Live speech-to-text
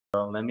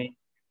Let me.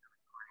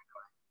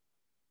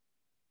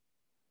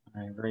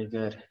 All right, very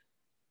good.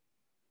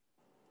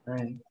 All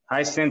right.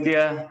 Hi,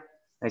 Cynthia.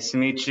 Nice to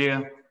meet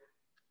you.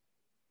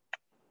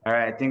 All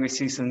right, I think we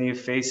see some new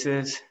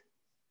faces.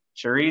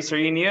 Charisse, are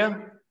you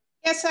new?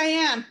 Yes, I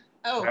am.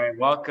 Oh. All right,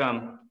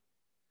 welcome.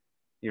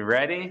 You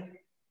ready?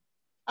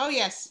 Oh,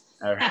 yes.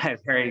 All right,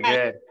 very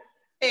good.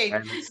 Hey. All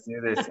right, let's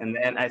do this. And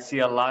then I see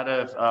a lot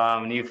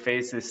of new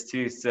faces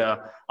too. So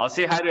I'll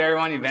say hi to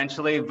everyone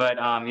eventually, but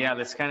yeah,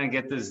 let's kind of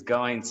get this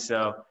going.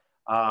 So,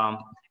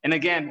 and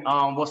again,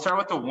 we'll start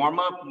with the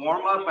warm-up.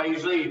 Warm-up,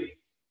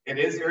 it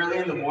is early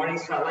in the morning,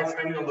 so I like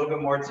spending a little bit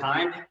more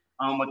time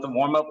with the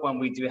warm-up when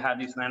we do have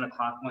these 9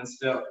 o'clock ones.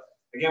 So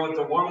again, with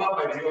the warm-up,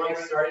 I do like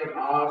starting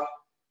off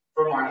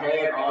from our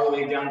head all the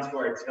way down to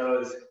our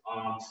toes.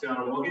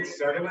 So we'll get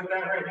started with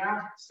that right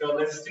now. So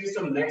let's do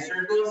some neck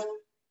circles.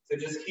 So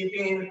just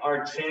keeping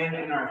our chin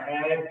and our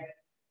head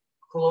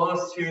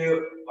close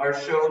to our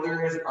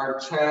shoulders, our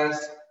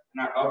chest,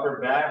 and our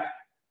upper back.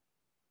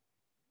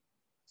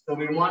 So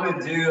we want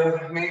to do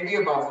maybe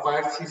about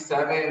 5 to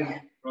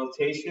 7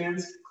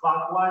 rotations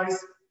clockwise.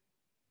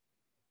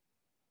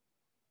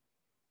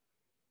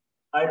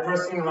 I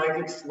personally like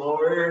it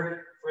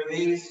slower for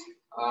these.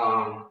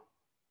 You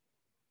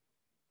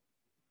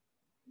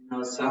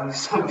know,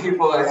 some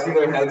people, I see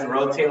their heads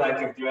rotate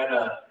like if you're at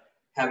a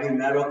heavy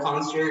metal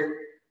concert.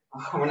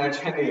 We're not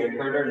trying to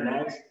hurt our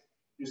necks,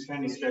 just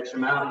trying to stretch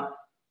them out.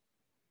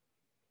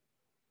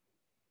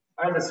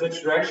 All right, let's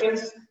switch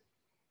directions.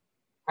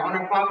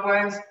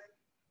 Counterclockwise.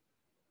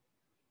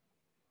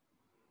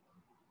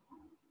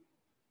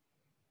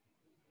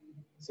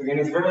 So again,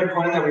 it's very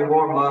important that we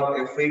warm up.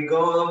 If we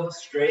go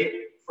straight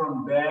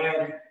from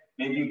bed,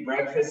 maybe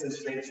breakfast and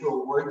straight to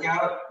a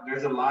workout,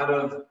 there's a lot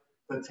of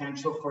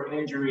potential for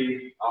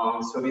injury.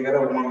 So we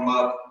gotta warm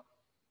up.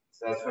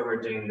 So that's why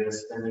we're doing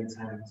this, spending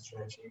time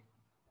stretching.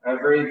 All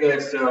right, very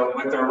good. So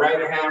with our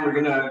right hand, we're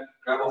gonna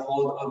grab a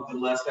hold of the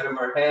left side of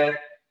our head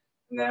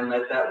and then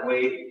let that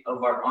weight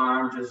of our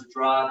arm just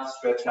drop,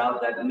 stretch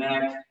out that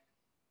neck.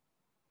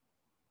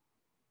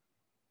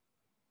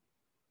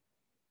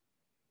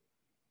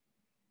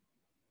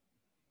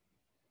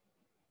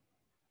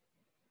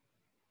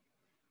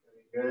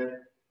 Very good.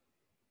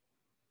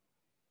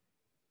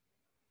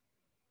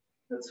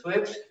 Let's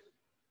switch.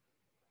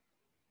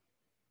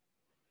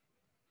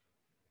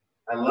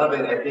 I love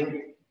it. I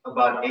think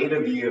about 8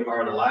 of you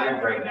are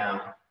live right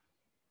now.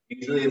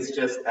 Usually it's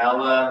just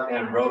Ella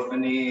and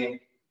Rofani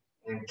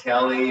and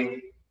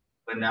Kelly,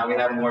 but now we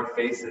have more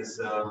faces,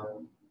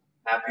 so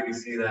happy to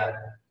see that.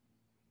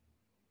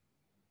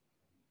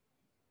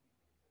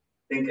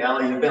 I think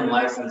Ella, you've been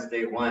live since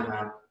day 1,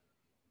 huh?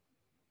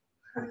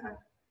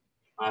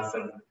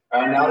 Awesome.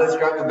 All right, now let's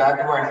grab the back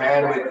of our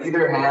head with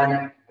either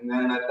hand and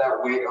then let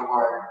that weight of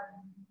our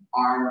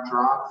arm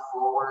drop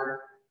forward.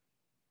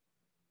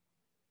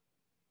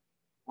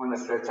 Want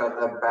to stretch out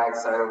that back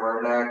side of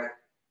our neck.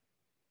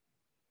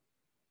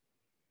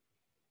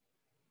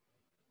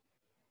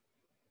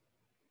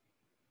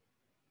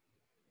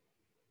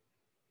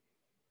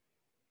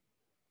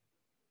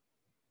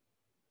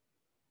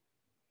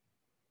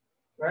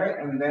 Right,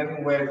 and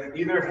then with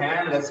either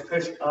hand, let's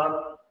push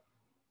up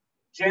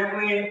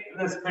gently.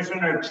 Let's push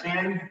on our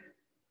chin.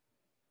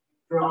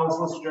 We're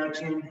also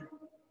stretching.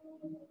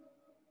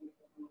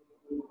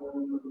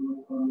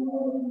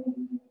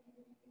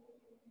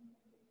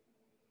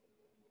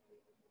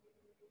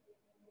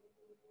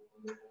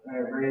 All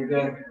right, very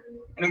good.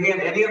 And again,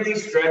 any of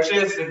these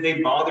stretches, if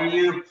they bother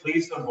you,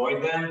 please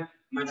avoid them. I'm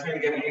not trying to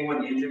get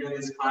anyone injured in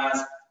this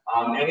class.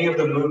 Any of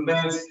the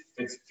movements, if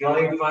it's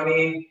feeling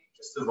funny,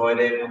 just avoid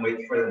it and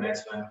wait for the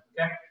next one,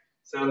 okay?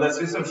 So let's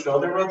do some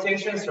shoulder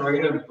rotations. So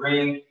we're gonna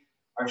bring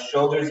our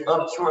shoulders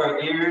up to our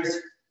ears,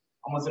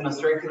 almost in a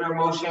circular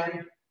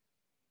motion.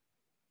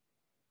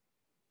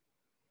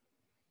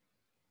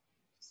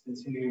 Just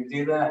continue to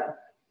do that.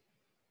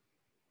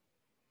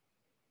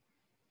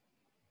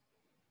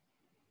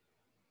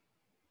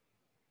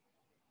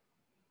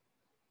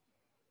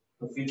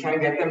 If you can't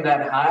get them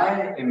that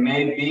high, it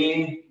may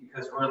be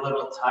because we're a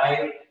little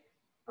tight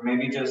or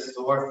maybe just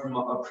sore from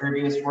a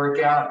previous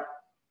workout.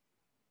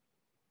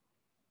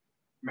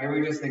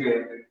 Maybe we just need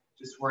to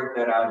just work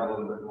that out a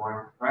little bit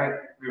more, right?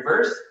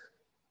 Reverse.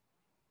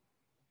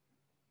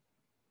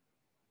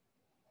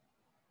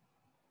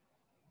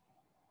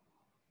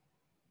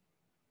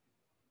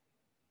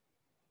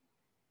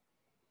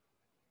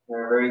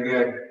 Very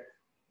good.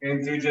 We're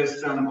gonna do just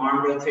some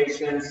arm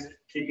rotations,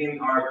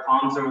 keeping our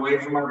palms away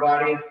from our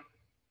body.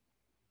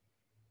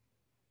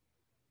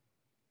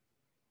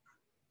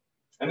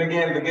 And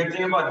again, the good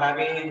thing about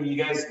having you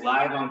guys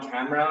live on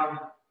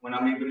camera when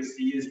I'm able to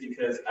see you is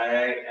because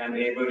I am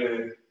able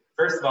to,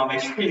 first of all, make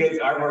sure you guys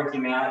are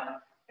working out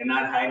and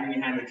not hiding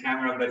behind the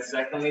camera, but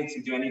secondly,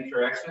 to do any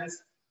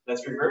corrections.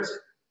 Let's reverse.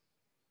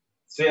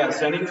 So yeah,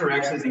 so any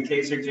corrections in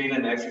case you're doing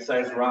an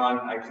exercise wrong,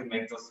 I could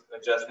make those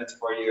adjustments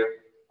for you.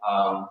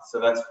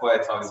 So that's why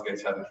it's always good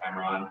to have the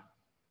camera on.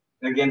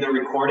 And again, the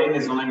recording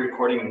is only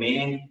recording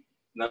me.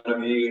 None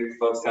of you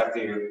folks have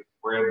to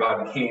worry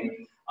about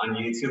being on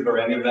YouTube or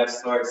any of that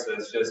sort, so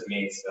it's just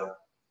me. So,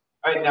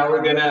 all right, now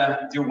we're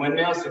gonna do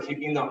windmills, so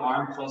keeping the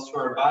arm close to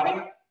our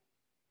body.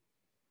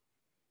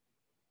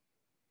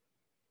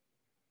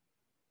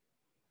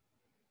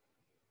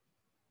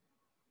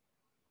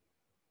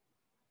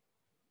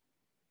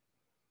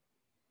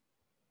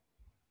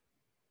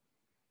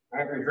 All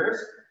right,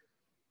 reverse.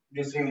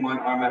 Just doing one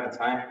arm at a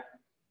time.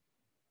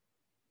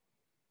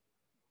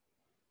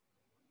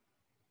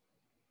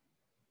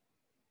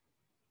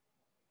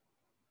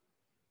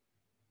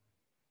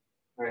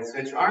 All right,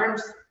 switch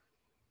arms.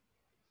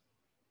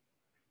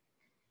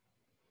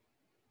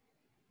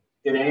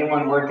 Did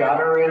anyone work out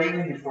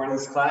already before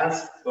this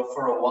class? Go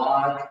for a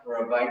walk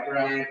or a bike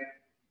ride?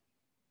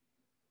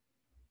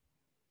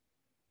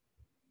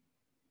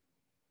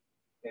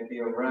 Maybe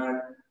a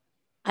run?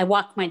 I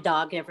walk my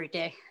dog every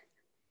day.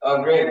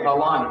 Oh, great. How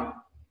long?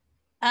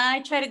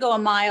 I try to go a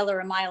mile or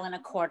a mile and a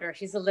quarter.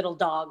 He's a little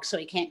dog, so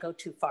he can't go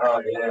too far.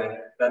 Oh, yeah.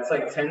 That's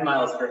like 10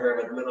 miles for her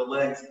with little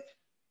legs.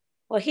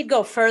 Well, he'd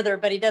go further,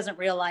 but he doesn't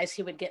realize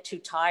he would get too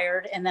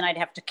tired, and then I'd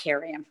have to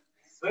carry him.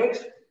 Switch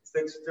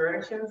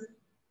directions.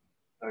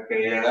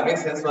 Okay, yeah, that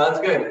makes sense. Well,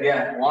 that's good.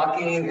 Yeah,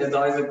 walking is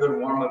always a good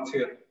warm-up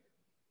too.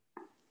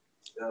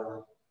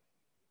 So.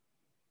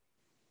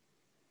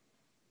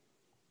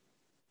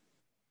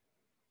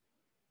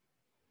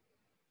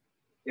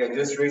 Yeah,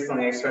 just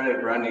recently I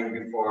started running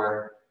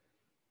before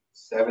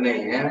 7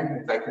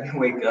 a.m. if I couldn't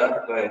wake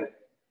up, but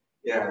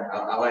yeah,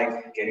 I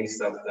like getting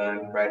stuff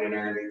done bright and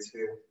early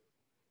too.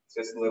 It's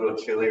just a little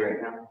chilly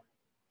right now.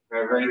 All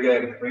right, very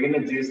good. We're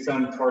gonna do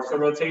some torso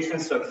rotation,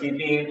 so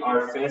keeping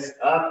our fist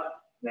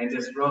up, then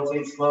just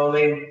rotate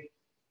slowly.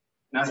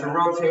 And as we're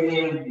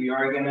rotating, we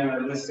are gonna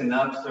listen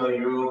up, so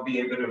you will be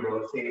able to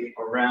rotate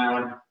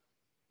around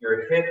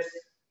your hips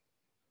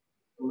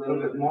a little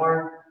bit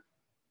more.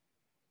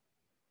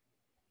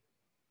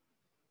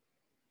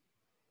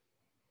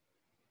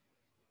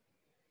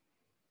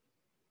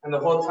 And the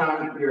whole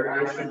time, your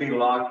eyes should be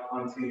locked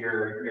onto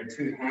your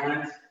two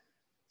hands.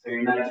 So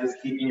you're not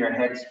just keeping your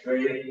head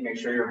straight. Make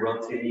sure you're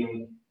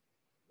rotating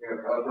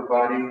your upper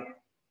body.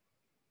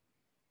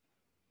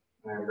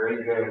 All right,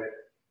 very good.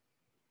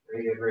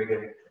 Very good, very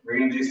good. We're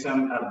gonna do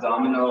some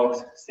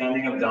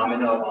standing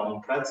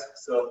abdominal cuts.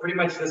 So pretty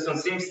much this one,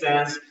 same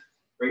stance.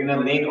 We're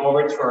gonna lean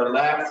over to our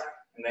left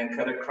and then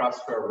cut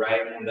across to our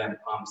right and then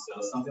pump.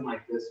 So something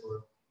like this, we're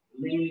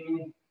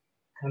leaning,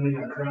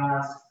 coming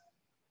across,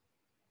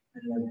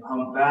 and then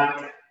pump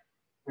back.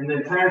 And the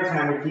entire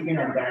time we're keeping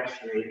our back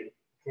straight.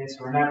 Okay,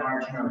 so we're not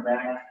arching our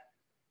back.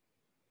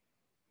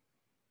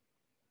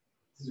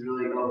 This is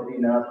really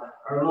opening up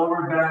our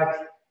lower back,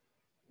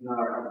 and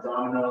our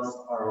abdominals,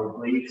 our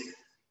obliques.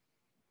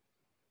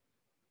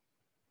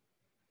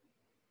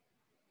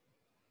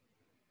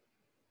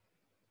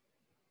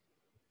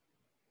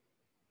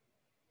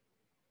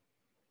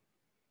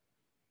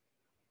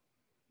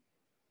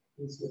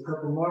 Just a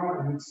couple more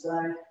on each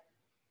side.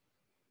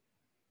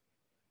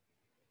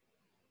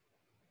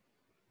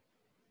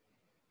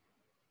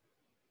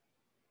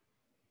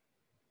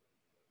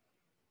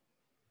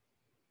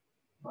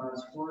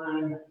 Last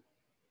one.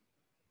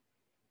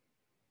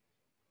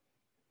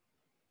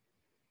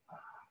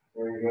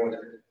 Very good.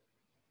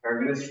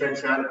 We're going to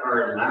stretch out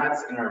our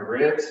lats and our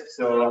ribs.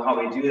 So how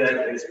we do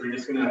that is we're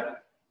just going to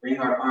bring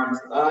our arms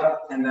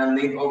up and then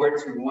lean over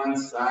to one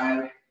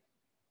side.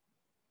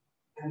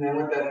 And then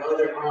with that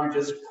other arm,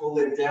 just pull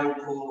it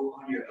down, pull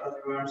on your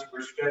other arms.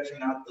 We're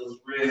stretching out those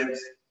ribs,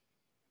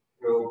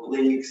 your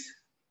obliques.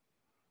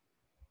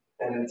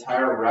 That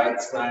entire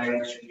right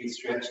side should be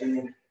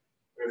stretching.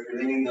 Or if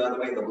you're leaning the other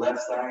way, the left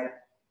side.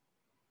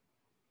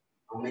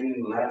 I'm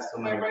leaning left,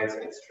 so my right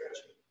side is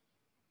stretching.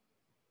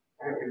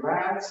 All right,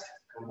 relax,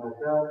 come back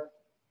up.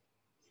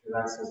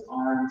 Relax those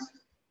arms.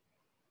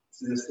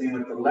 Do the same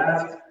with the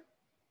left.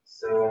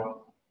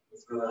 So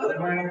let's go the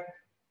other way.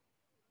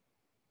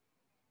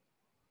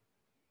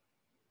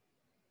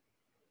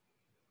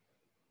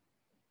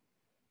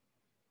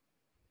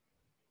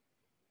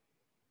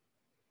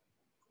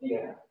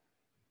 Yeah.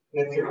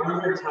 And if your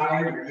arms are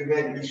tired,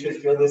 you should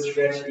feel this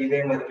stretch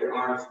even with your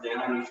arms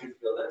down. You should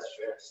feel that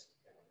stretch.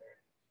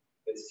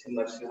 It's too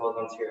much to hold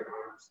onto your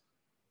arms.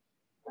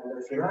 And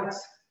let's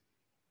relax.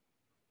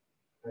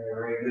 All right,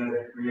 very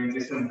good. We're going to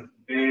do some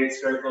big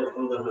circle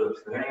hula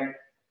hoops, right?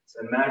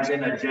 So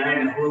imagine a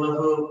giant hula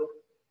hoop.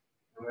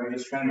 And we're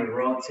just trying to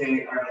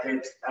rotate our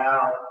hips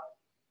out.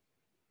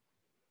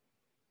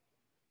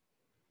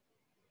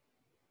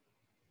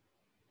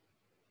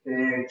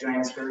 Big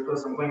giant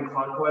circles. I'm going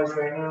clockwise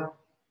right now.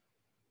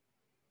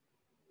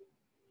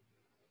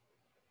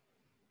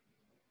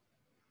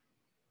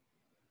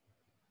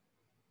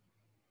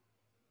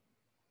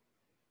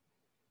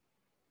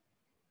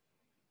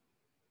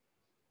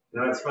 You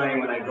know, it's funny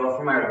when I go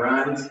for my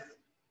runs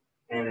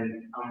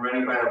and I'm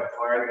running by a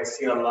park, I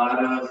see a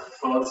lot of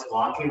folks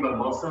walking, but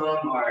most of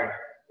them are,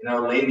 you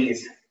know,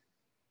 ladies.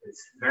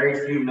 It's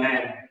very few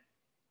men.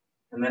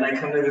 And then I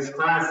come to this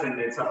class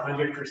and it's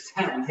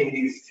 100%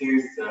 ladies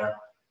too. So, you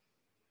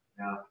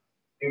know,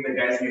 I think the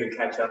guys need to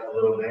catch up a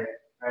little bit.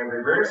 All right,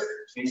 reverse,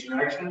 change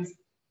directions.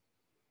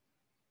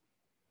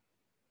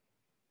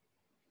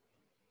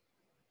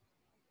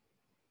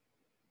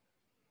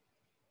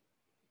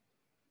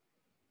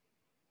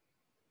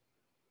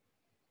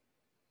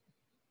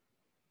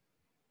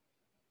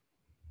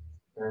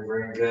 Very,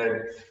 very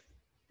good.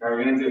 All right,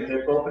 we're gonna do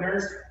hip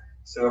openers.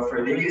 So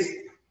for these,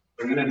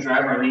 we're gonna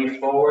drive our knee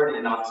forward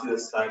and off to the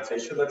side. So it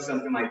should look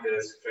something like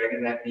this,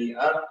 dragging that knee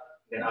up,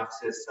 then off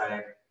to the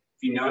side.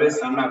 If you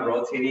notice, I'm not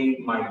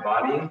rotating my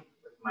body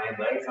with my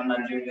legs. I'm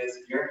not doing this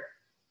here.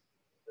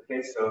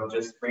 Okay, so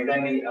just bring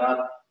that knee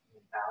up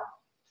and down,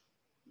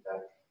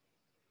 back.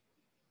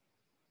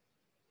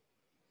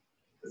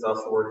 It's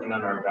also working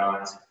on our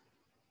balance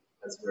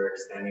as we're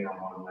extending on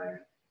one leg.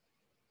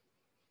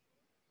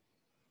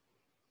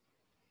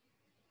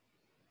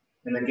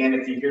 And again,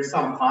 if you hear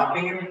some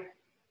popping,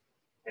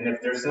 and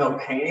if there's no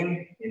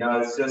pain, you know,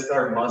 it's just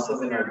our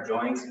muscles in our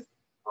joints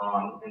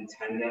and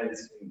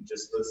tendons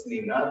just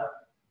loosening up.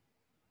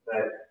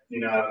 But,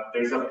 you know, if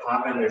there's a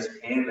pop and there's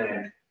pain,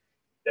 then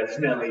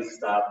definitely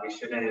stop. We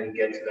shouldn't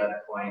get to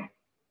that point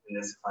in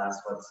this class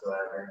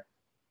whatsoever.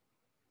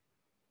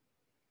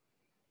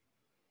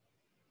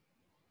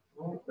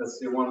 Let's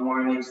do one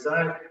more on each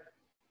side.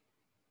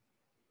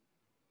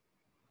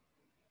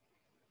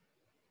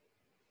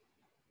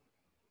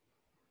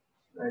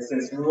 And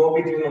since we will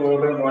be doing a little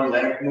bit more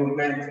leg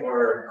movement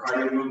or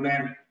cardio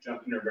movement,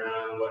 jumping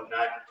around and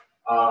whatnot,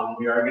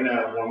 we are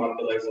gonna warm up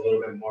the legs a little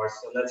bit more.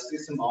 So let's do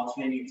some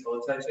alternating toe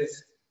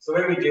touches. So the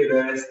way we do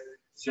this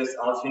is just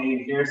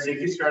alternating here. So if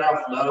you start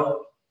off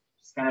low,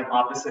 just kind of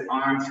opposite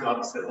arm to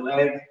opposite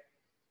leg.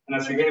 And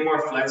as you're getting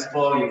more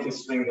flexible, you can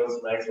swing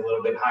those legs a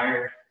little bit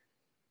higher.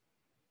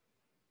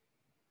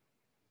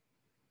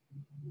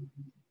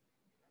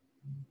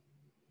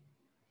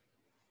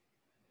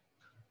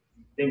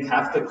 I think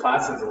half the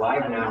class is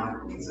live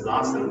now. This is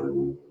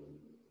awesome.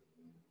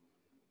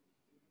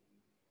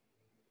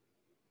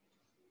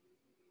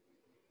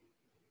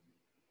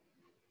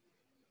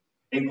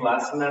 I think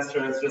last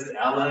semester it was just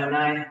Ella and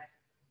I,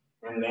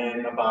 and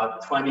then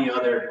about 20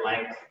 other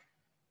blank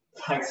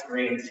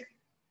screens.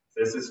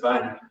 So this is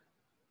fun.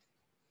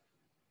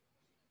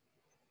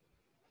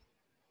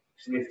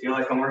 Actually, I feel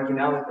like I'm working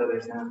out with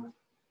others now.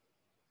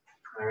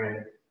 All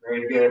right,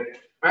 very good.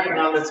 All right,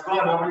 now let's go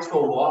on over to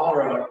a wall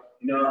or a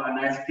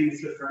nice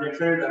piece of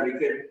furniture that we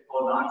could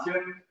hold on to.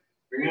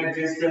 We're gonna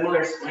do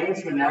similar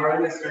swings, but now we're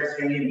gonna start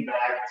swinging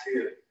back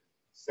too.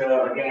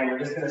 So again, we're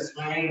just gonna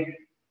swing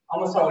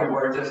almost how we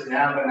were just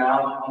now, but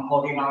now I'm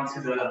holding on to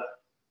the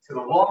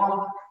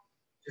wall.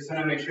 Just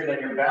wanna make sure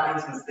that you're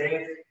balanced and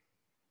safe.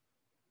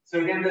 So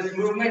again, this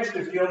movement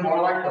should feel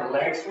more like a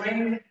leg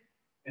swing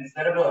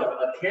instead of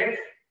a kick.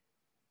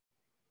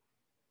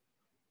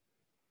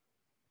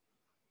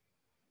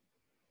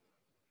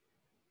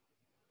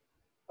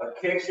 A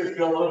kick should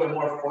feel a little bit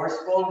more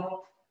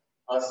forceful.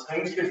 A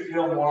swing should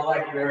feel more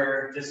like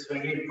you're just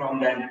swinging from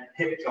that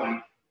hip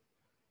joint.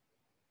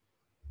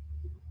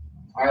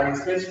 All right,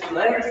 let's switch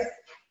legs.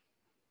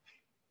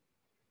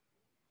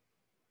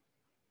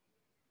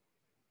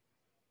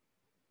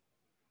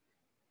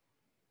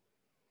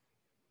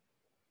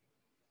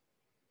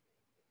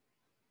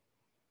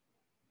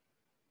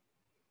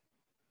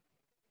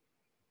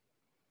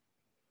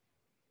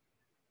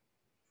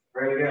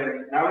 Very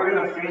good. Now we're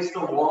gonna face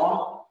the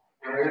wall.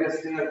 And we're gonna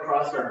swing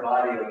across our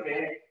body,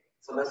 okay?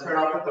 So let's start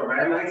off with the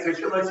right leg. So it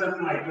should look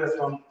something like this.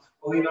 So I'm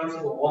holding onto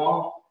the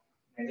wall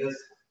and just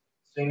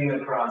swinging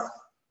across,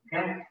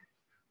 okay?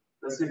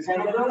 Let's do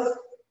 10 of those.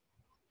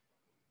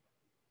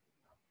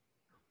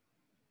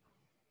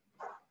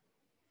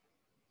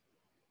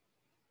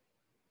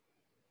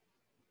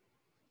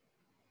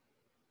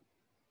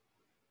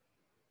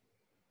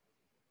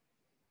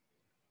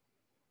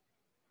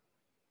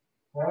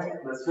 All right,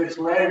 let's switch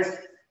legs.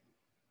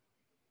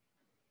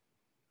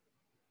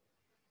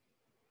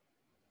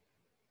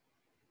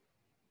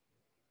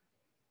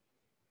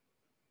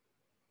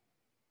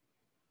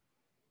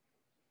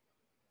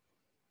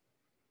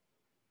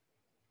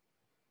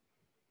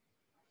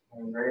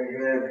 Very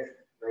good,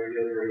 very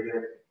good, very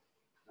good.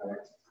 All right.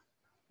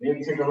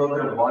 Maybe take a little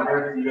bit of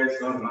water if you guys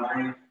don't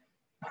mind.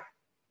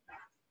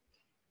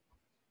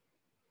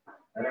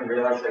 I didn't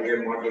realize I get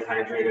more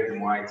dehydrated the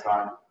more I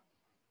talk.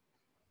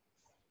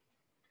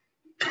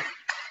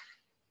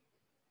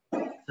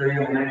 So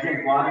when I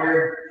drink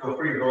water, feel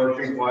free to go and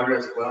drink water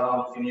as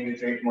well. If you need to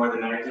drink more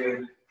than I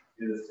do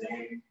the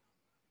same.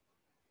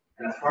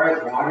 And as far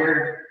as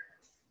water,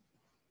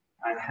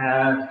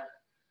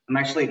 I'm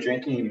actually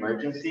drinking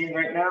Emergency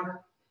right now,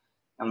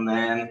 and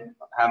then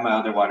I have my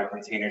other water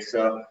containers.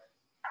 So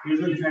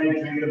usually trying to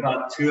drink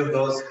about 2 of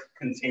those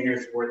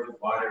containers worth of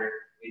water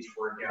each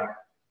workout.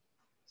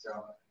 So,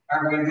 all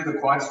right, we're gonna do the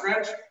quad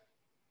stretch.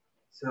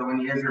 So when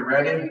you guys are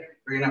ready,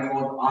 we're gonna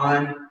hold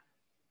on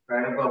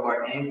right above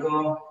our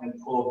ankle and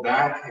pull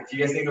back. If you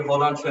guys need to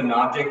hold on to an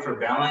object for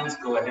balance,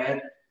 go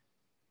ahead.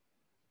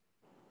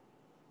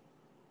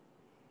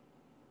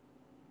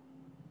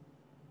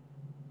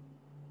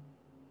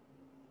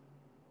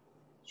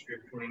 You're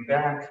pulling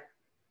back.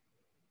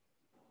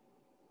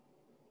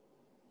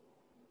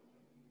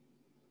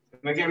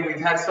 And again, we've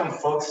had some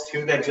folks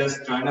too that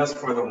just joined us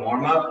for the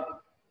warm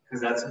up,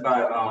 because that's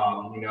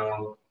about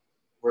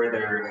where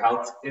their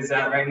health is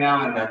at right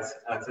now, and that's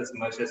as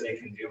much as they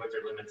can do with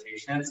their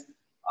limitations.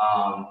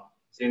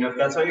 So, if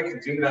that's all you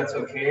could do, that's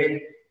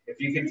okay. If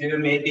you could do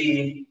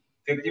maybe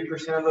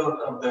 50%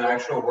 of the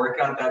actual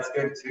workout, that's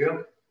good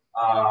too.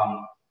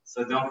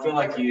 So don't feel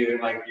like you're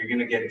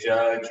gonna get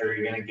judged or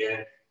you're gonna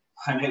get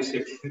punished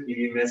if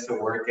you miss a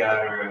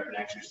workout or an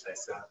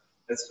exercise. So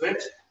let's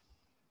switch.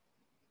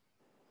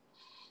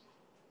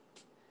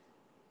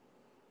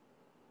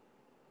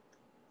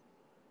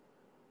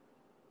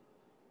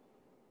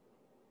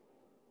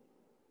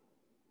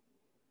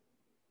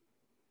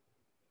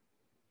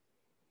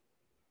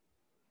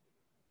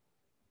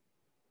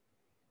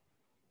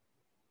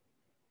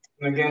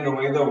 And again, the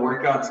way the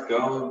workouts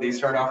go, they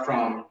start off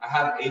from, I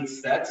have 8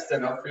 sets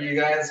set up for you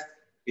guys,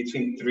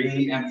 between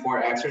 3 and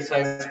 4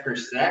 exercises per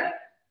set.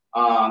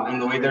 And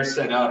the way they're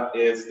set up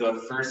is the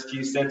first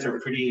few sets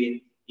are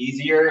pretty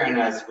easier. And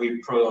as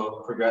we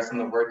progress in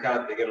the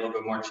workout, they get a little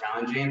bit more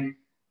challenging.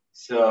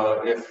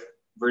 So if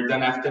we're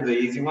done after the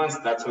easy ones,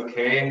 that's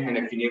okay. And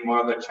if you need more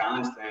of a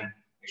challenge, then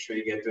make sure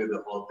you get through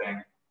the whole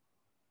thing.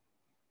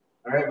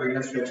 All right, we're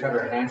gonna stretch out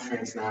our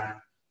hamstrings now.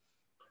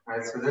 All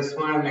right, so this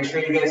one, make sure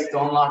you guys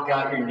don't lock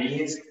out your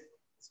knees.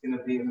 It's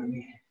gonna be, let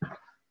me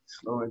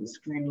lower the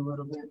screen a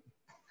little bit.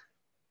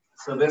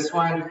 So this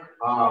one,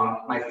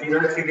 my feet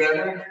are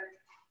together,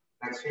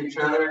 next to each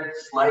other,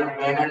 slight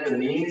bend at the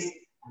knees,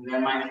 and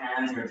then my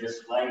hands are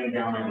just sliding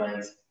down my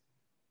legs.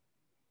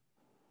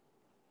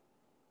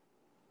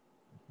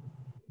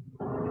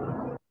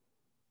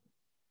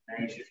 Now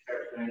you should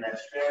start doing that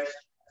stretch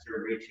as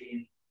you're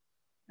reaching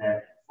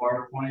that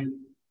far point.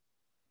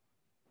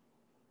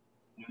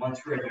 And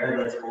once we're there,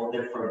 let's hold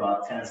it for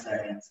about 10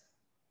 seconds.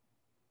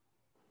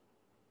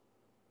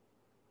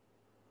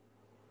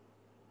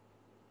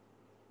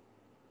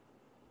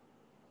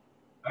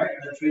 All right,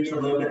 let's reach a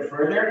little bit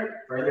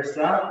further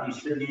south. You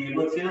should be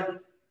able to,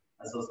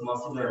 as those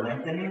muscles are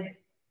lengthening.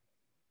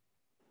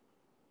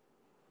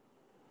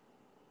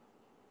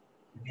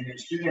 And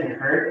it shouldn't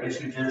hurt, it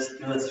should just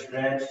feel a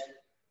stretch.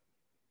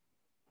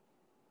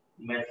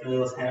 You might feel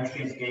those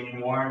hamstrings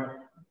getting warm.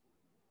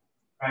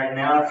 All right,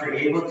 now if you're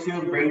able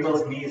to, bring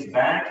those knees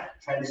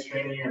back. Try to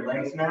straighten your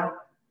legs now.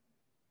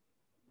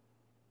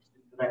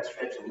 Do that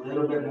stretch a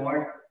little bit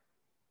more.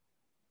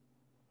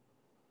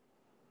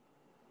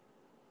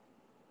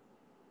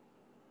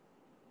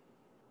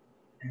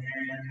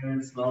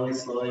 And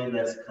slowly,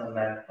 let's come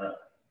back up.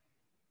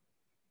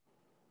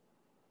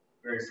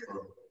 Very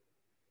slowly.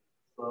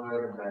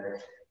 Slower and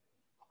better.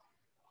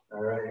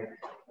 All right,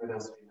 what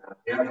else do we have?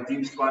 We have a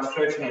deep squat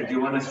stretch, and I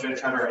do want to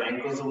stretch out our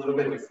ankles a little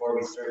bit before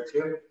we start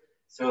too.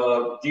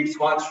 So deep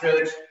squat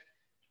stretch, it's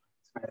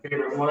my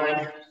favorite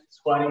one.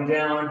 Squatting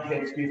down,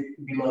 hips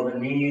below the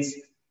knees.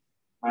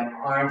 My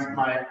arms,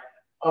 my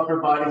upper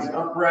body's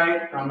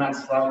upright. I'm not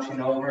slouching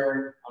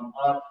over, I'm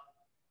up.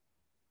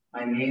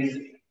 My knees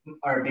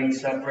are being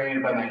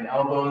separated by my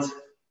elbows.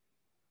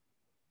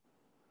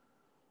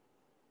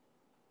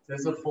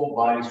 This is a full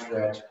body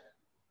stretch.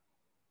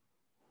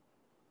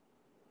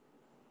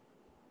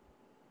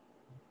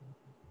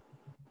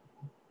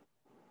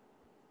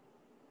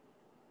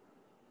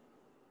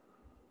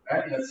 All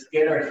right, let's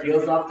get our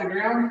heels off the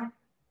ground.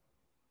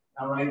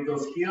 Elevate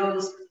those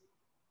heels.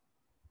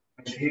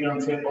 Make sure you don't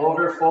tip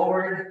over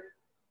forward.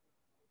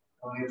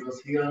 Elevate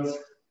those heels.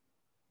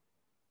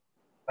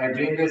 By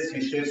doing this,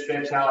 you should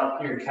stretch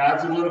out your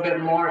calves a little bit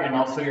more and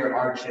also your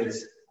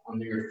arches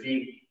under your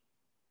feet.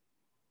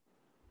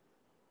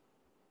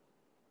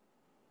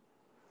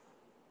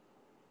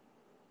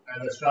 All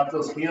right, let's drop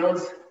those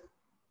heels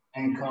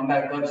and come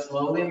back up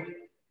slowly.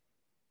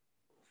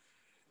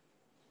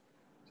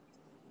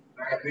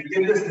 All right, we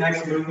did this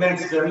next movement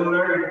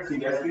similar to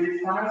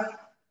yesterday's class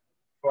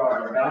for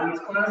our balance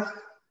class.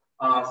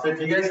 So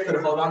if you guys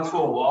could hold on to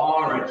a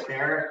wall or a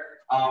chair,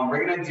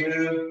 we're gonna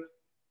do,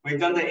 we've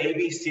done the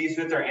ABCs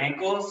with our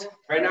ankles.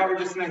 Right now, we're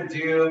just gonna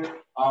do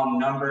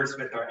numbers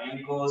with our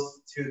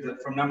ankles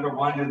from number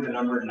 1 to the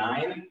number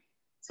 9.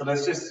 So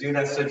let's just do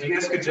that. So if you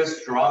guys could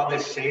just draw the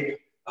shape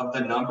of the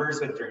numbers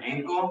with your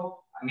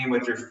ankle,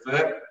 with your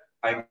foot,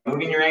 by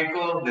moving your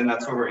ankle, then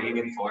that's what we're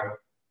aiming for.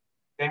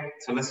 Okay,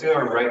 so let's do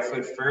our right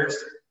foot first.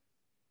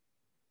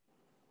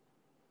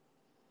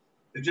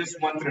 So just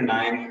 1 through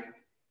 9.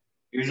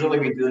 Usually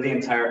we do the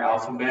entire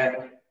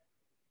alphabet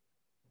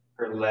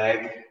per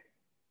leg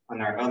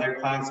on our other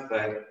class,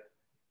 but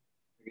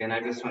again,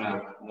 I just want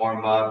to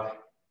warm up,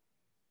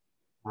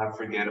 not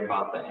forget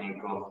about the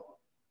ankle.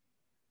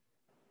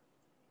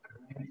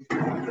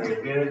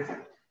 Very good.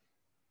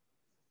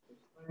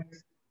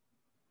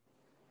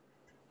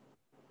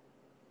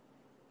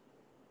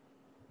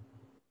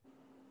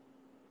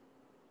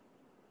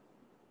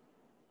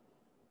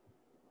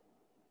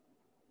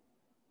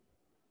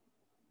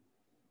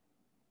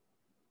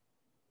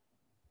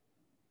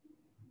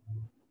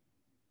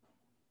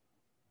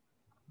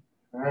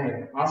 All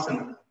right,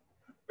 awesome.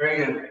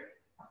 Very good.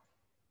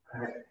 All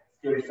right,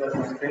 give yourself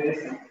some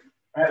space.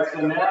 All right,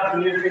 so now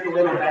we need to take a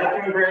little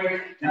bathroom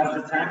break.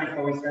 Now's the time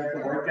before we start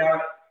the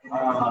workout.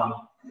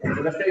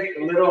 So let's take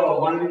a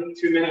little 1 to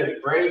 2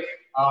 minute break.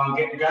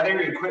 Gather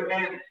your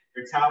equipment,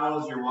 your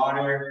towels, your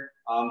water.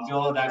 do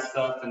all of that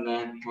stuff, and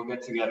then we'll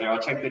get together. I'll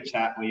check the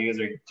chat while you guys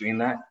are doing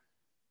that.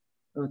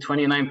 Oh,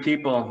 29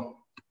 people.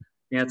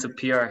 Yeah, it's a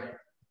PR.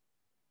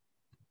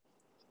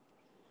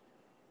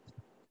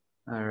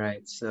 All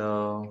right,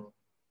 so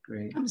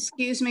great.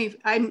 Excuse me,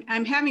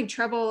 I'm having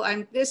trouble.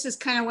 This is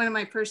kind of one of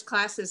my first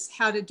classes,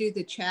 how to do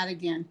the chat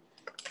again.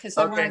 Because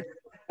I Okay,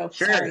 want to,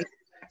 sure. sorry.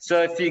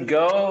 So if you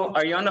go,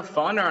 are you on the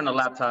phone or on a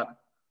laptop?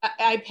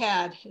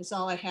 iPad is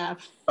all I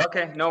have.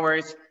 Okay, no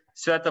worries.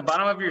 So at the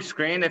bottom of your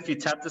screen, if you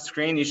tap the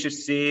screen, you should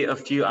see a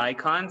few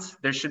icons.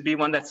 There should be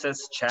one that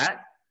says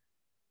chat.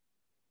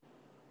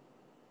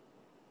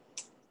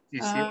 Do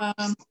you see it?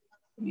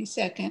 Give me a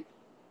second.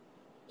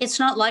 It's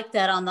not like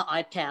that on the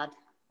iPad.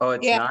 Oh,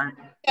 it's not?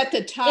 At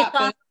the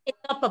top. It's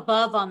up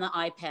above on the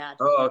iPad.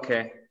 Oh,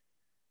 okay.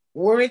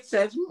 Where it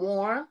says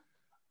more?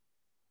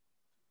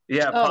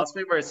 Yeah,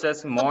 possibly where it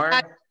says more.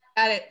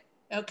 Got it.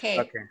 Okay.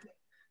 Okay.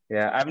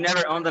 Yeah, I've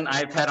never owned an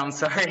iPad, I'm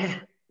sorry.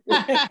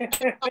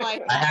 I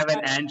have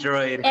an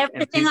Android.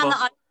 Everything on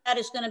the iPad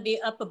is going to be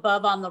up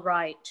above on the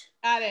right.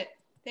 Got it.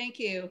 Thank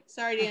you.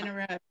 Sorry to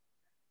interrupt.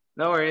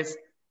 No worries.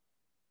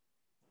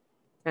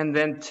 And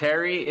then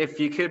Terry, if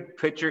you could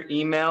put your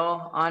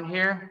email on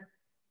here.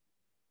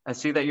 I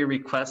see that you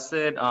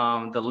requested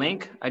the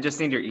link. I just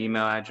need your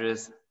email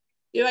address.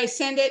 Do I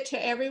send it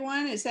to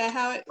everyone? Is that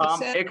how it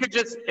said? It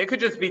could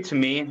just be to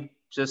me,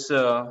 just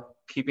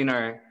keeping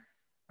our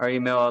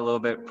email a little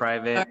bit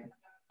private.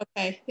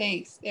 Okay,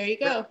 thanks. There you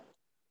go.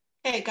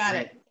 Okay, got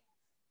it.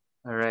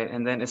 All right,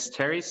 and then is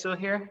Terry still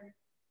here?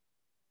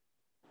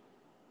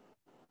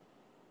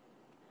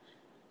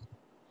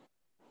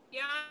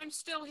 Yeah, I'm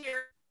still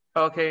here.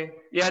 Okay.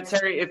 Yeah,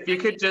 Terry, if you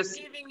could just.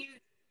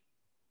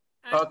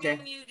 I'm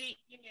giving you the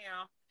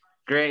email.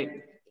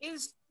 Great.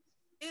 Is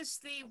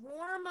the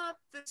warm up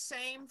the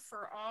same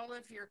for all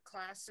of your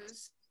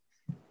classes?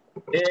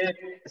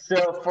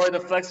 So for the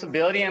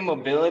flexibility and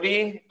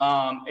mobility,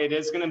 it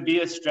is going to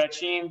be a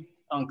stretching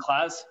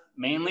class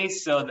mainly.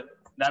 So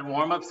that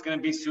warm up is going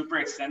to be super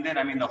extended.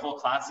 I mean, the whole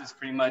class is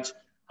pretty much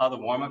how the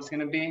warm up is going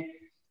to be.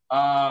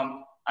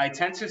 I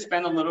tend to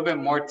spend a little bit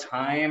more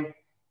time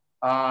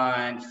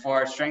for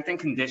our strength and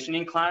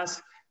conditioning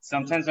class,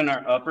 sometimes in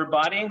our upper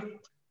body,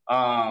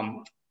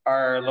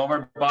 our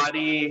lower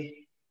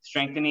body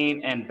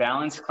strengthening and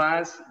balance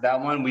class. That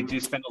one, we do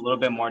spend a little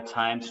bit more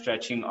time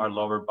stretching our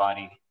lower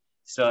body.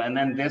 So, and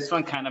then this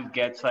one kind of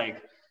gets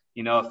like,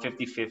 you know, a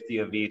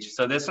 50-50 of each.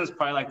 So this one's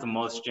probably like the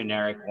most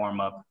generic warm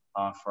up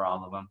for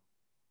all of them.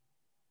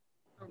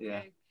 Okay.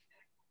 Yeah.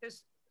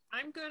 Because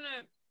I'm going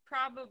to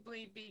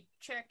probably be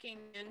checking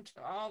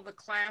into all the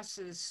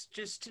classes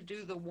just to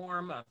do the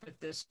warm up at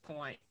this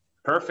point.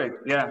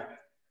 Perfect. Yeah.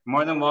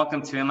 More than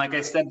welcome to. And like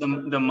I said,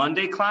 the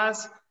Monday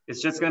class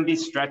is just going to be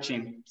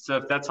stretching. So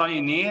if that's all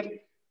you need,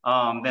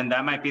 then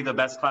that might be the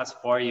best class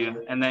for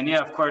you. And then, yeah,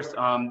 of course,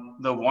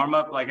 the warm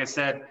up, like I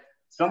said,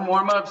 some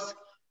warm ups,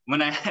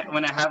 when I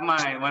have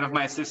one of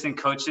my assistant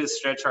coaches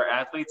stretch our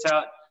athletes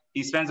out,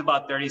 he spends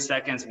about 30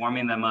 seconds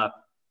warming them up.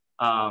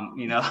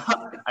 You know,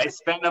 I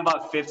spend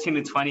about 15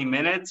 to 20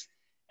 minutes.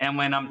 And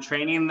when I'm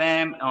training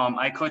them,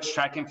 I coach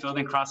track and field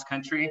and cross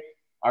country.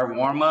 Our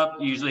warm up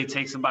usually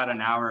takes about an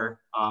hour.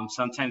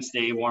 Sometimes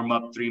they warm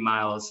up 3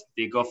 miles.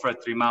 They go for a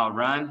 3-mile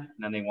run and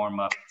then they warm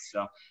up.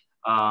 So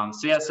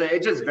yeah, so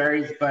it just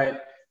varies.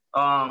 But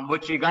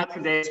what you got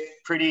today is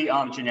pretty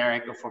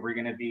generic of what we're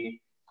going to be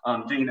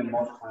doing in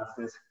most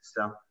classes.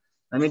 So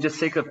let me just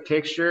take a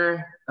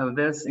picture of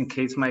this in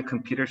case my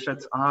computer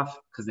shuts off,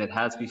 because it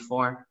has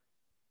before.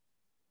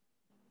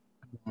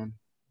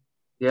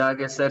 Yeah,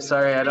 like I said,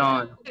 sorry, I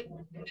don't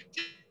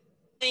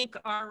think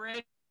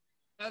already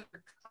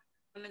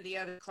one of the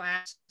other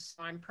classes,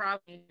 so I'm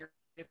probably in your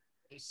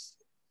database.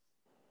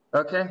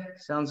 Okay,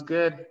 sounds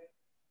good.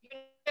 You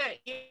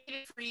need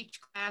it for each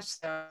class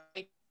though,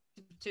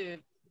 to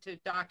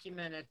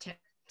document attendance.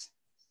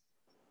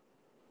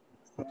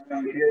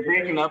 You're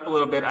breaking up a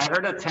little bit. I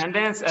heard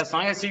attendance. As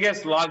long as you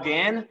guys log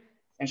in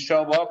and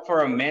show up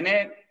for a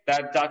minute,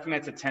 that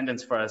documents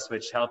attendance for us,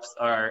 which helps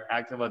our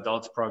active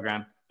adults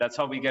program. That's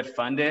how we get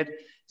funded.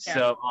 Yeah.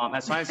 So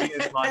as long as you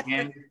guys log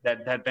in,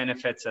 that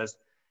benefits us.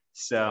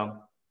 So,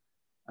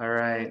 all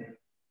right.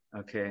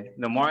 Okay.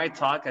 The more I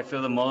talk, I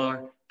feel the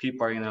more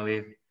people are gonna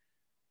leave.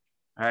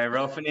 All right,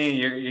 Rofani,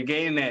 you're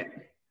getting it.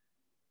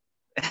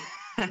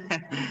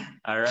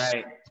 All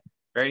right.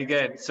 Very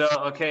good. So,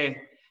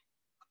 okay.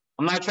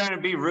 I'm not trying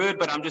to be rude,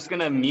 but I'm just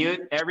gonna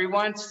mute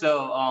everyone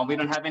so we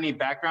don't have any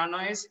background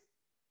noise.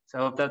 So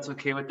I hope that's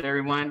okay with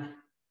everyone.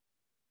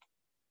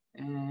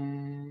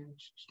 And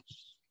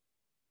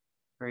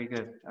very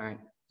good. All right.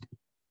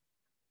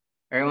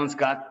 Everyone's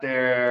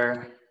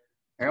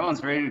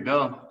ready to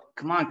go.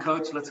 Come on,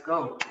 coach, let's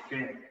go.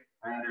 Okay.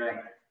 All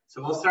right.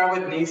 So we'll start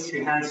with knees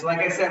to hands. So like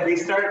I said, we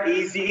start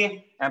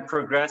easy and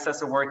progress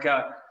as a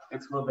workout.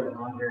 It's a little bit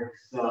longer.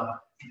 So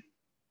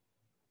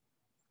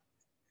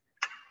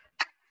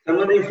some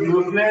of these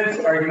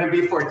movements are going to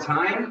be for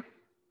time.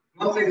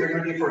 Most things are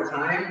going to be for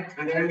time.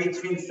 And then in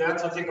between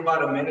sets, we'll take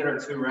about a minute or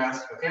two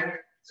rest. Okay.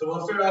 So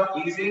we'll start off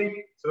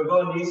easy. So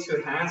we'll go knees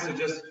to hands. So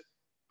just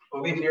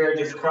Over here,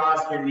 just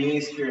cross your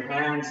knees to your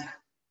hands.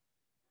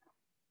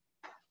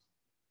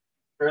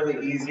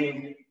 Fairly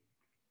easy.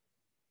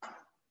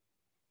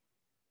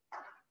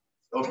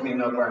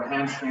 Opening up our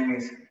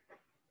hamstrings,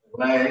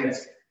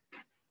 legs.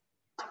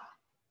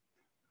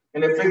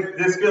 And if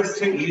this feels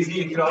too easy,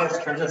 you can always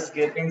turn the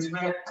skipping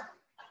to it.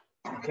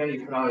 Okay,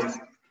 you can always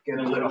get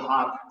a little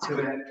hop to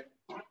it.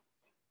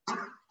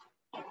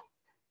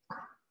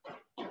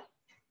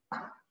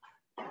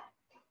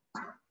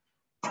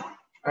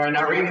 All right,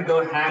 now we're gonna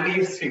go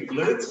hammies to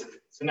glutes.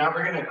 So now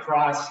we're gonna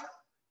cross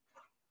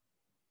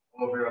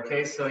over,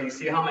 okay? So you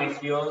see how my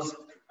heels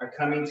are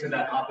coming to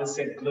that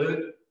opposite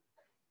glute?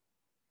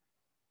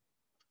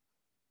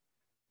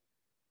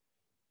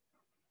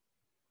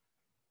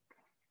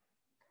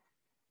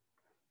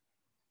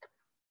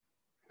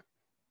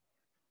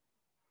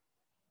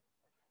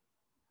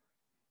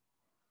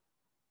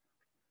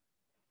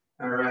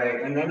 All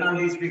right, and then on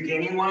these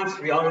beginning ones,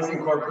 we always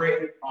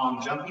incorporate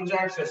jumping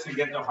jacks just to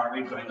get the heart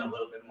rate going a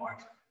little bit more.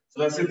 So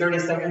let's do 30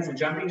 seconds of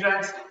jumping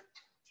jacks.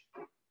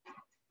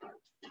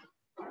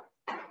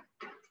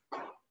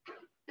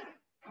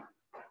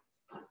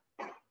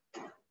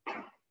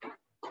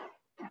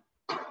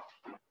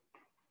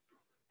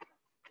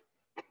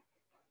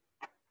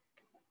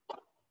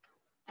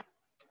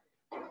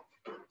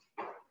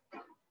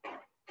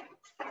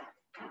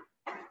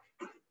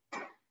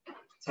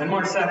 Ten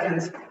more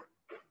seconds.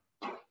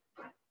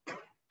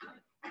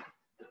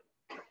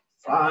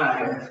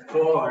 5,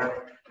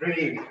 4,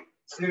 3,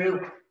 2,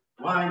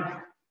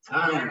 1,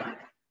 time.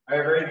 All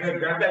right, very good.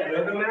 Grab that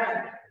yoga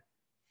mat.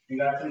 You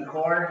got some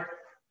core.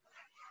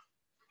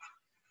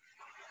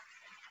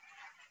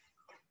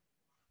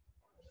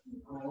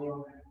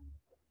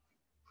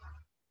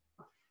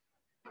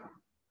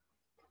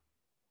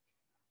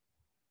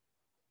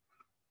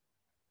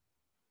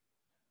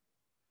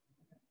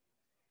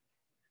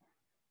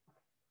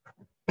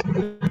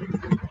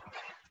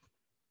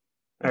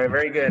 All right,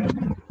 very good.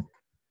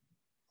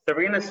 So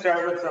we're gonna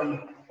start with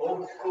some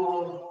old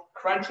school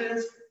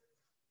crunches.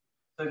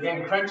 So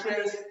again,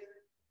 crunches,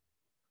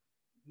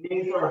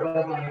 knees are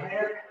above my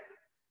hip,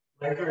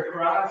 legs are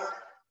across,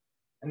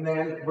 and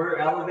then we're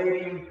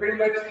elevating pretty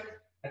much.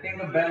 I think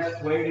the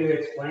best way to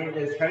explain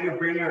is try to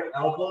bring your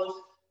elbows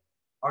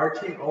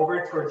arching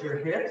over towards your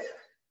hips,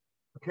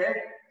 okay?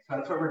 So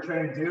that's what we're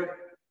trying to do.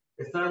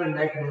 It's not a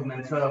neck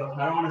movement, so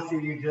I don't wanna see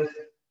you just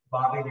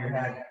bobbing your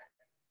head.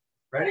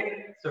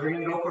 Ready? So we're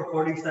gonna go for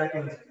 40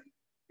 seconds.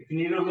 If you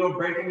need a little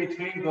break in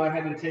between, go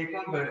ahead and take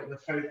one, but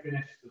let's try to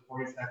finish the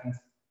 40 seconds.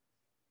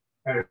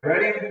 All right,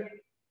 ready?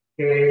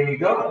 Okay,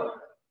 go.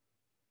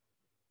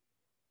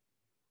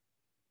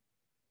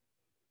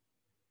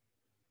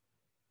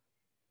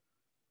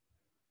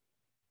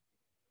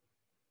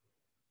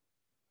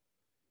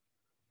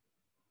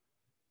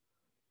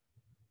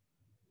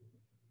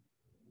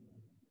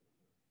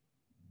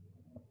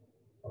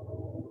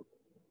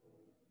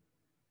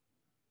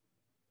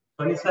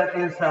 Twenty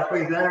seconds,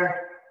 halfway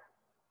there.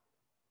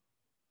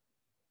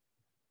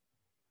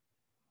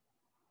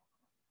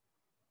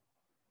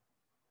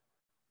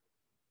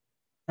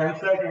 Ten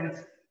seconds.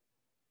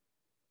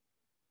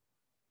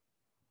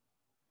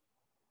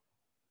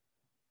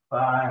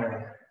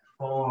 5,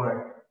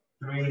 4,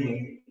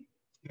 3,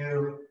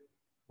 2,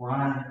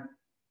 1,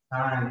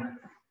 time.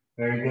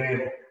 Very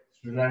good.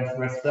 Relax,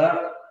 rest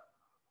up.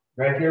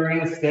 Right here, we're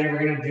gonna stay. We're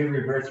gonna do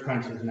reverse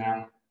crunches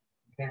now.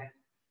 Okay.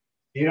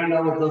 If you don't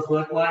know what those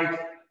look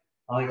like,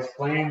 I'll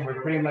explain.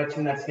 We're pretty much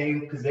in that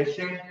same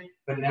position,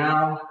 but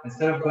now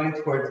instead of going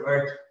towards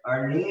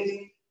our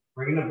knees,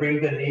 we're gonna bring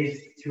the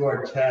knees to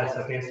our chest.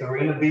 Okay, so we're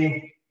gonna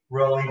be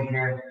rolling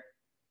here.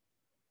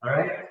 All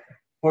right,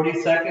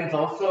 40 seconds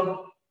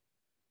also.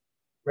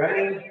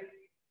 Ready?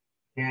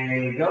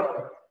 And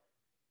go.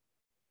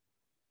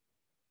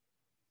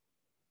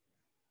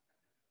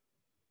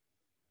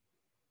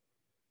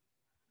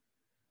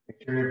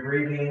 Make sure you're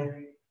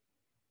breathing.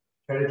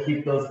 Try to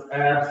keep those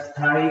abs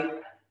tight.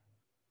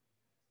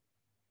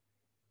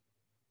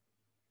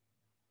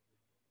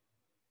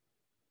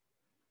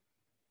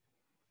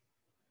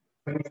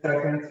 Twenty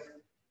seconds.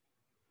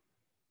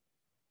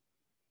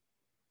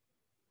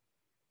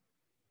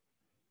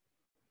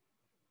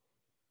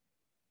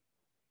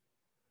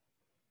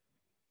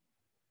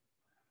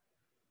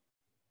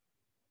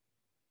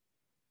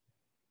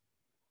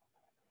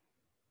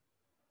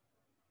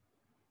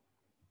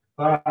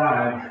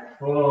 Five,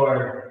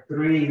 4,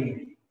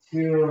 3,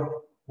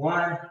 2,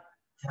 1,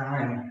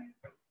 time.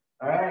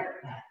 All right.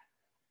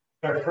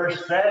 Our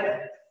first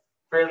set,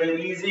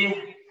 fairly easy.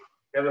 We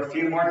have a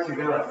few more to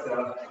go,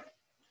 so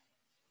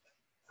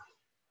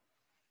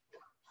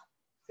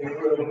take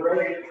a little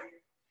break.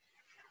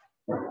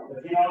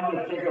 If you don't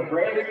want to take a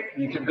break,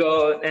 you could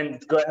go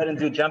ahead and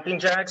do jumping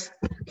jacks.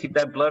 Keep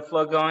that blood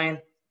flow going.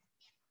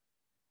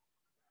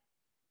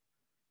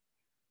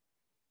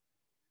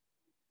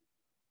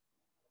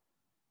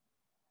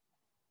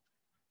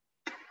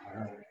 All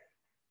right.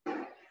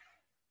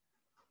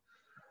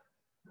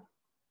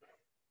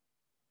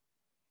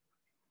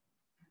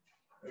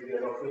 Very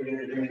good. Hopefully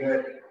you're doing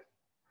good.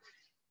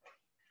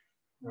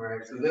 All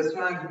right, so this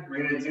one,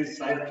 we're gonna do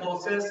side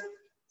pulses.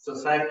 So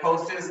side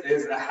pulses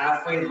is a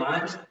halfway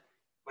lunge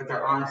with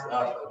our arms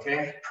up,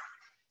 okay?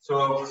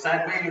 So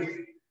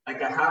sideway, like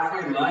a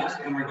halfway lunge,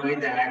 and we're going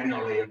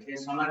diagonally, okay?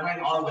 So I'm not going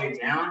all the way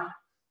down.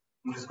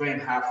 I'm just going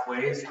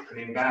halfway, so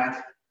putting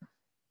back,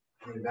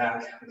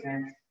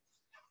 okay?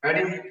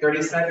 Ready?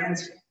 30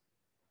 seconds.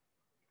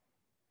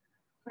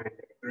 All right,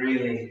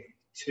 3,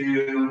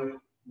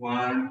 2,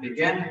 1,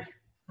 begin.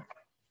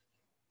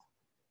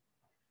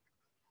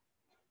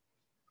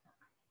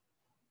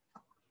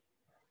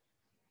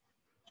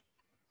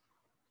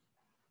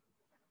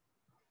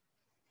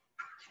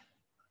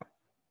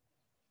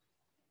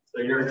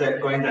 So you're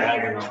going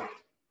diagonal.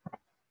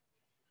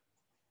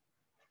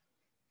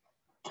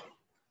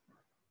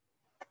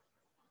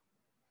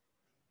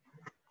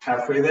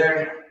 Halfway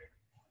there.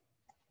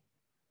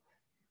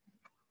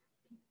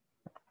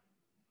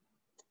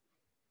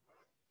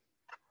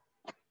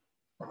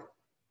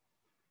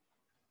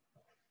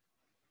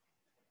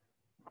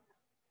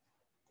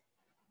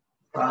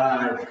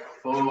 Five,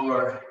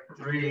 4,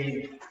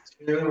 3,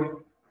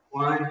 2,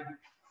 1,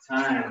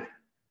 time.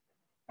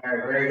 All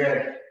right, very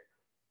good.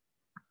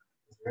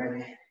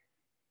 Ready?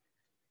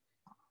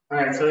 All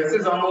right, so this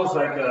is almost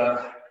like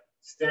a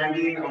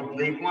standing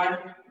oblique one.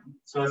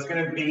 So it's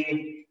gonna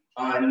be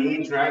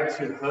knee drag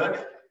to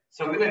hook.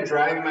 So I'm gonna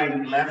drag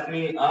my left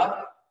knee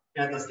up,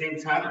 and at the same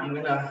time, I'm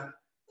gonna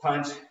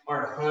punch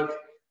or hook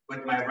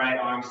with my right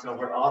arm. So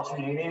we're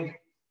alternating,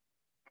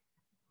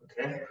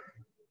 okay?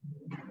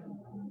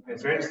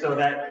 That's right, so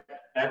that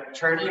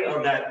turning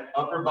of that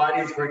upper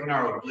body is working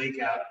our oblique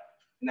out,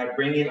 and that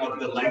bringing of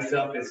the legs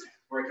up is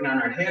working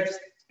on our hips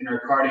and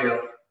our cardio.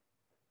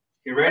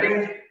 You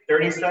ready?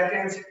 30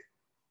 seconds.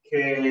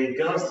 Okay,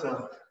 go.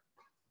 So.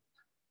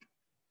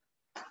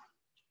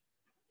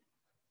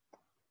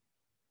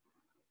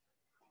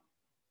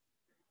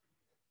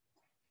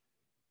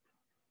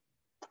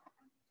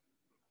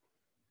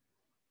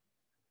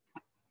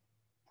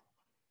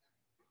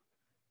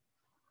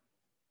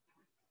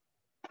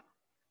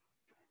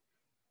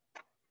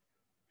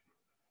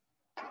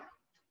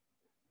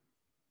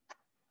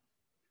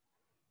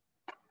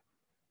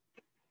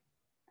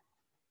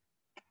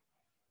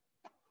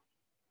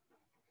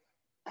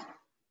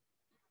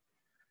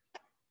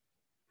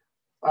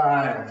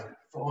 Five,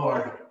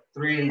 4,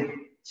 3,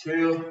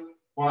 2,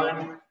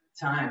 1,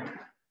 time.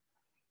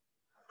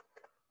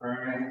 All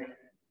right,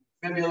 it's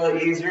gonna be a little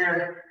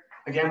easier.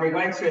 Again, we're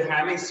going to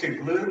hammies to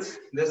glutes,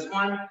 this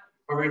one,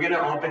 but we're gonna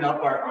open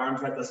up our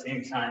arms at the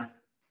same time.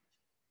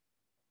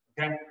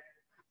 Okay,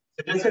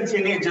 so just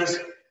continue,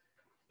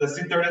 let's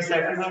do 30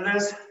 seconds of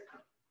this.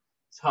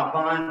 Let's hop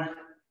on.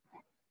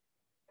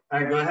 All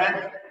right, go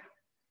ahead.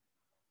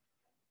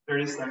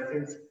 30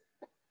 seconds.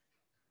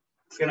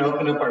 It's gonna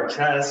open up our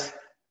chest,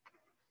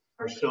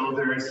 our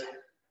shoulders,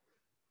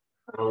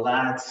 our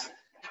lats.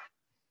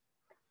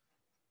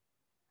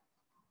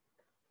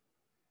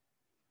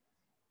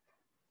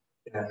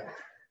 Yeah.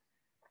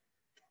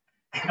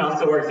 It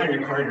also works on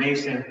your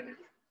coordination.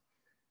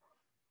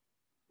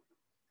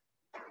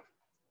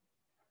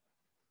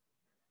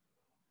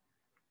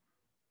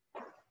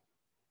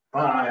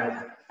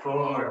 Five,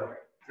 4,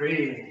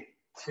 3,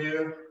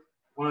 2,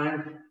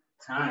 1,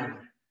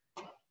 time.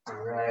 All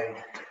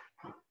right,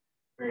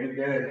 very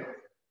good.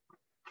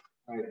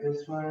 All right,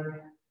 this one.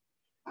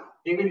 I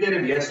think we did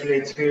it yesterday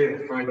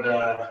too for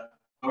the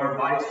lower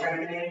body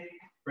strengthening.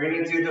 We're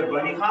gonna do the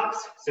bunny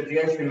hops. So if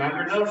you guys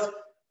remember those,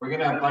 we're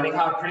gonna bunny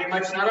hop pretty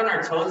much not on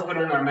our toes, but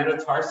on our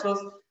metatarsals.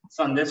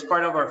 So on this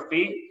part of our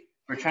feet,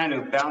 we're trying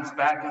to bounce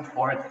back and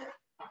forth,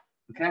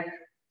 okay?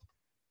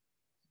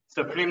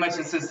 So pretty much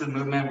this is the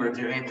movement we're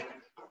doing.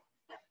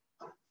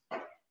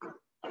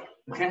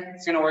 Okay,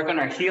 it's gonna work on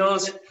our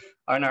heels,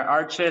 on our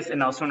arches,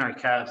 and also on our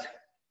calves.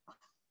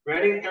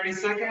 Ready, 30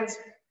 seconds.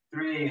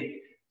 3,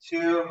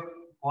 2,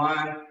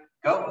 1,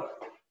 go.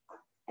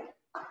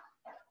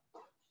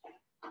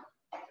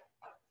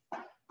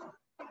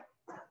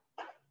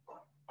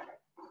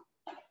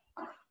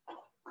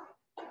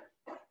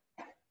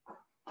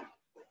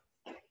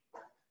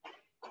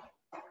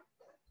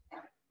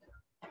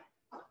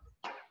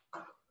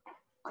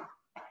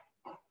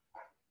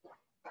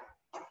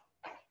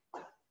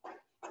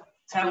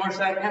 Ten more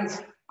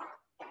seconds.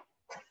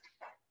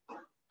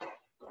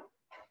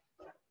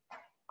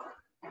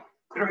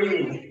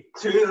 3,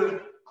 2,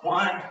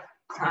 1,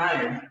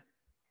 time.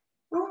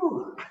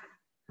 Woo.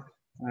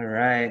 All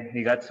right,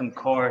 you got some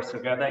core, so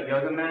grab that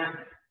yoga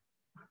mat.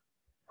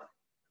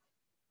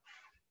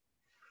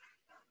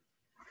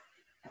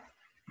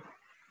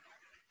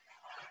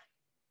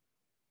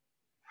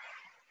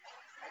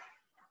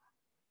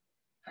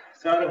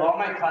 So out of all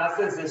my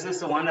classes, this is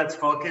the one that's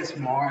focused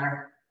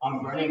more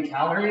on burning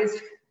calories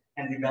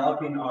and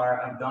developing our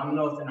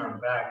abdominals and our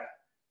back.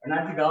 We're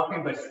not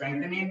developing, but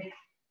strengthening.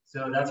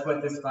 So that's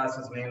what this class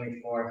is mainly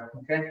for,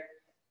 okay?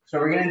 So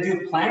we're gonna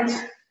do planks.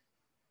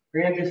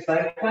 We're gonna do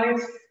side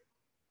planks.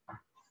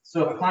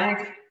 So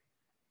plank,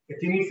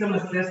 if you need some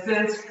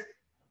assistance,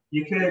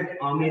 you could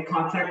make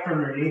contact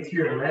from your knee to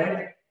your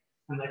leg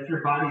and lift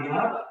your body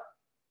up.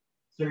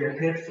 So your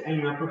hips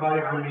and your upper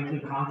body are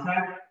making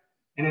contact.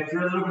 And if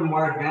you're a little bit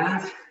more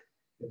advanced,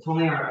 it's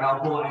only our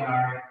elbow and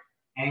our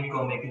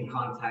ankle making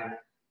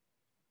contact.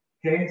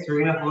 Okay, so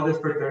we're gonna hold this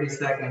for 30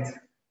 seconds.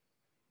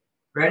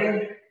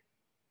 Ready?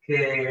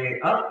 Okay,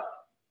 up.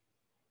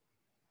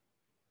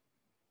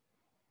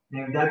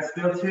 And if that's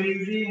still too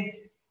easy,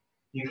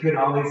 you could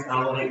always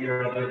elevate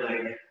your other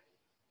leg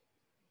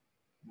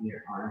and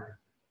your arm.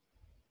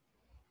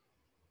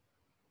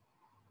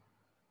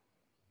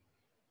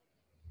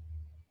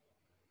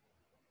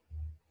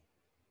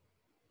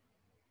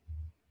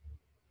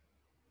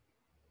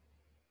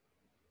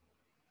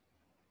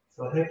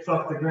 So hips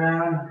off the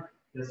ground,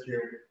 just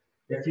your,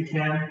 if you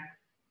can.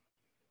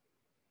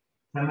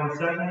 10 more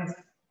seconds.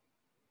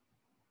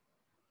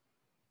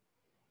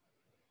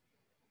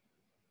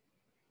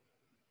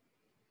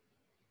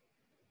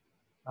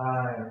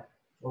 Five,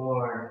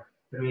 4,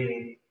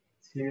 3,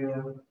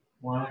 2,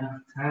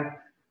 1, 10.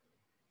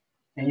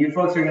 And you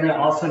folks are gonna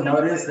also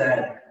notice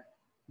that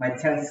my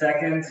 10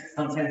 seconds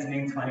sometimes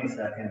mean 20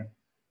 seconds.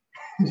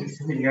 Just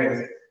so you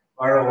guys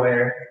are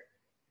aware.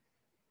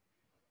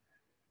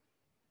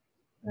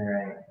 All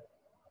right.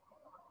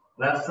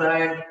 Left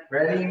side,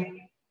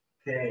 ready?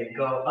 Okay,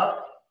 go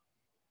up.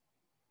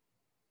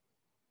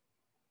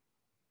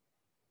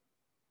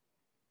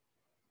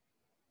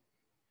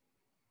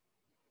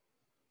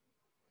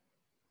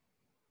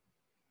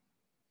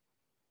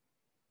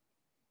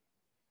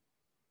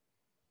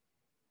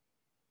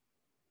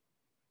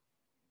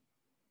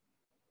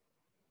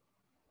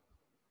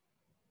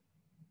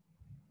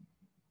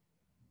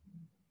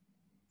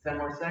 Ten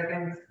more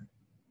seconds.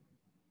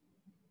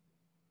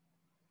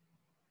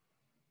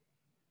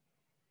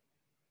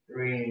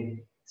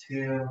 Three,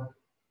 2,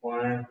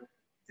 1,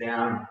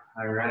 down.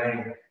 All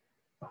right.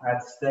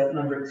 That's step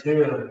number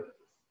 2.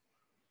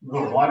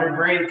 Little water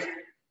break.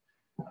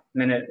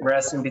 Minute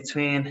rest in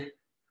between.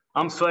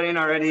 I'm sweating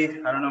already.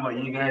 I don't know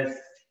about you guys.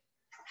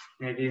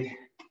 Maybe.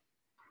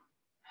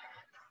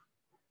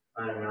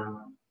 I don't know.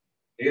 Are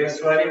you guys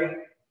sweating?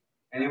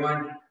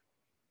 Anyone?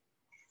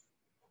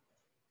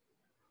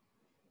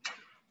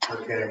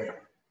 Okay.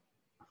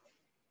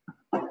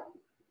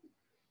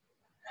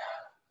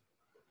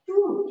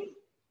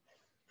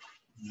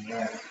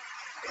 Yeah.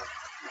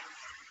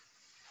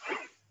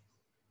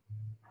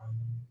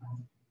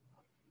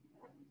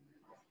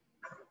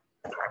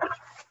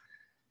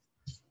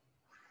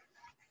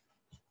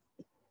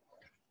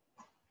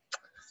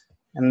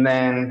 And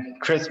then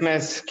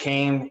Christmas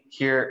came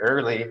here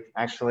early,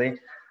 actually.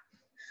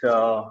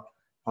 So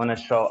I want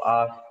to show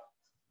off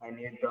my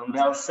new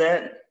dumbbell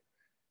set.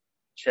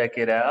 Check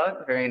it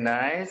out. Very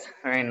nice.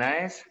 Very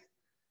nice.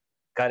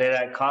 Got it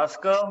at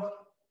Costco.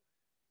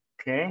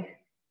 Okay.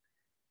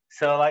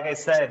 So like I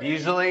said,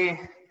 usually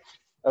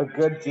a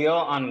good deal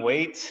on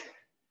weight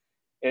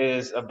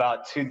is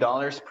about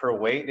 $2 per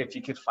weight, if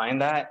you could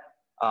find that.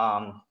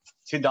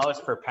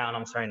 $2 per pound,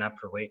 I'm sorry, not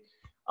per weight.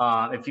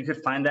 If you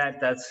could find that,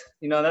 that's,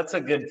 that's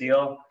a good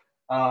deal.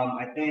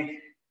 I think,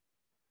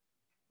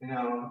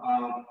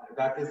 I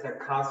got this at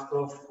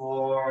Costco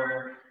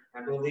for,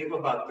 I believe,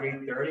 about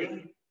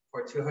 $3.30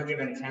 for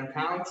 210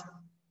 pounds.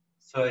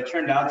 So it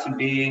turned out to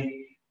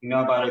be,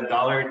 about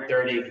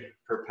 $1.30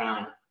 per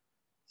pound.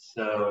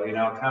 So,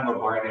 kind of a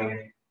bargain.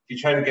 If you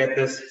try to get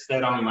this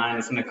set online,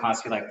 it's going to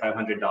cost you like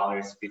 $500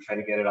 if you try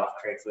to get it off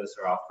Craigslist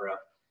or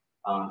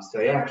OfferUp. So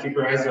yeah, keep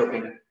your eyes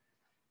open.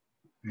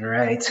 All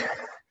right.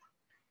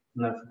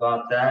 Enough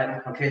about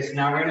that. Okay, so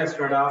now we're going to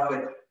start off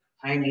with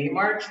high knee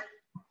march.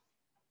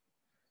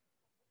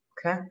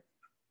 Okay.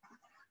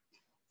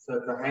 So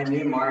at the high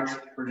knee march,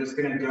 we're just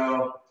going to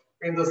go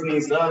bring those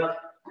knees up,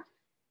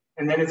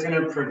 and then it's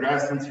going to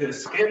progress into a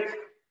skip,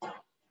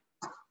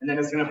 and then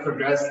it's going to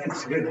progress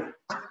into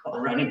a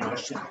running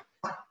motion.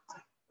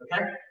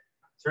 Okay?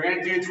 So we're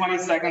going to do 20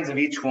 seconds of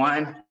each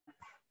one.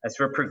 As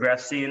we're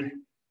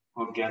progressing,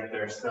 we'll get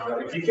there. So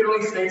if you can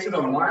only stay to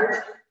the march,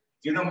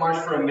 do the march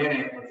for a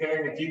minute,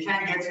 okay? If you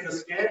can't get to the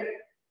skip,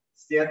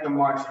 stay at the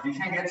march. If you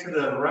can't get to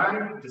the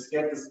run, just stay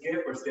at the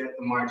skip or stay at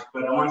the march.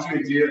 But I want you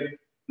to do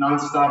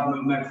non-stop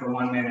movement for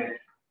 1 minute.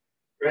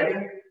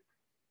 Ready?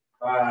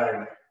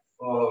 5,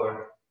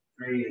 4,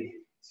 3,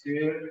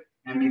 2,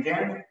 and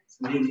begin.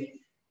 So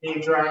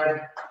knee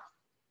drive.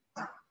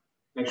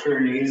 Make sure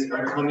your knees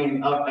are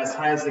coming up as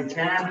high as they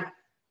can.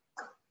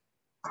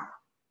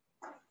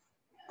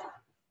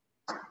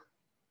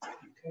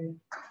 Okay.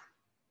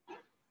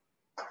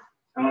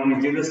 And when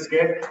we do the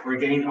skip, we're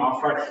getting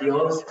off our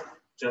heels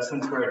just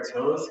into our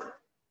toes.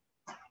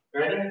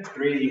 Ready?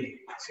 3,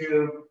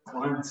 2,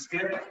 1,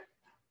 skip.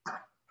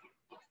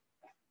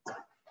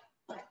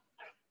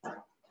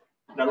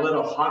 That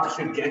little hop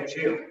should get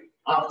you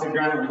off the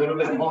ground a little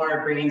bit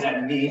more, bringing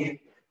that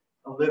knee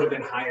a little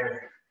bit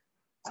higher.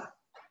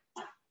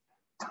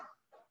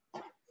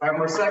 5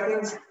 more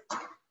seconds.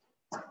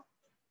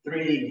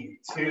 3,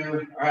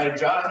 2, all right,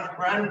 jog,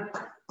 run,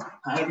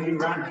 high knee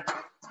run.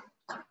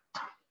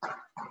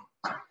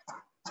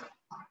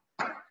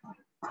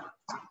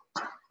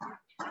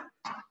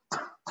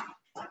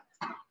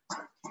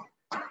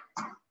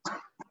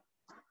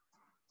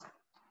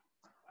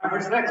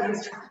 more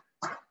seconds.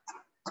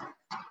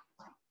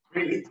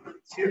 3,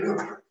 2,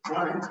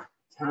 1,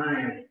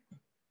 time.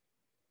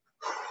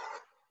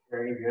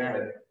 Very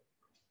good.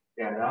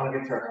 Yeah, that'll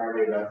get your heart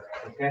rate up,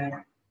 okay?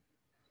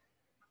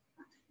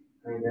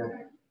 Very good.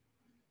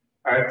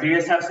 All right, if you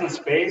guys have some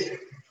space,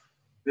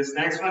 this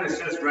next one is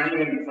just running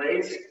in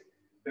place.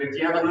 But if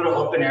you have a little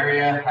open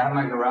area out of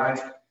my garage,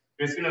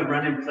 you're just gonna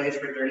run in place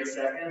for 30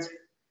 seconds.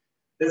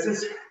 This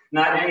is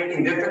not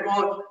anything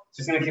difficult,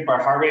 just gonna keep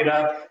our heart rate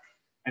up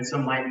and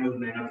some light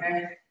movement,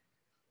 okay?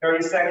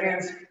 30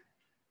 seconds.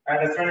 All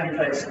right, let's run in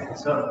place.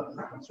 So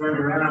let's run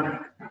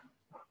around.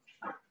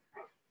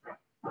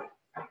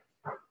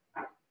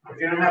 If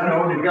you don't have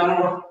nowhere to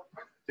go,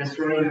 just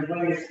run in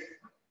place.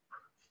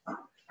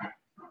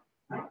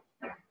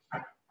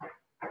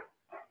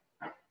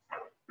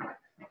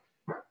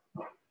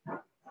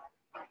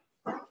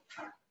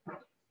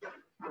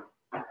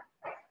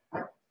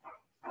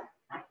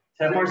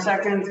 Ten more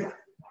seconds.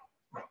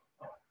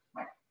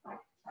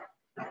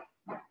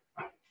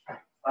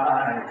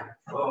 5,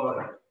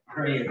 4,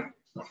 3,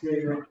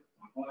 2,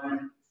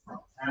 1,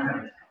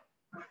 time.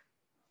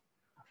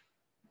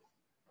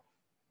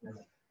 It's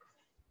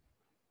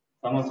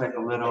almost like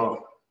a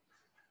little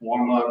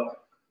warm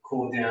up,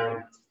 cool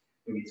down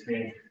in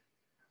between.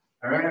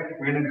 All right,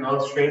 we're gonna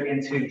go straight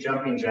into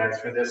jumping jacks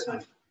for this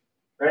one.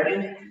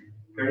 Ready?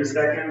 30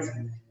 seconds.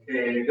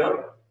 Okay,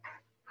 go.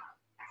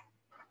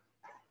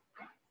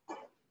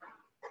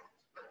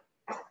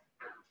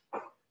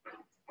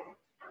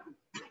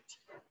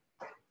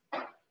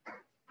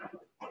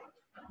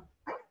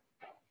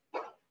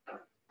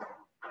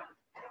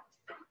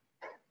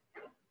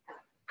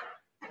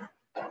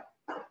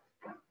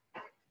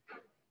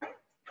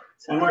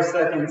 Ten more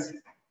seconds.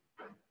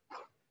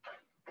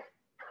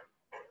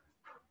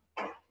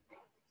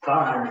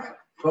 5,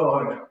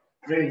 4,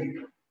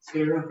 3,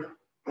 2,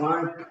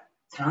 1,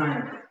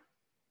 time.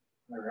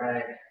 All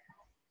right,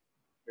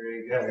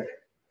 very good.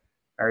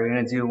 All right, we're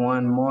gonna do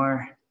one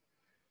more.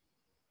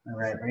 All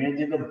right, we're gonna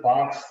do the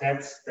box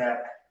set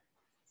step.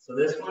 So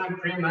this one,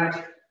 pretty much,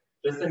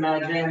 just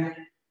imagine,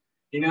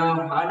 you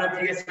know, I don't know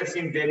if you guys have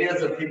seen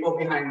videos of people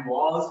behind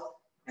walls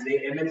and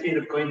they imitate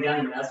of going down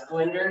an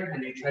escalator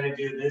and they try to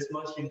do this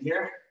motion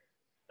here.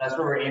 That's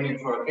what we're aiming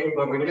for, okay?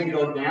 But we're gonna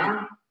go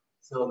down,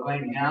 so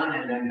going down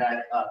and then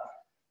back up.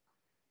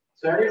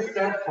 So every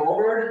step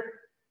forward,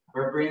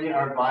 we're bringing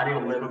our body a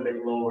little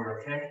bit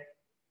lower, okay?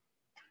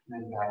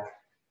 And then back.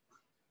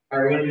 All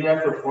right, we're gonna do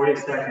that for 40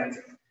 seconds.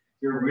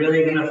 You're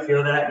really gonna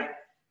feel that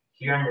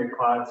here on your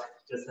quads,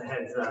 just a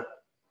heads up.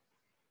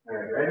 All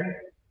right, ready?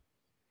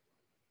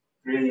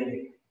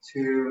 3,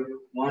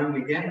 2, 1,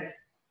 begin.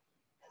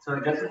 So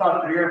just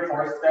about 3 or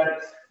 4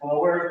 steps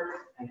forward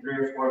and 3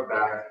 or 4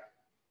 back.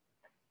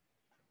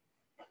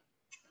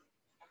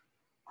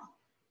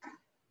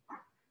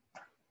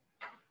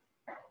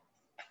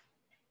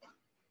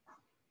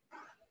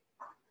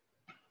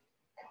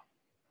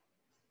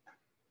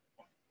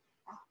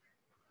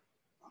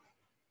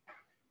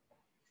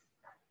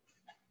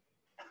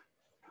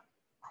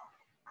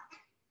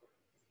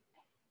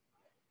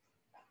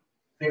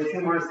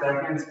 Fifteen more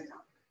seconds.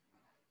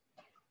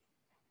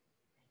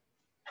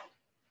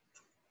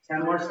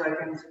 10 more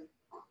seconds.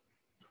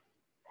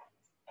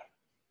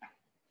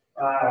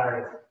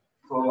 5,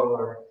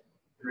 4,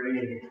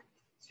 3,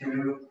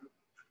 2,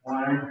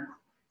 1,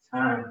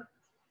 time.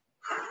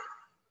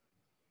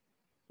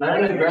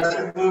 Not an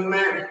aggressive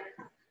movement,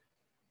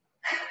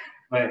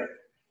 but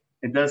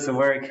it does the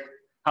work.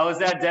 How was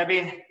that,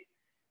 Debbie?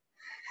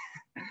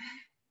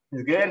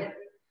 Is good?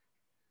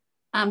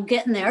 I'm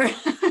getting there.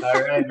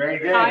 All right, very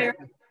good. Tired.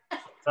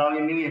 That's all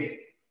you need.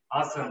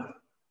 Awesome.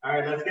 All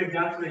right, let's get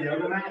down to the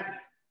yoga mat.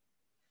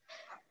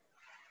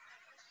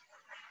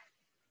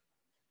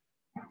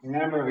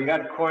 Remember, we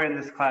got core in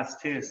this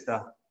class too,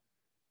 so.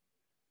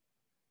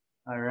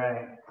 All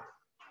right.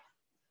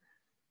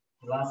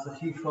 Lost a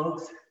few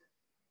folks.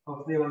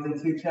 Hopefully it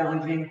wasn't too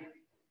challenging.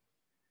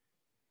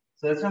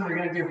 So this one we're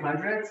gonna do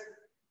hundreds.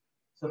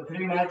 So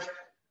pretty much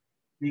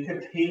we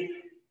could keep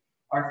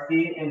our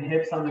feet and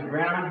hips on the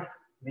ground,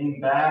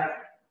 lean back,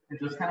 and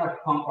just kind of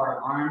pump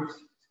our arms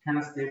to kind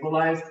of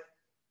stabilize.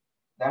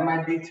 That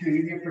might be too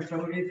easy for some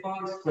of you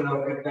folks.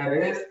 So if that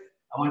is,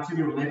 I want you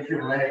to lift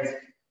your legs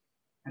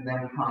and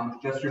then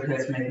pump, just your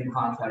hips making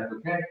contact,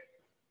 okay?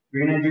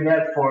 We're gonna do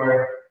that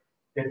for,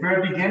 if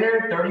you're a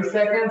beginner, 30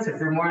 seconds. If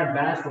you're more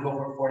advanced, we'll go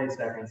for 40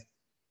 seconds,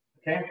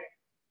 okay?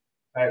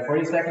 All right,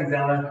 40 seconds,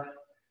 Ella.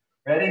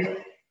 Ready?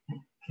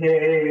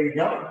 Okay,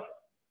 go.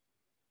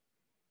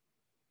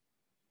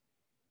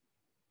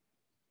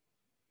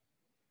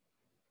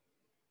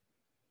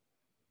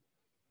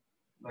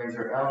 Legs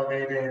are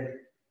elevated.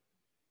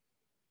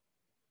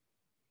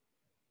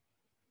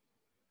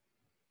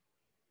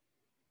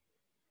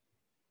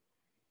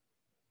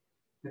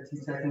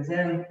 $15 seconds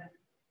in.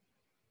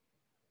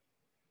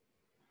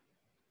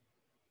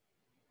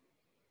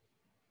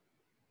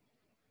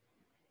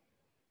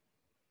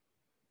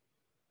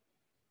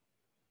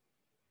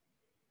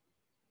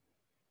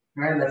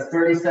 All right, that's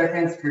 30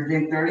 seconds. If you're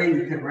doing 30,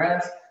 you can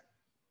rest.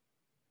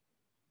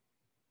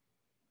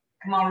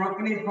 Come on,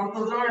 Rukmini, pump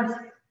those arms.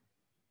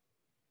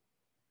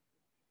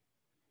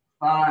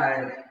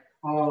 5,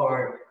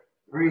 4,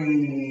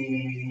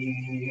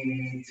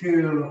 3,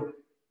 2,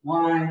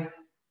 1,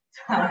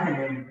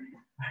 time.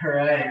 All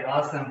right,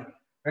 awesome.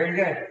 Very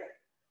good.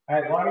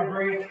 All right, water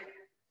break.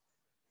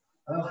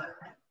 Oh,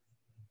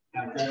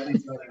 I'm definitely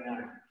slowing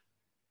down.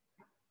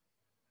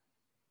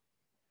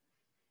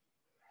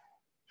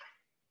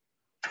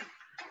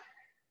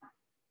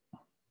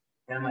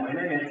 Yeah, my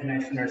internet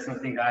connection or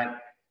something got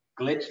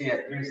glitchy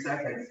at 3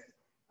 seconds.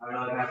 I don't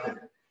know what happened.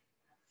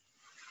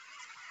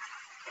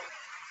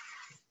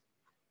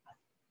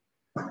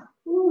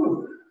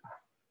 Woo.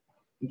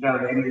 Good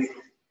job, ladies.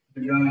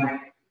 Good job.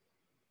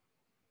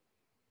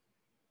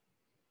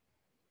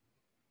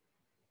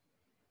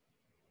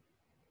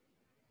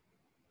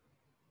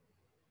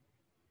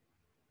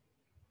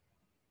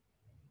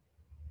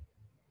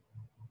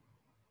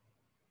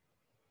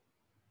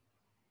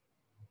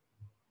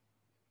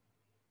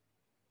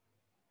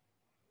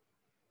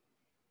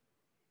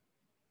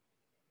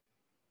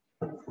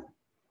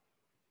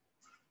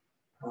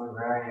 All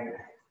right.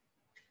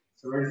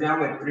 So we're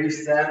down with 3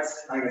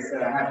 sets. Like I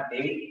said, I have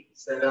 8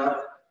 set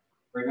up.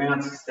 We're going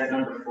on to set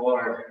number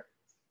 4.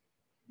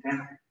 Okay.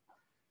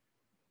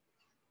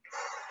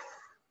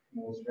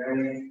 Who's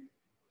ready?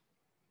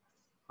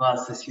 Who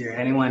else is here?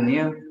 Anyone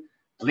new?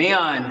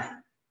 Leon.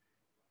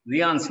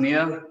 Leon's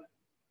new.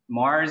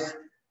 Mars.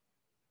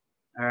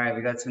 All right,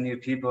 we got some new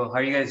people. How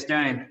are you guys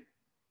doing?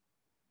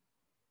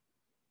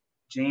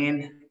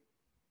 Jean.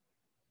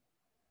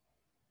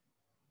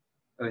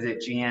 Or is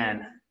it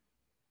Jeanne?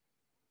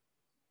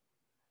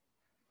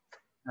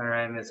 All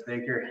right, Miss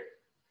Baker.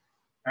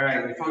 All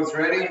right, you folks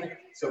ready?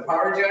 So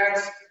power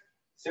jacks,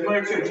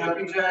 similar to a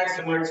jumping jack,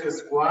 similar to a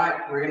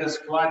squat. We're gonna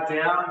squat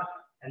down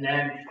and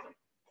then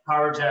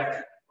power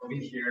jack over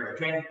here,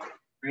 okay?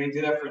 We're gonna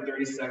do that for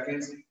 30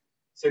 seconds.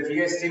 So if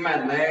you guys see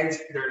my legs,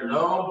 they're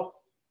low.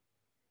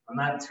 I'm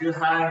not too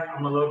high,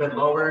 I'm a little bit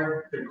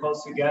lower. They're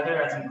close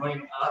together. As I'm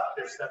going up,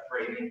 they're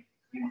separating.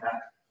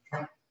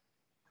 Okay?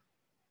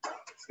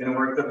 It's gonna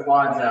work the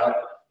quads out.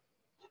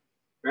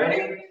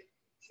 Ready?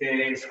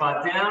 Okay,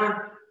 squat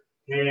down.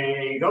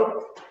 Okay,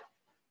 go.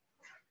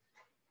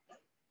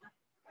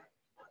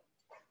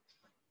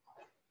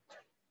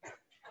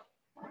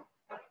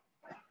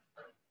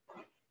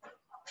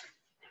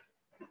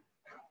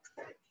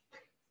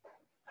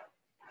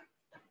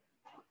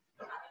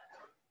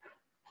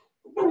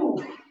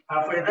 Ooh,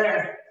 halfway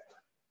there.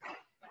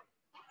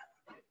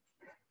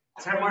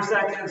 10 more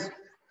seconds.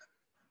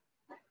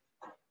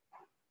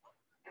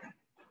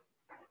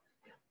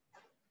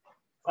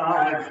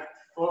 5,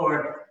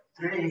 4,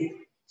 3,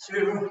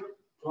 2,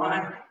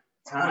 1,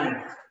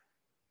 time.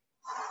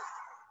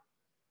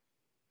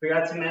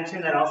 Forgot to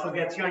mention that also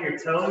gets you on your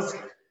toes.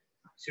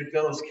 Should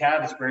feel those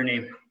calves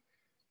burning.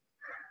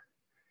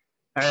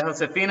 All right,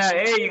 Josefina,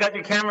 hey, you got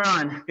your camera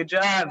on. Good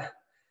job.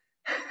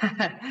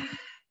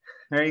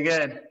 Very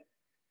good.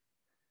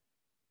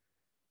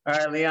 All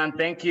right, Leon,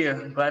 thank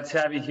you. Glad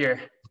to have you here.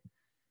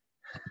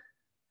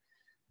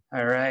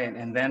 All right,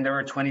 and then there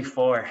were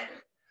 24.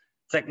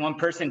 It's like one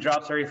person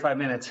drops every 5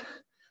 minutes.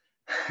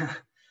 All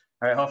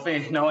right,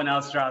 hopefully no one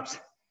else drops.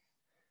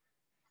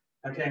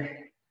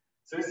 Okay,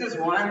 so this is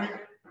one.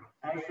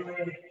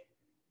 Actually,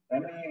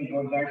 let me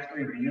go back to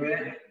review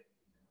it.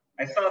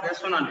 I saw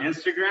this one on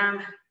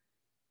Instagram.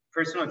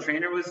 Personal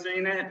trainer was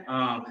doing it,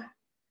 and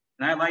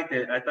I liked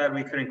it. I thought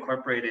we could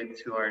incorporate it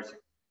into ours.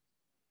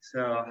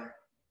 So, let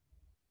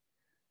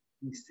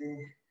me see.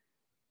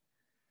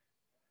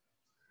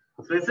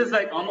 So this is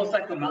like almost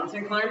like the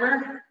mountain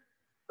climber,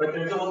 but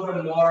there's a little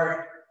bit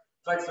more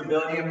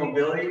flexibility and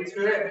mobility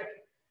to it.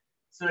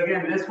 So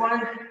again, this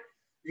one,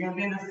 you're gonna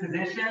be in this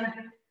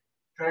position,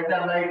 drag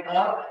that leg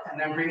up, and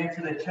then bring it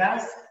to the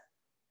chest,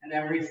 and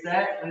then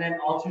reset, and then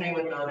alternate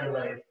with the other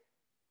leg.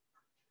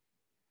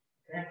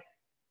 Okay.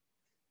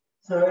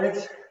 So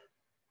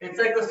it's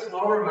like a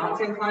slower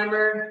mountain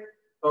climber,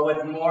 but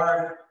with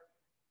more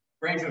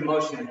range of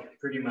motion,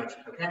 pretty much,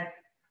 okay?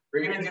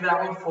 We're gonna do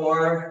that one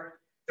for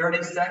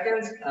 30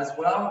 seconds as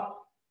well.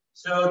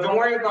 So don't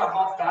worry about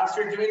how fast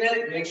you're doing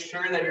it. Make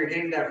sure that you're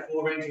getting that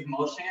full range of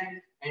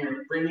motion and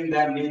you're bringing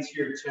that knee to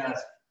your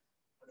chest.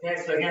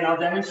 Okay, so again, I'll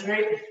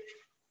demonstrate.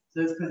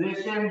 So this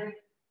position,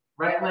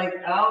 right leg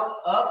out,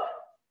 up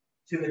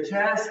to the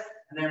chest,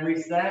 and then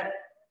reset.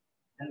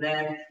 And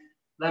then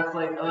left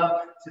leg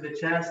up to the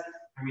chest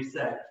and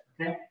reset,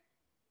 okay?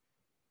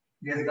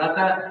 You guys got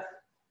that?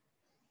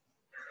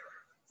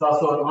 It's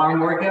also an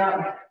arm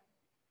workout.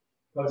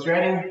 Folks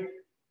ready?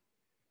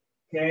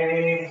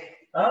 Okay,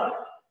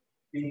 up,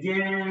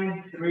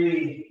 begin,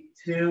 3,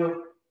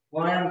 2,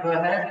 1, go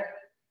ahead.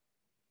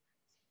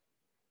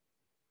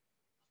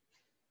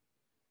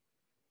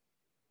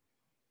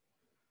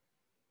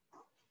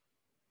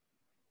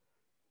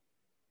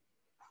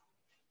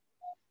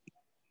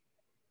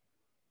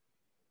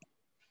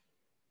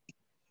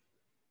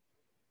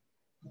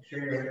 Make sure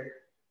you're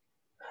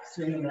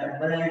swinging that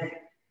leg,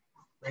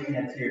 bringing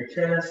it to your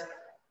chest.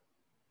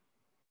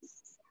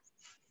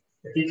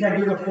 If you can't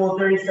do the full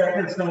 30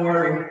 seconds, don't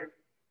worry.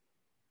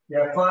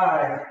 Yeah,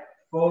 5,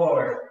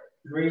 4,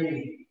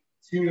 3,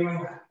 2,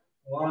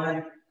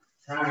 1,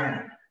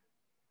 time.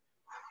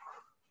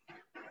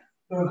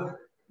 All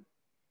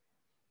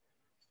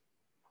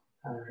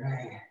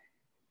right.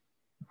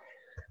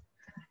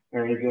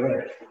 Very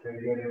good,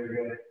 very good, very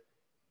good.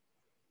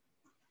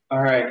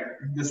 All right,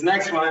 this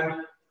next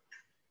one,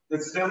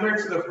 it's similar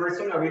to the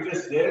first one that we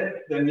just did,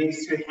 the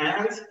knees to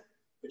hands,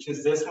 which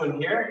is this one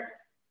here.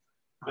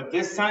 But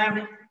this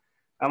time,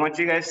 I want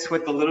you guys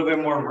with a little bit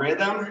more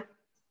rhythm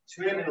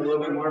to it and a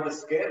little bit more of a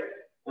skip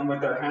and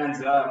with our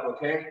hands up,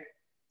 okay?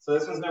 So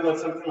this one's gonna look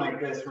something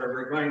like this, where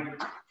we're going,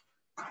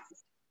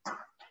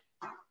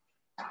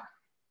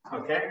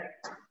 okay?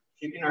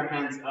 Keeping our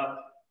hands up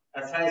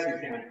as high as we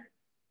can,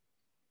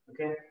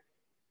 okay?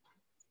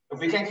 If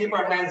we can keep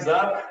our hands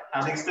up,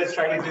 at least let's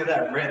try to do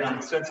that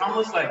rhythm. So it's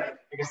almost like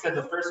I said,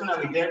 the first one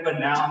that we did, but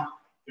now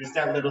there's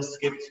that little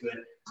skip to it.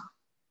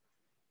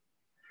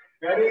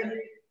 Ready?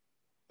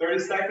 30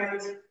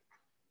 seconds.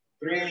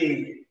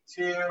 3,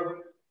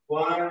 2,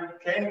 1,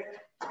 okay?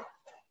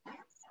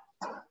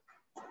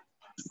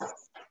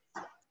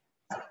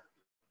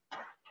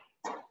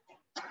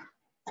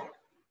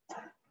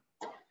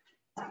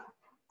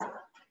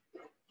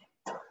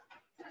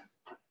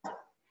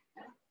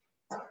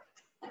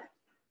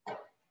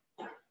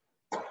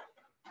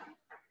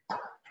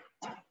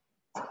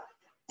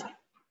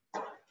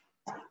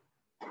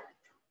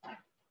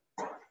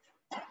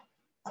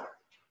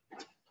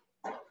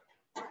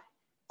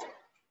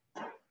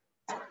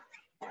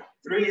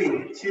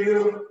 Three,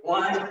 2,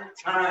 1,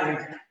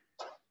 time.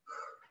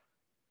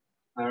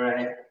 All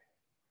right.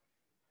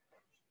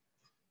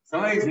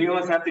 Some of these new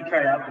ones have to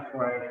try out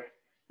before I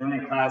do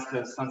my class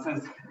because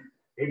sometimes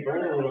they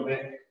burn a little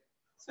bit.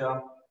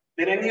 So,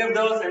 did any of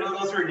those? I know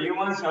those were new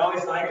ones. So I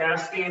always like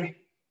asking.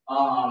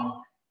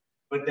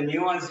 But the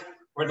new ones,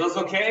 were those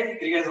okay?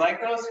 Did you guys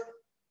like those?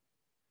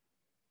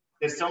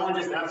 If someone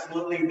just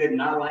absolutely did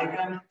not like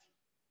them,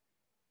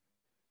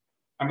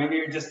 or maybe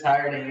you're just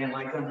tired and you didn't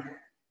like them.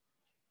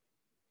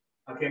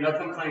 Okay, no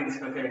complaints.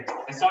 Okay,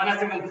 if someone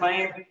has a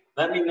complaint,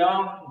 let me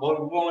know. We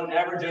won't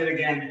ever do it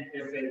again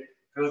if it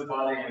was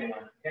bothering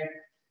anyone. Okay.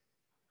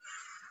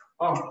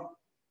 Oh,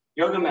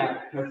 yoga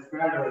mat. Let's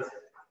grab those.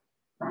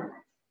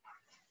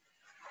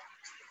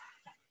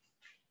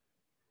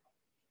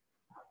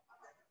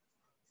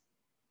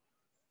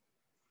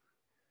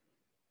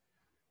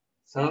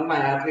 Some of my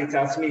athletes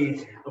ask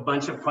me a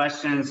bunch of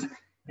questions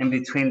in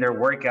between their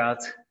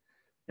workouts,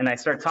 and I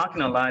start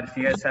talking a lot. If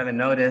you guys haven't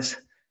noticed.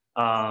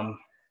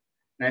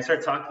 And I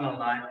start talking a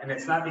lot, and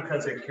it's not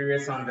because they're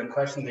curious on the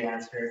question they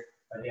answer,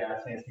 or they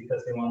ask me, it's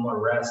because they want more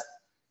rest.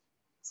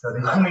 So they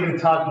want me to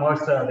talk more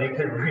so they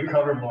could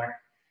recover more.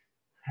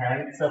 All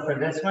right, so for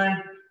this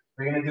one,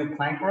 we're gonna do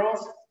plank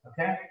rolls,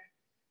 okay?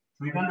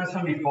 So we've done this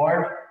one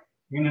before.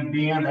 We're gonna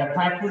be in that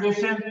plank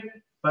position,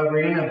 but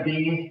we're gonna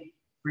be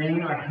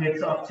bringing our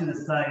hips up to the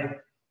side,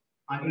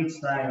 on each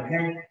side,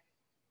 okay?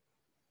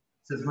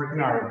 So it's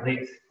working our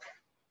obliques.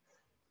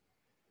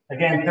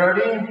 Again,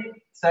 30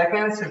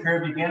 seconds if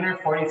you're a beginner,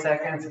 40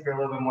 seconds if you're a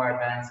little bit more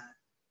advanced.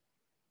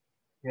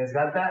 You guys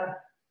got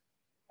that?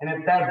 And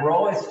if that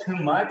roll is too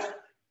much,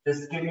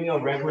 just give me a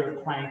regular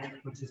plank,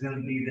 which is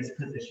gonna be this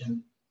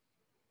position.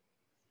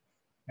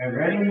 All right,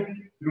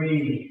 ready?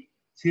 3,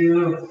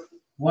 2,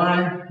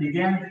 1,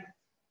 begin.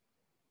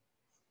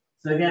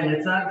 So again,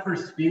 it's not for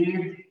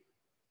speed,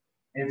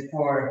 it's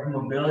for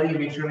mobility.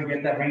 Make sure we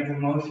get that range of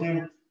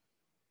motion.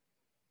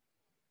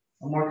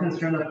 I'm more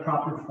concerned with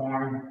proper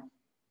form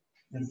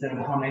instead of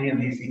how many of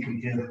these you can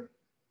do.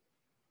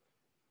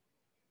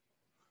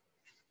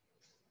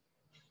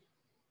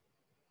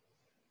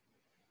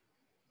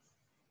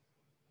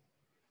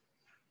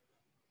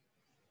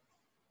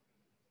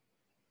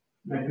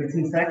 Like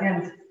 15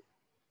 seconds.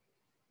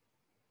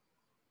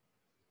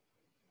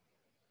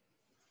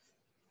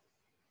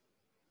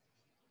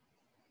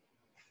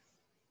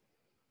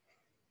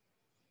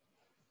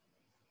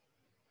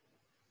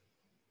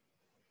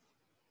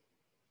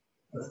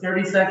 That's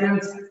 30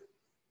 seconds.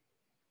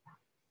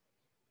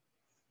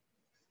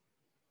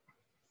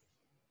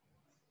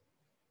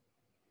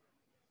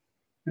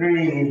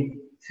 Three,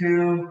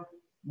 2,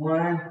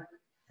 1,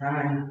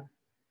 time.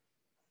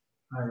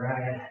 All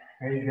right,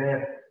 very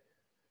good.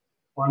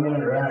 1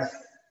 minute rest.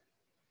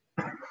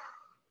 All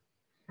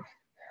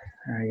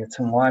right, get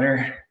some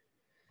water.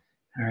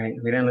 All right,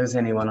 we didn't lose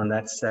anyone on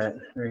that set.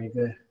 Very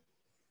good.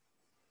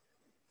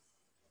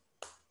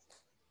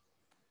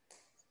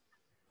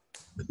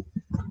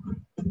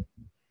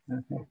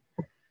 Okay.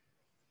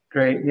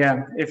 Great,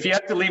 yeah. If you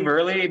have to leave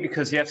early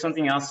because you have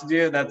something else to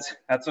do, that's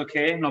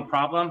okay, no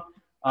problem.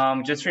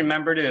 Just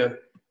remember to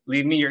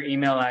leave me your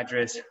email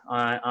address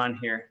on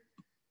here.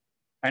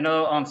 I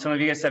know some of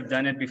you guys have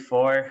done it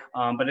before,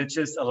 but it's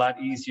just a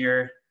lot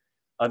easier.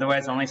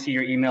 Otherwise, I only see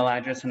your email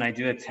address when I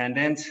do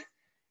attendance.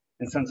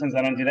 And sometimes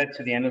I don't do that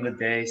to the end of the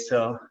day.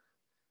 So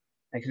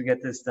I could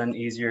get this done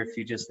easier if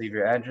you just leave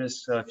your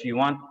address. So if you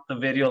want the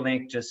video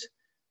link, just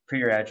put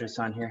your address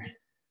on here.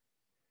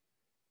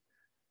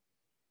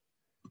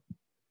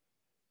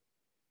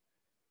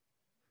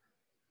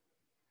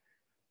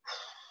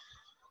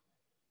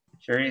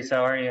 Cherise,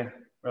 how are you?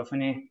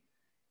 Rofani?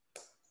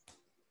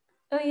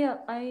 Oh yeah,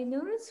 I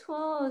noticed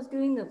while I was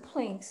doing the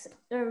planks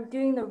or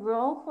doing the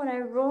roll, when I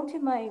roll to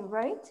my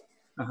right,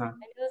 I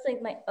noticed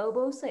like my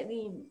elbow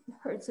slightly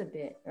hurts a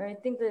bit, or I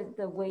think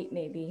the weight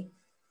may be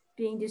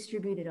being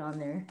distributed on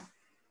there.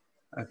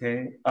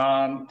 Okay.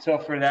 So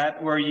for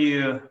that, were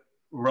you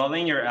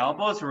rolling your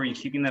elbows or were you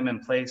keeping them in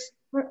place?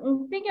 I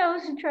think I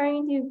was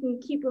trying to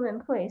keep them in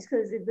place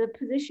because the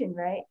position,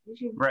 right? You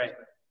should Right.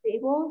 be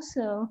stable,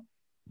 so.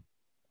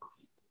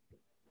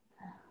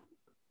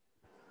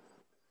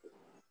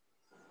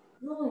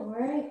 Rolling,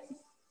 right?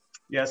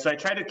 Yeah, so I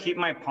try to keep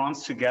my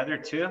palms together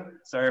too.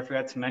 Sorry, I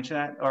forgot to mention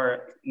that,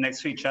 or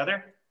next to each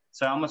other.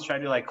 So I almost try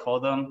to like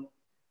hold them.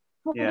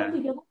 Yeah.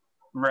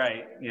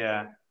 Right,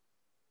 yeah.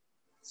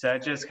 So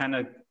that just kind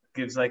of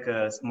gives like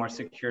a more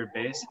secure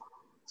base.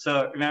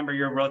 So remember,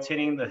 you're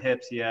rotating the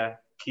hips, yeah,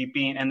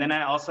 keeping, and then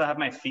I also have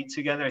my feet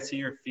together. I see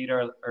your feet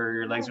are, or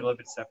your legs are a little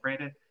bit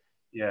separated.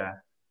 Yeah.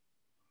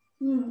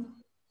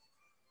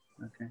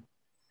 Okay.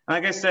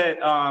 Like I said,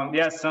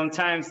 yeah,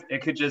 sometimes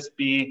it could just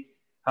be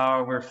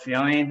how we're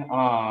feeling.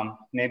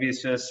 Maybe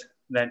it's just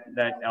that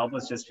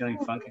elbow's just feeling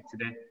funky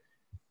today.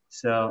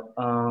 So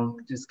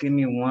just give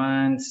me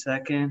 1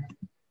 second.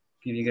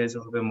 Give you guys a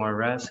little bit more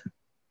rest.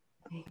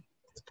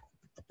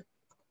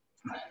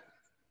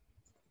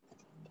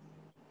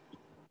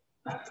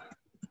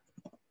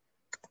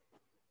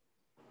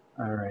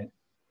 All right,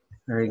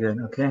 very good,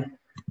 okay.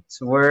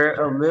 So we're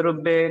a little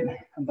bit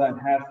about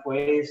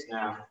halfway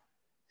now.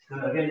 So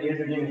again, you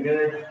guys are doing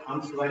good.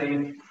 I'm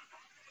sweating.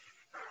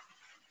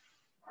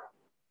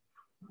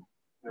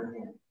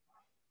 Okay.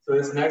 So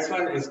this next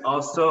one is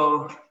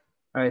also, all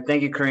right,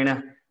 thank you,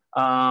 Karina.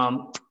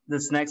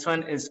 This next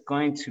one is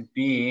going to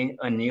be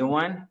a new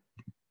one.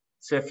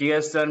 So if you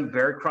guys done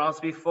bear crawls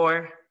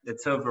before,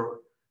 it's a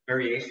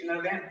variation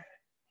of it.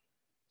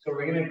 So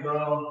we're gonna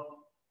go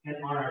in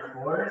on our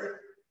floors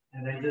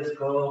and then just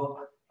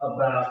go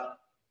about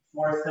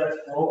 4 steps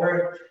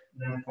forward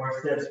and then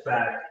 4 steps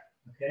back,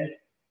 okay?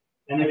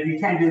 And if you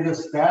can't do the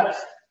steps,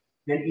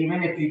 then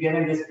even if you get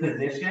in this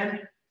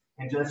position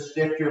and just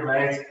shift your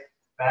legs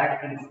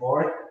back and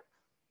forth,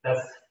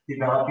 that's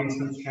developing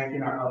some strength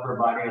in our upper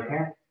body,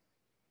 okay?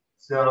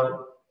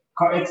 So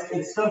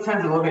it's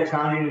sometimes a little bit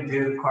challenging to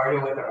do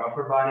cardio with our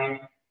upper body,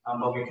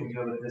 but we can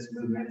do it with this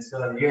movement.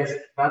 So you guys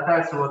got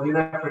that? So we'll do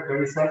that for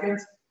 30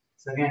 seconds.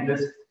 So again,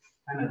 just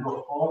kind of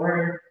go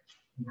forward,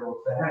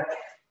 go back,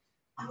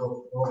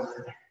 go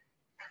forward.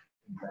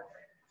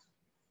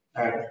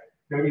 All right,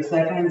 30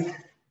 seconds.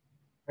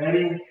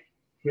 Ready?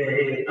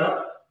 Okay,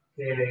 up.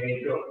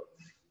 Okay, go.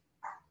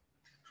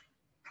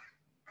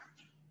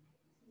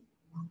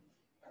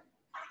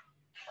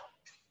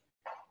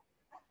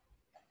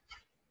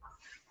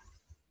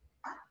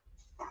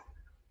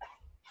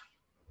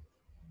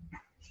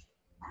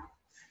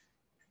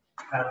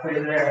 Halfway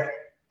there.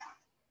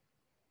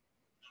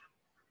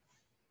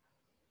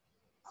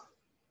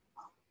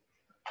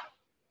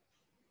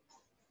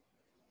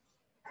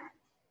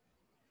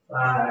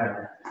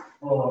 Five,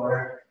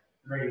 4,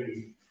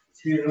 3,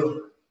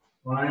 2,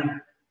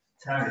 1,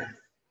 time.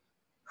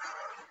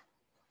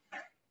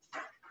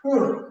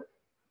 Whew.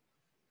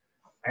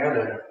 I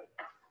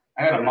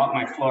gotta mop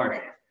my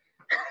floor.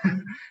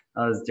 That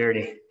was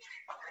dirty.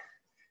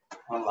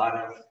 A lot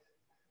of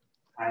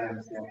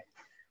items there.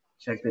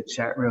 Check the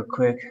chat real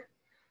quick.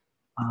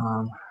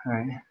 All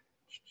right.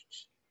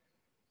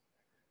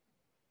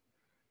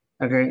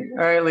 Okay,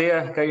 all right,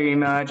 Leah, got your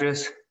email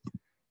address.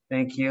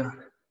 Thank you.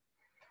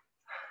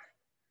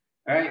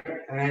 All right,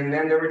 and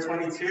then number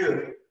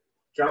 22.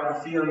 Drop a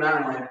feet on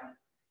that one.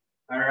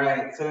 All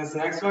right, so this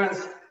next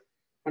one's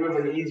kind of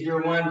an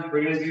easier one.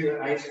 We're gonna do the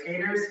ice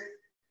skaters.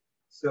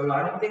 So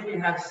I don't think we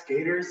have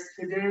skaters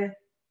today.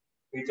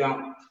 We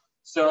don't.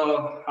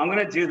 So I'm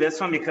gonna do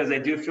this one because I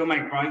do feel my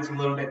groins a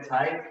little bit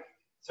tight.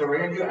 So we're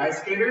gonna do ice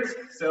skaters.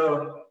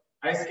 So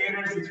ice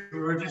skaters,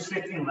 we're just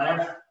shifting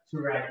left to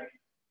right.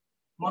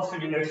 Most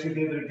of you guys should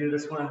be able to do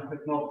this one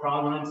with no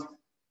problems.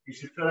 You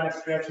should feel that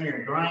stretch in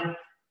your groin.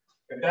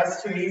 If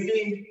that's too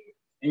easy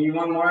and you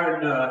want more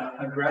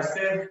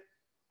aggressive,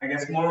 I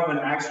guess more of an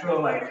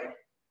actual like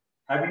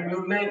heavy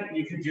movement,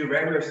 you could do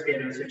regular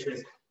skaters, which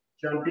is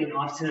jumping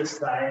off to the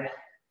side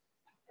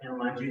and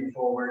lunging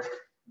forward,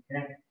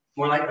 okay?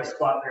 More like the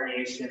squat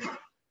variation.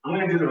 I'm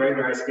gonna do the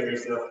regular ice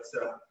skaters though,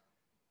 so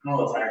I'm a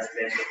little tired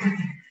today.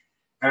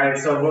 All right,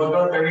 so we'll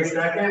go 30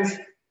 seconds.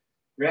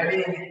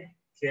 Ready?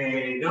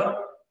 Okay,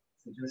 go.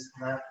 So just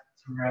left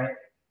to right.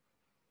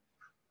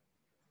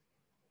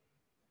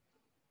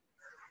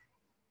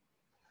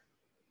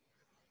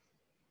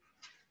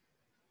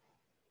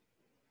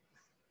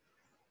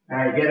 All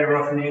right, get it,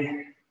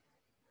 Rofani.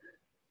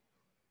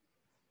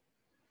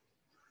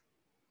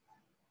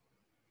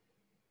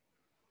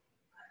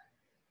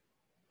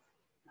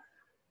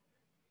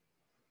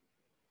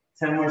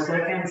 Ten more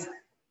seconds.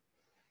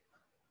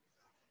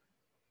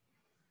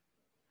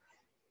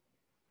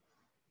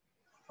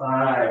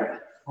 5,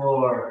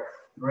 4,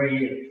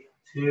 3,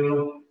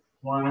 2,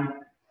 1,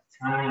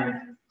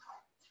 time.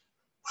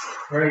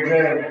 Very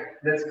good.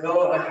 Let's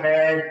go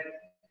ahead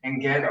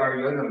and get our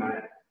yoga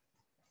mat.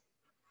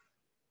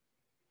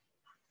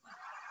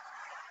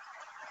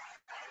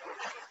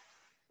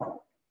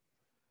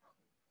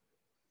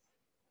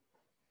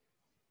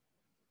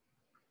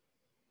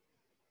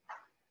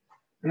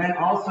 And then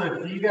also,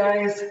 if you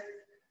guys,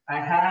 I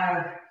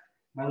have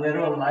my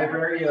little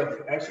library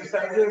of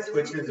exercises,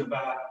 which is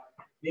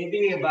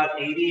maybe about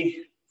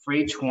 80 for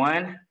each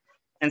one.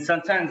 And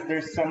sometimes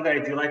there's some that I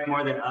do like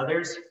more than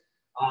others.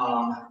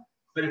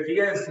 But if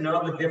you guys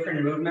know the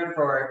different movement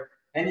for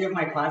any of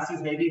my classes,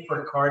 maybe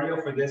for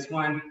cardio for this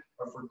one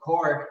or for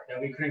core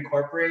that we could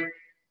incorporate,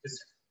 just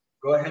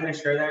go ahead and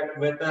share that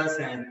with us.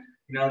 And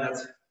you know,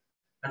 that's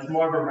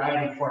more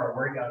variety for our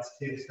workouts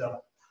too.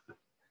 So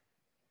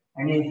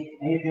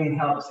anything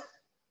helps.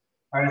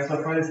 All right,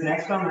 so for this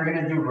next one, we're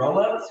gonna do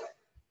roll-ups.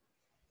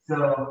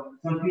 So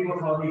some people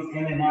call these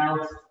in and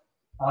out.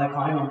 I like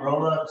calling them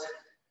roll-ups.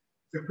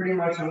 So pretty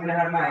much I'm gonna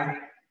have my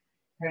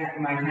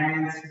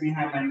hands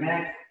behind my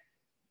neck,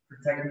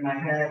 protecting my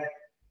head.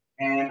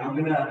 And I'm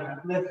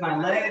gonna lift my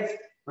legs,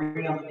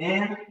 bring them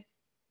in,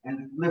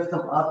 and lift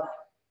them up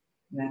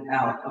and then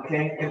out,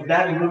 okay? If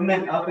that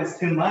movement up is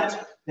too much,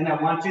 then I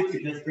want you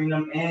to just bring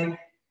them in and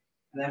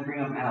then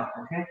bring them out,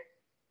 okay?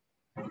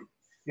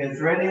 You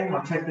guys ready?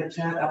 I'll check the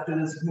chat after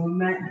this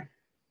movement.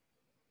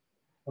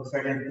 We'll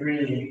start in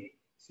 3,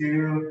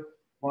 2,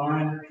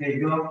 1. Okay,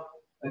 go.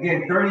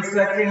 Again, 30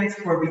 seconds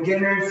for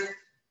beginners,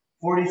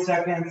 40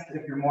 seconds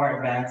if you're more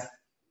advanced.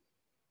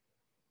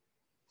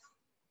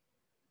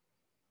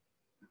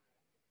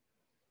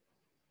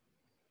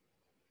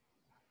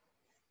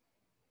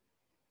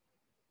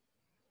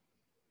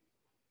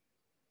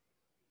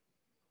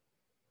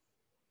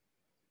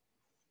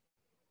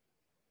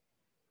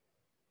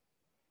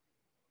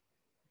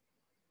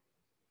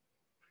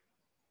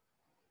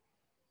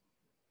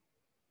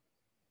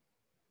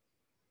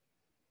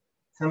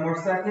 Ten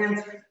more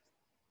seconds.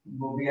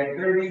 We'll be at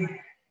 30.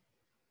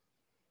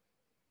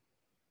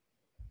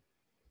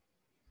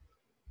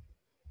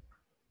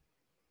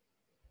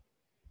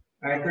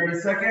 All right, 30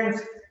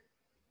 seconds.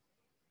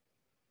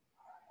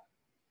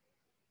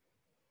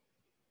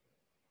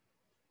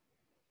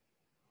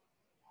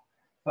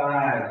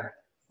 5,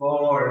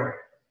 4,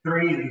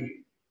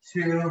 3,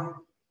 2,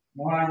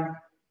 1.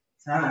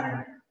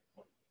 Time.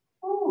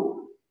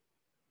 Ooh.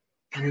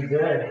 Pretty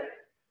good.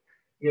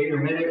 Get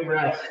your minute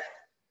rest.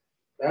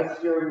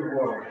 That's your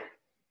reward.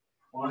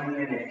 1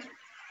 minute.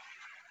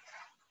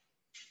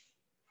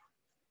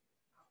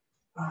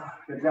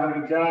 Good job,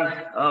 good job.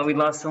 Oh, we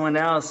lost someone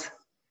else.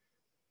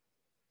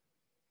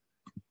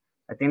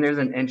 I think there's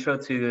an intro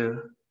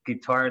to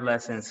guitar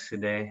lessons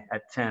today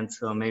at 10,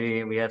 so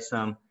maybe we have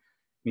some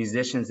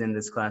musicians in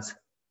this class.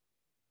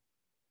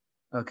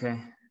 Okay.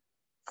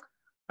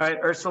 All right,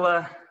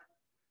 Ursula,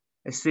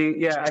 I see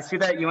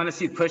that you want to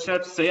see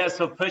push-ups. So yeah,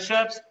 so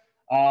push-ups,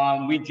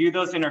 we do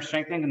those in our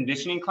strength and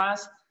conditioning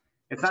class.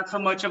 It's not so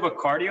much of a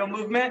cardio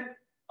movement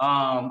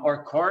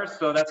or core,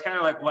 so that's kind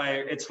of like why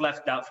it's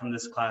left out from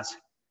this class.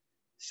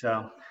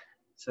 So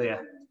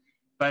yeah,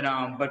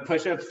 but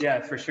push-ups,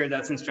 yeah, for sure,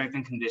 that's in strength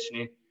and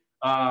conditioning.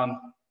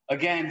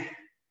 Again,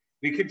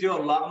 we could do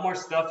a lot more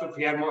stuff if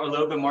we had a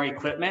little bit more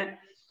equipment.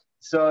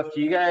 So if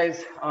you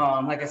guys,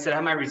 like I said, I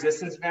have my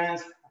resistance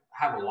bands,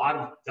 I have a lot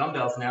of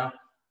dumbbells now.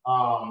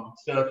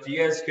 So if you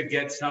guys could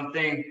get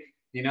something,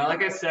 you know,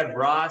 like I said,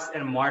 Ross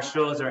and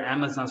Marshall's or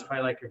Amazon's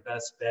probably like your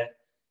best bet.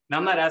 Now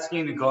I'm not asking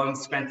you to go and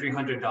spend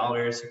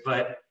 $300,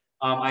 but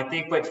I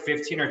think with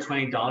 $15 or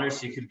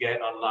 $20, you could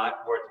get a lot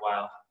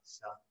worthwhile.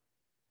 So,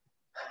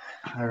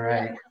 all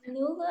right. I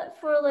know that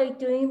for like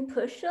doing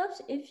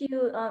push-ups, if you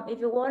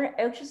want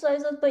to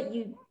exercise them, but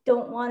you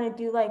don't want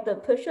to do like the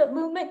push-up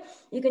movement,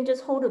 you can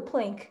just hold a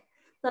plank.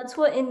 That's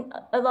what in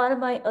a lot of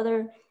my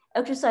other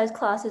exercise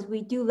classes,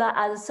 we do that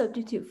as a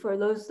substitute for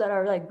those that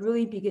are like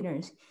really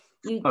beginners.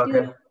 You do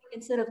it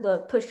instead of the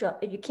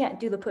push-up if you can't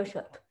do the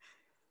push-up.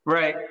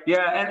 Right.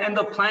 Yeah, and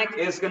the plank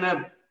is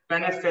gonna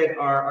benefit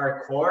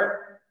our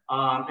core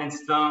and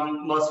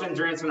some muscle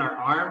endurance in our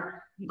arm,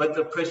 but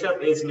the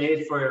push-up is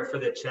made for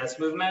the chest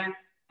movement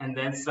and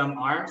then some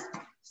arms.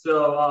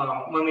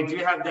 So when we do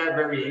have that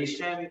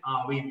variation,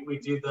 we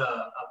do the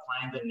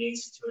applying the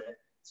knees to it.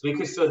 So we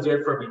could still do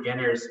it for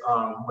beginners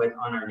on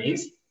our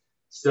knees.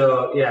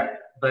 So yeah,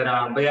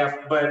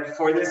 but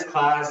for this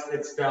class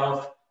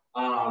itself,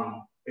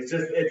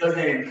 it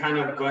doesn't kind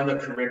of go in the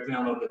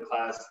curriculum of the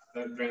class,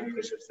 bring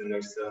push-ups in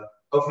there. So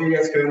hopefully you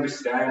guys can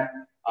understand.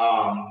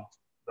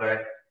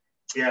 But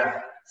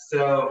yeah,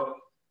 so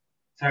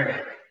sorry,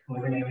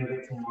 we're gonna move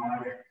it to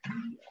monitor.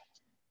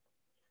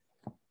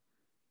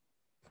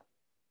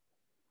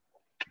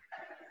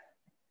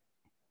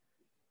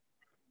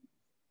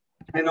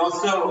 And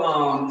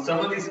also, some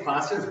of these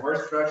classes were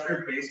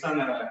structured based on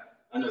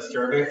a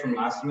survey from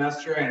last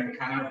semester and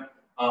kind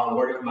of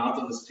word of mouth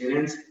of the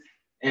students.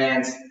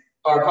 And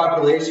our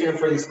population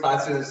for these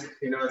classes,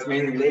 you know, it's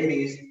mainly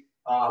ladies.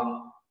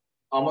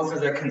 Almost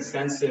as a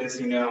consensus,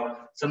 you know,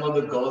 some of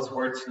the goals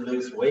were to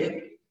lose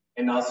weight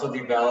and also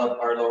develop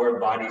our lower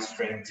body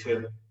strength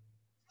too.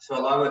 So a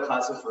lot of the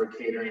classes we're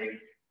catering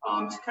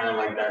to kind of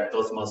like that,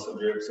 those muscle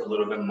groups a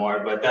little bit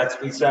more, but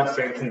we still have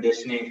strength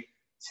conditioning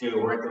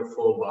to work the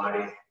full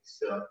body.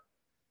 So,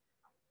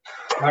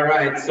 all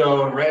right,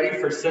 so ready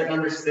for set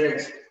number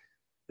 6.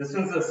 This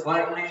one's a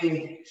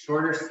slightly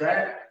shorter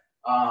set.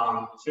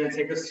 Shouldn't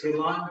take us too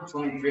long. It's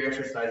only 3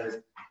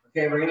 exercises.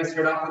 Okay, we're gonna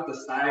start off with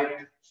the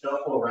side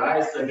shuffle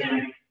rise. So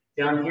again,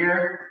 down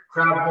here,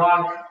 crab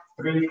walk,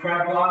 3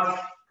 crab walks,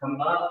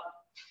 come up.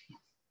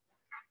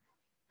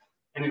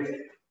 And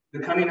if the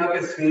coming up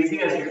is too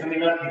easy, as you're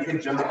coming up, you can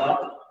jump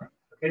up.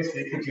 Okay, so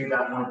you can do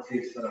that one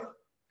too. So,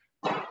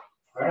 all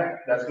right,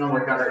 that's gonna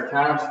work out our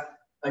calves.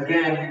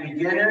 Again,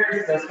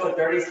 beginners, let's go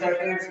 30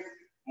 seconds.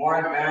 More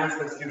advanced,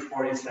 let's do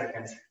 40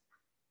 seconds.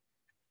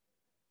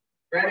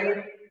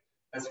 Ready?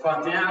 Let's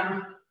squat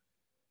down.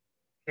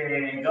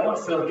 Okay, go.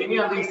 So give me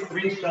at least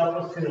 3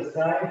 shuffles to the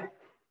side.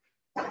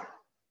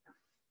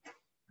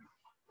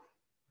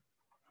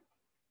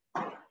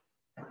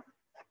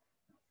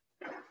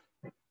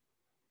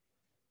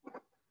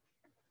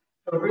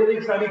 So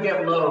really try to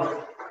get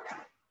low.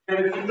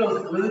 Try to keep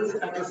those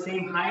glutes at the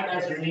same height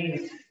as your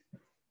knees.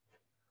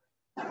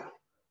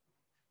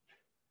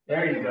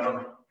 There you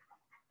go.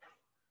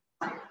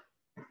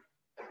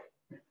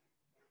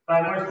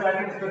 5 more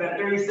seconds for that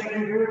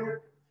 30-second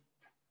group.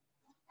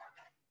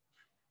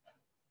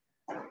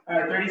 All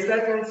right, 30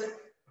 seconds.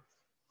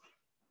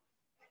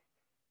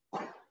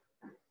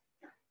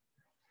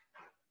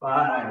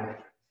 5,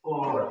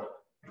 4,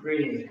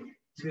 3,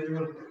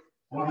 2,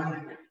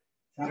 1,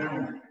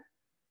 time.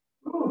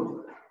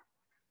 Ooh.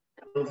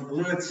 Those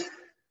glutes.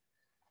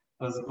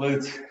 Those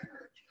glutes.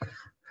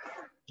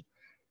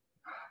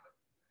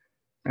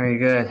 Very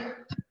good.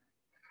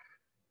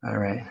 All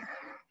right.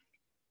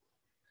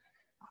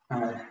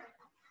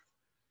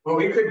 What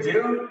we could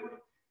do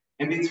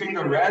in between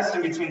the rest,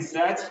 in between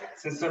sets,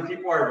 since some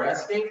people are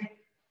resting,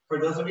 for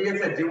those of you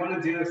guys that do want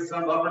to do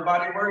some upper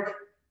body work,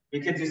 we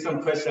could do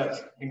some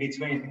push-ups in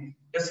between.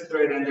 Just to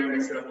throw it in there and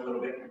mix it up a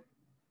little bit.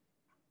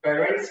 All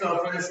right,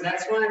 so for this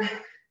next one,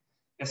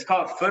 it's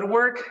called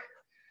footwork.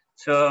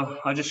 So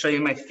I'll just show you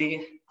my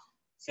feet.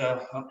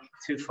 So, oh,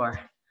 too far.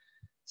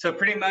 So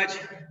pretty much,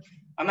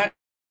 I'm not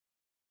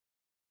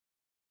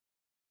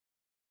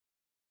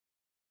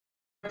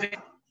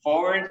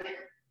forward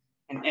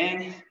and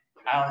in,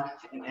 out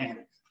and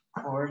in,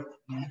 forward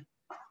and in.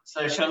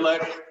 So it should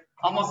look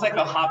almost like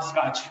a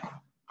hopscotch.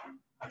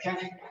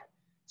 Okay,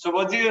 so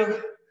we'll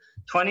do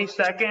 20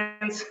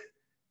 seconds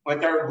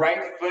with our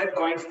right foot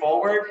going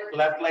forward,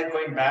 left leg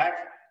going back,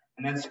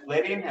 and then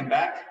splitting and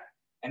back.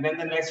 And then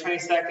the next 20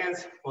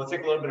 seconds, we'll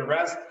take a little bit of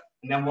rest,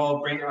 and then we'll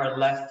bring our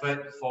left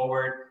foot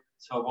forward.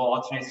 So we'll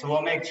alternate. So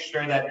we'll make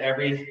sure that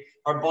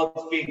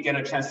both feet get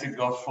a chance to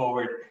go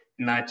forward,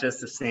 not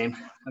just the same,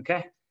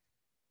 okay?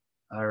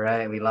 All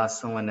right, we lost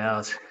someone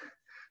else.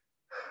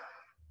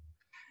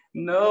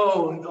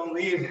 No, don't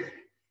leave.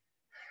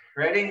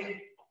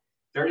 Ready?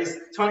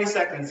 20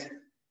 seconds.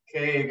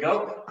 Okay,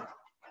 go.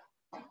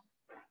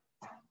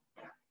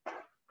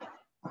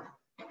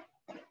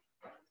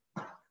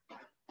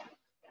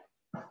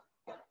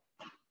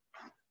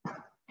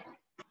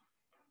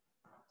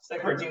 It's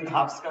like we're doing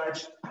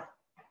hopscotch.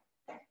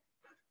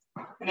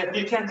 And if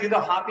you can't do the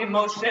hopping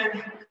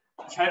motion,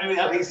 try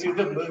to at least do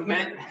the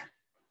movement.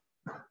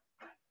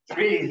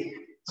 3,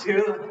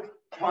 2,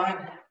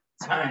 1,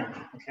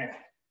 time. Okay.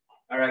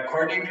 All right,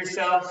 coordinate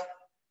yourself.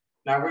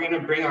 Now we're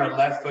gonna bring our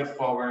left foot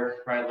forward,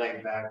 right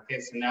leg back.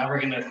 Okay, so now we're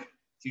gonna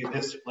do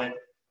this split.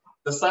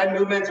 The side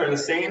movements are the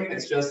same.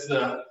 It's just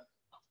the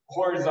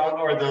horizontal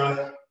or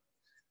the,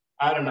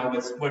 I don't know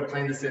what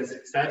plane this is.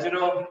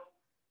 Sagittal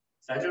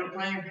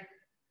plane?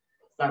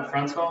 It's not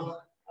frontal?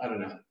 I don't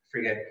know,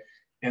 forget.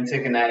 I haven't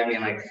taken anatomy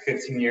in like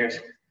 15 years.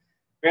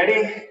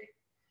 Ready?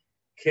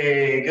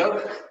 Okay,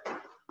 go.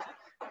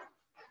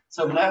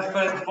 So left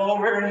foot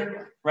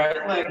forward,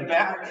 right leg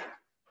back.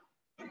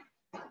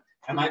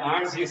 And my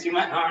arms, you see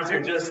my arms are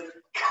just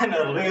kind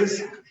of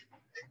loose,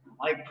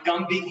 like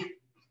Gumby.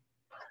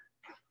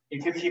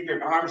 You can keep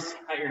your arms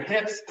at your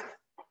hips.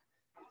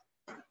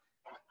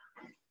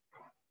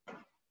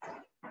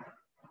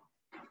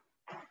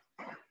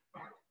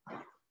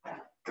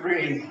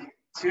 Three,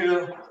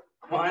 2,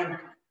 1,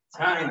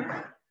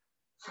 time.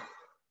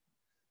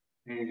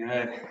 Very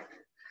good.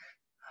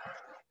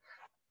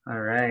 All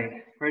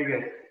right, very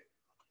good.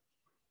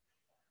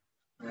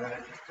 All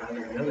right, got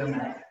your rhythm.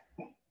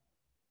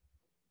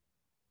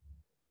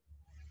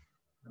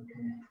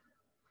 Okay.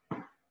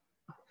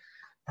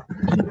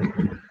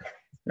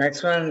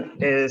 Next one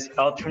is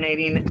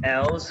alternating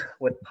L's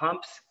with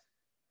pumps.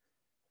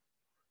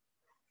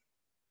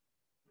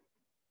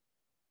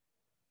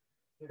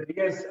 If you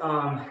guys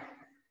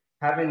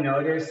haven't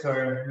noticed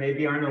or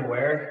maybe aren't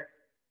aware,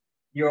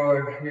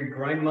 your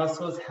groin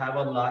muscles have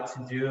a lot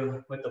to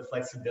do with the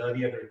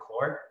flexibility of your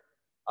core.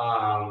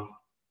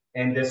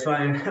 And this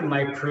one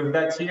might prove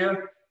that to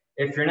you.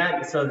 If you're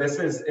not, so this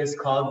is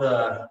called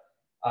the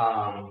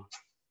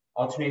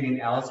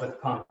alternating L's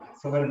with pump.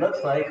 So what it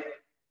looks like,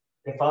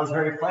 if I was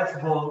very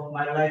flexible,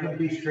 my leg would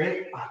be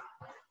straight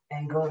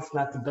angle. It's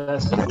not the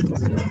best.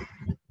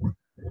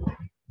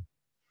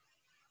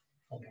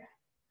 Okay.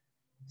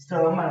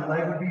 So my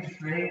leg would be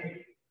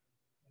straight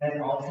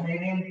and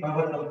alternating, but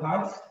with the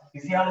pumps,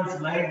 you see how this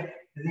leg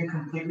isn't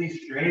completely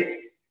straight?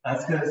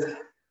 That's because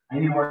I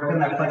need to work on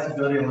that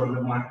flexibility a little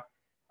bit more.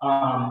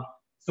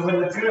 So what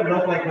it's gonna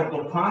look like with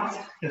the pumps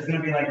is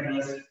gonna be like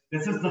this.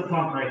 This is the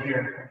pump right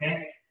here,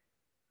 okay?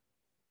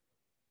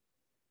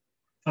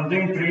 So I'm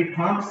doing 3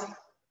 pumps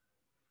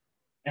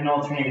and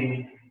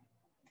alternating,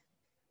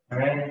 all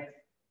right?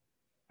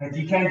 If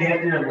you can't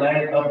get your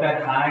leg up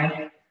that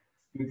high,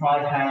 you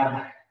probably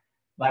have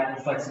lack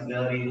of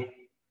flexibility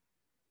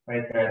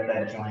right there at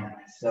that joint.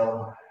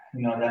 So,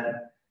 you know,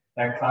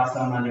 that costs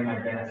some money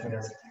might benefit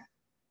us.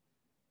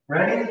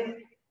 Ready?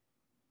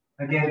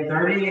 Again,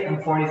 30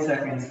 and 40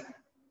 seconds.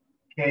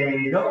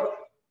 Okay, go.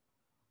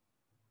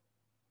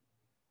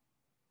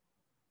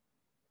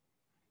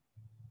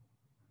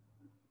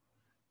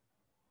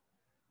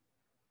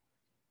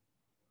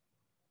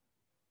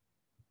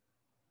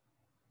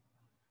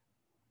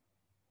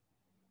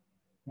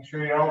 Make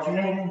sure you're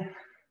alternating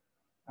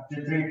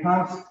after 3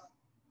 pumps.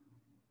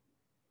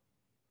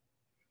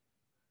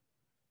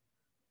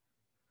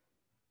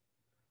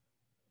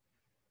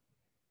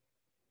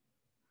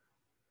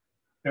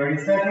 Thirty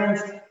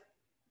seconds.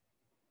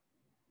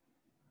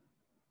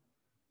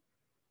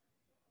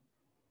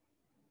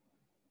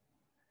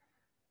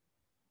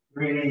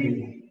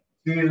 Three,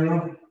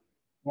 two,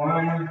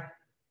 one,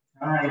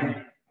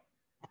 time.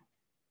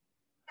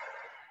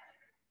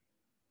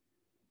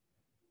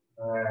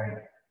 All right,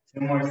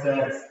 2 more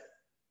sets.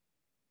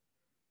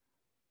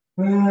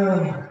 How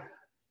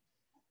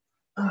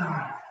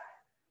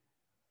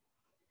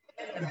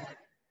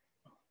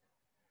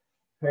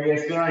are you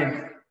guys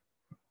feeling?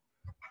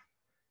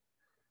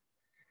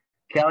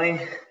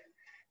 Kelly?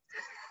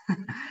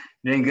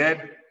 Doing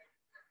good?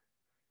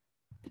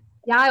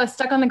 Yeah, I was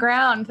stuck on the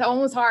ground. That one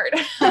was hard.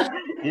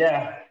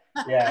 Yeah.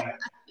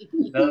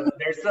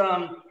 There's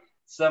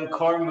some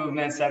core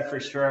movements that for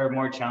sure are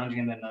more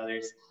challenging than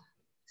others.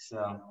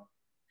 So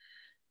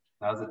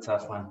that was a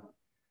tough one.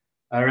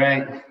 All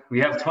right, we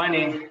have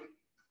 20. All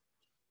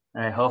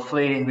right,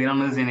 hopefully we don't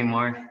lose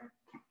anymore.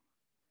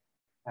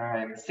 All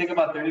right, let's take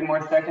about 30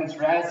 more seconds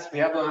rest. We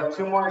have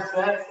 2 more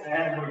sets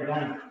and we're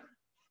done.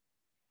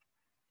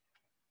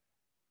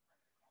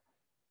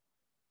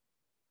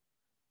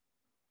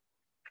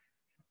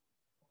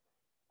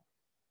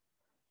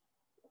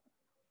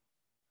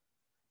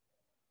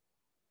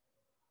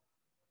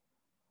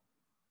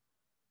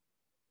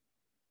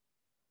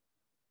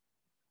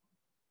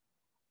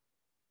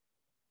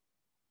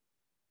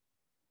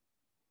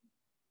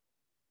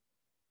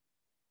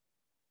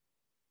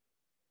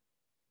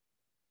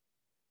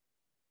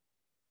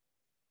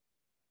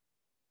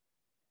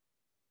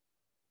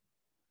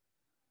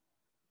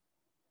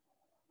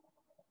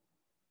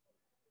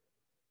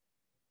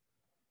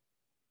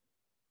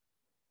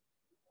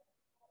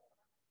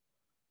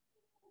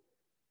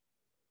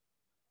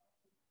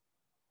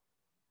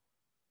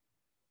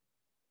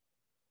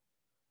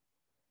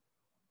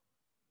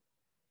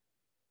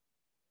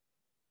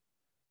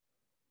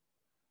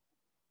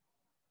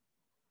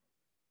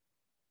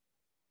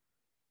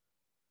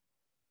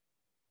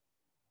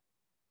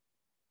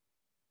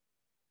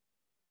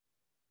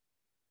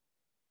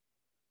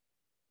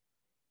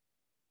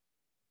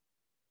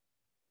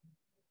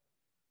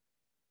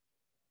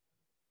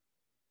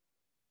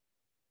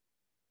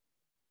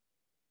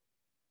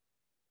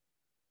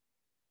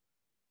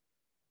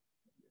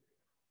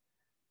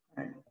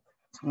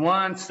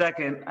 One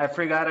second. I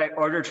forgot I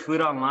ordered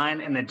food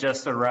online and it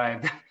just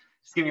arrived.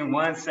 Just give me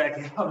 1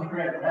 second. I'll be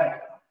right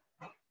back.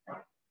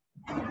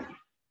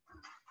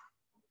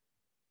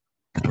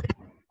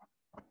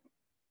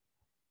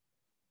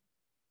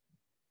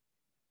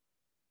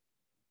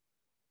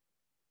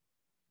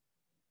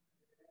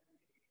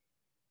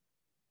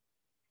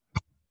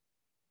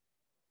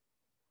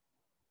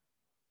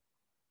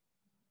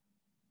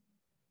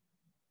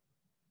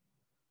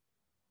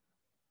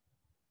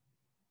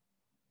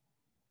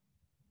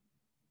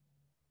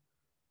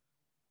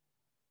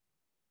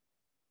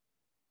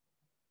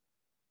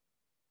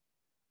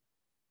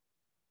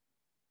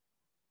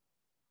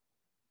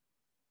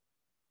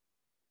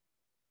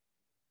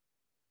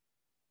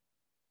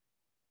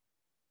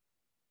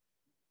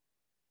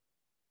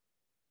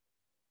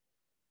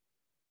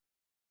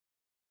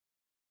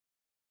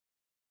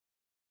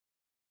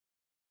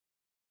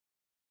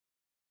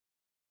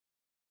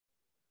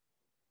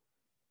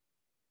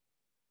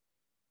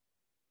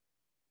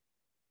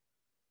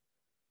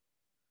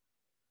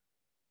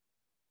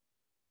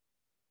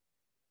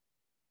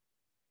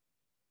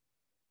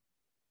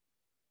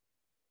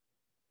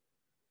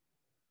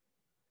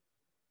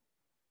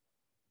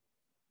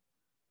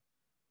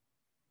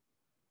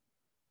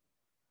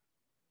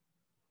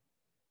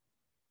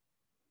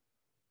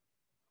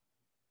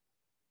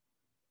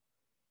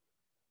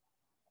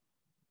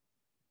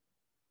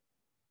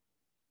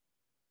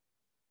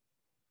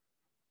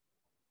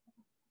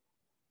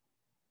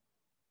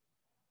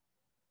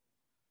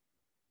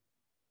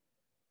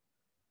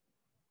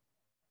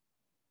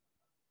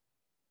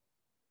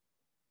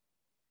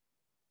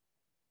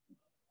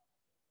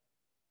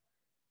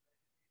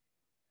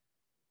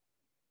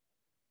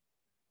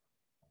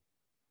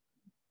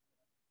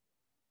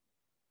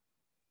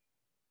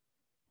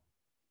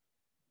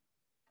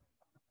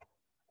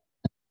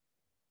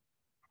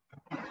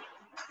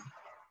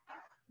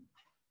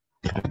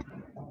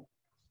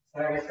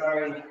 Sorry.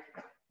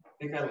 I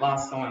think I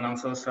lost someone. I'm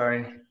so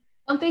sorry.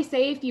 Don't they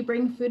say if you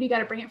bring food, you got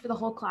to bring it for the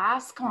whole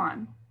class? Come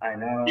on. I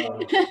know.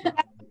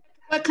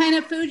 What kind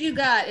of food you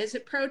got? Is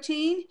it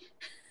protein?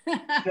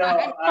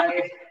 So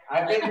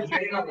I've been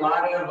getting a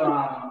lot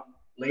of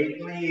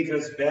lately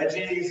just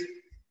veggies,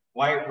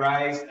 white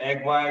rice,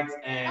 egg whites,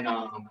 and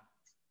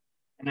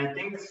I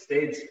think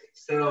steaks.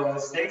 So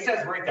steaks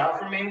has worked out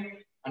for me.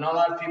 I know a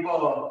lot of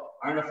people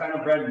aren't a fan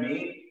of red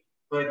meat,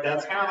 but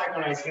that's kind of like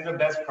when I see the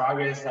best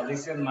progress, at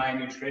least in my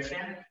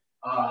nutrition.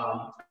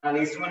 At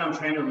least when I'm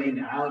trying to lean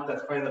out,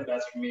 that's probably the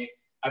best for me.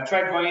 I've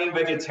tried going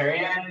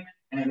vegetarian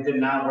and it did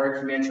not work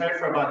for me. I tried it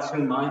for about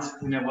 2 months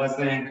and it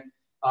wasn't,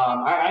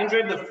 I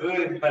enjoyed the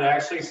food, but I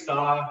actually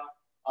saw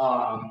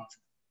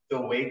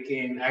the weight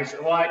gain.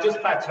 Actually, well, I just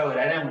plateaued.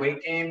 I didn't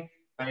weight gain,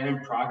 but I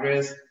didn't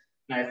progress.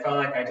 And I felt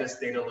like I just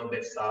stayed a little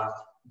bit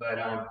soft. But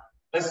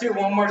let's do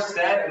one more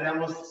set and then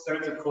we'll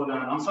start to cool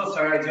down. I'm so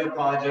sorry, I do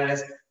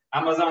apologize.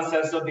 Amazon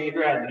says they'll be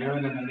here at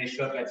noon and then they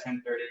show up at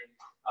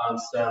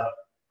 10:30.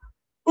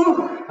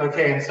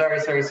 Okay, sorry.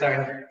 I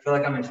feel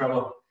like I'm in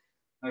trouble.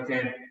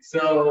 Okay,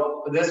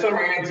 so this one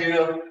we're gonna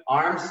do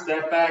arm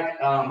step back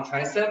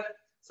tricep.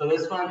 So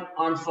this one,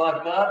 arms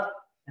locked up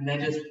and then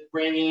just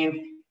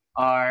bringing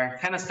our,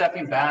 kind of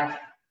stepping back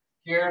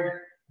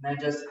here and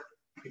then just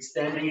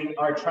extending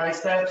our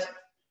triceps.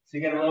 So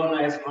you get a little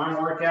nice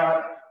arm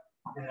workout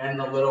and then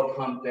a little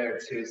pump there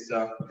too.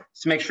 So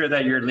just make sure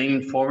that you're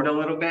leaning forward a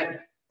little bit.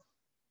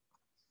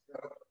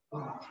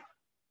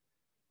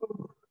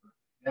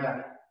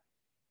 Yeah.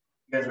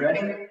 You guys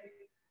ready?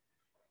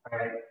 All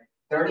right.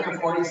 30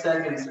 and 40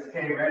 seconds.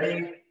 Okay,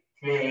 ready?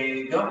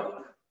 Okay, go.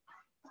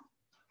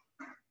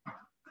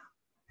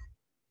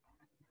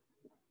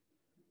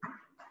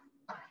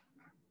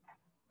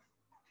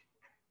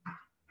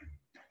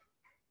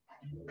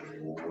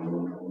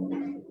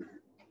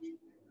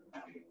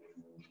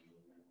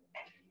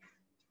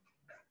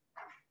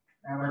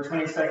 And we're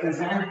 20 seconds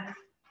in.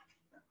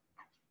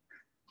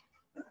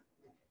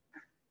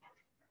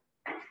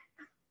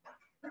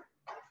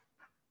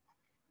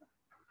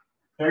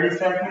 Thirty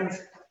seconds.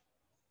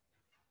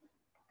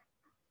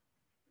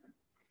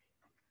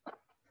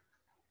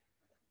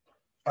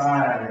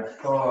 5,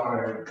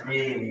 4,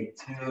 3,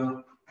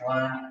 2,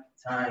 1,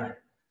 time.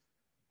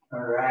 All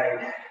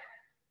right.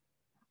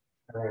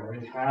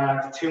 We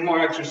have 2 more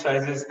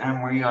exercises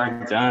and we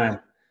are done.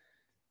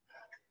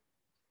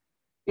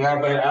 Yeah,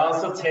 but I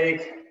also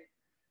take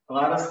a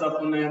lot of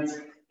supplements.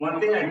 One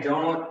thing I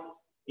don't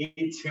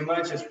eat too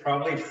much is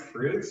probably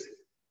fruits.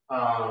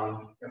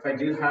 If I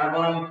do have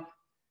them,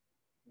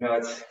 you know,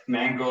 it's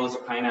mangoes,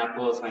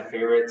 pineapples, my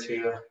favorite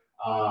too.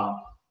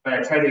 But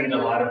I try to eat a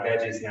lot of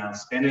veggies now.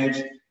 Spinach,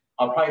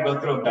 I'll probably go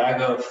through a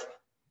bag of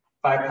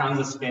 5 pounds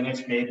of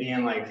spinach maybe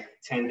in like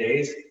 10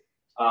 days.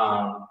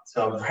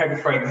 So right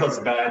before it goes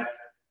bad,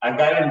 I've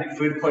gotten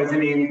food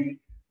poisoning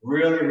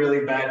really,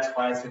 really bad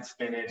twice with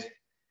spinach.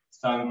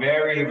 So I'm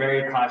very,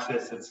 very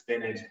cautious with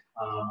spinach.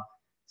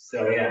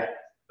 So yeah,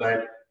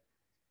 but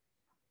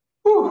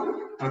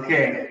whew,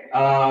 okay.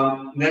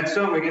 Next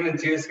one we're gonna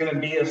do is gonna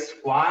be a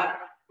squat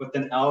with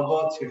an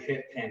elbow to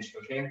hip pinch,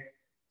 okay?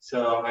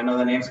 So I know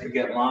the names could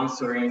get long,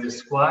 so we're gonna do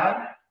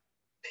squat,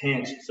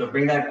 pinch. So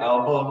bring that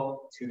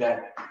elbow to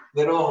that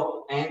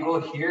little angle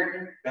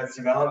here that's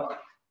developed.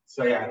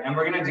 So yeah, and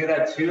we're gonna do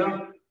that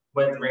too,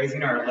 but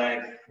raising our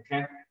leg,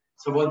 okay?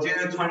 So we'll do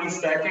 20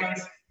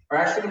 seconds, or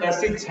actually let's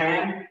do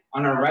 10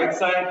 on our right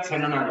side,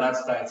 10 on our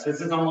left side. So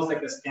this is almost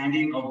like a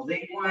standing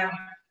oblique one,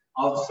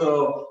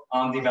 also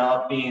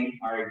developing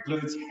our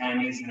glutes,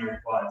 hammies, and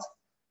our quads.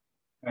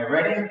 All right,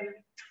 ready?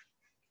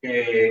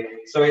 Okay,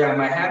 so yeah,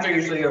 my hands are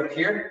usually up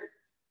here,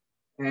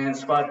 and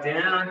squat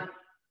down.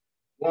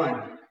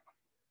 1,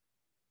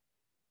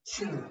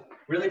 2,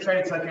 really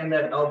try to tuck in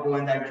that elbow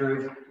in that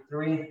groove.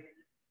 3,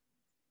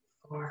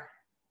 4,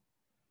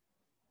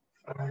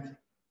 5,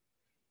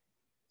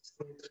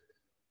 6,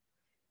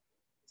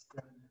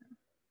 7,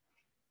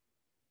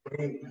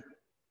 8,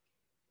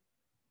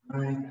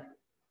 9,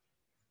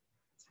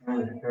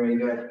 10. Very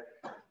good.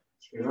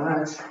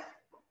 Relax. To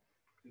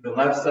the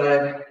left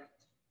side.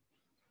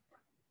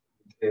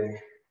 Okay.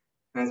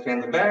 Hands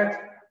behind the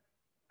back.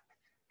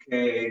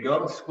 Okay,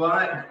 go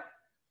squat.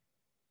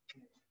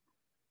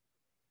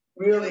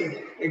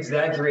 Really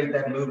exaggerate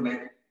that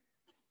movement.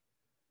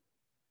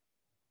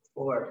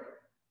 4,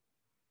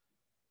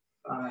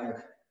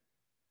 5,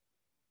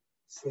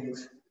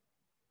 6,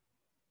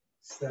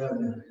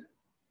 7,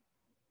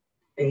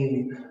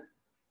 8,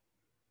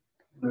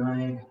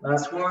 9.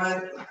 Last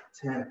one.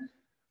 10.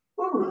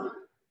 Woo.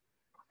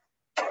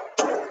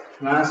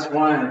 Last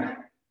one.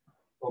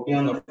 We'll be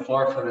on the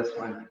floor for this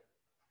one.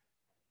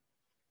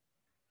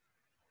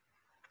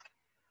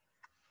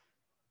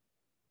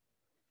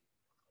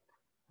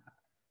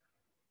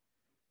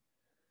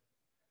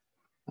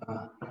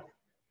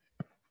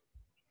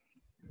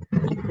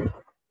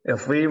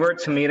 If we were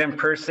to meet in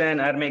person,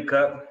 I'd make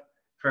up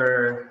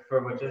for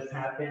what just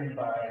happened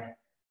by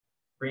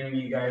bringing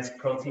you guys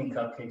protein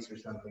cupcakes or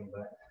something,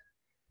 but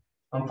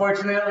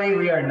unfortunately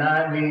we are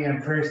not meeting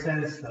in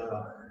person,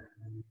 so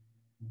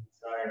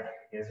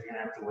you guys are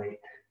gonna have to wait.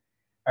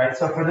 All right,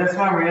 so for this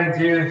one, we're gonna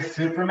do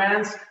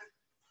Supermans,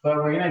 but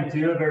we're gonna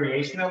do a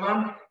variation of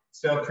them.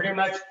 So pretty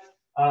much,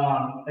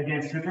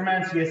 again,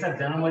 Supermans, you guys have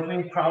done them with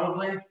me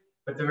probably,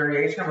 but the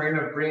variation, we're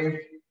gonna bring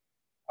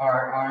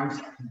our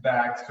arms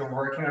back. So we're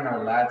working on our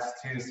lats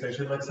too. So it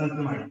should look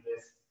something like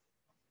this.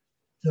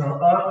 So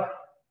up,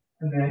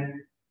 and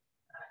then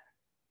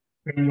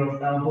bring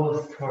those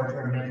elbows towards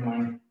our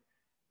midline.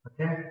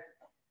 Okay.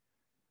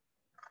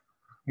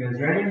 You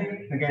guys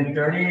ready? Again,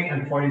 30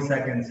 and 40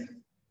 seconds.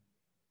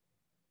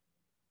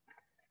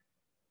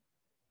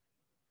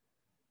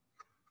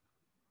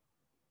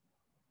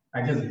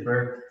 I just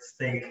burped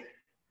steak.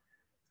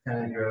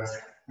 Kind of gross.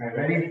 All right,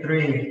 ready?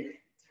 3,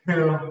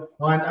 2,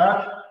 1,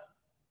 up.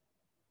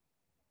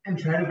 And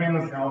try to bring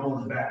those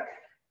elbows back.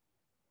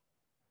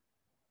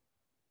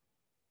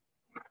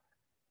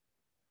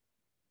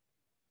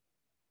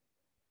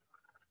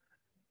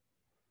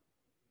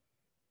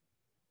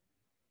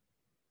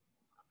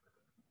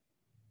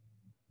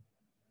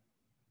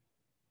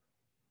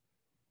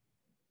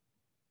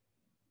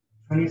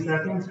 Twenty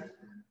seconds.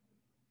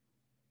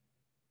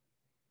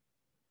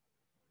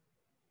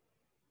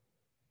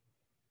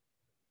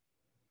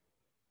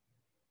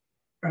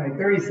 All right,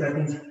 30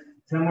 seconds.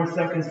 10 more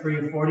seconds for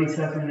you 40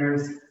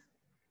 seconders.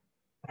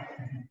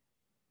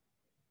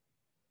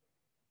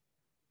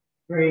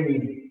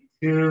 3,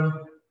 2,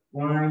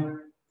 1,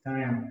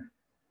 time.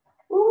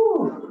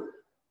 Woo!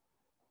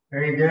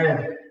 Very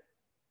good.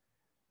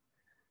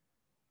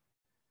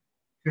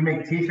 Should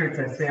make t-shirts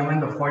that say I'm in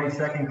the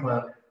 40-second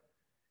club.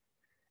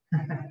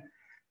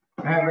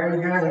 All right,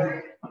 very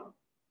good.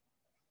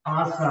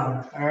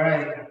 Awesome. All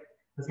right,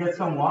 let's get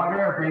some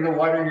water. Bring the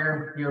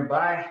water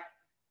nearby.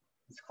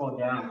 Let's cool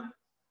down.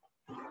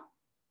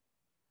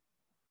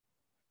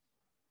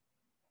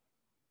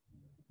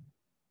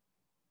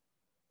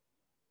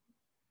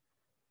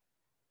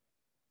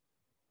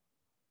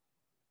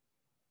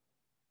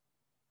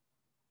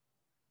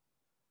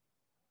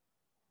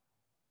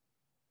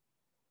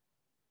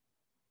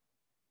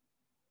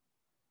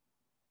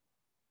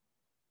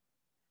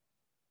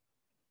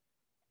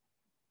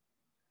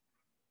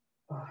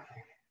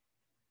 Okay.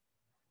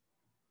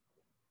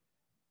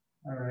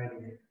 All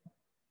righty.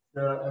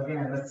 So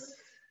again, let's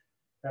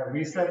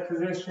reset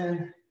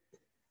position.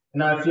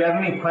 Now, if you have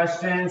any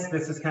questions,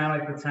 this is kind of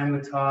like the time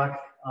to talk,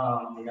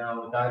 you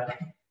know, without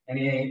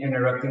any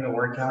interrupting the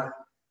workout.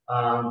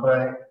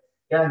 But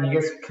yeah, you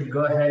guys could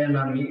go ahead and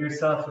unmute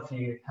yourself if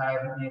you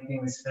have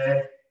anything to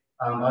say.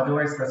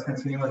 Otherwise, let's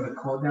continue with the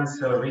cool down.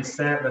 So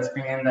reset, let's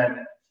bring in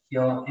that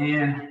heel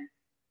in,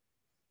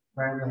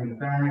 right leg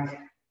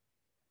back,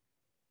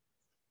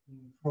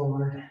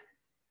 forward.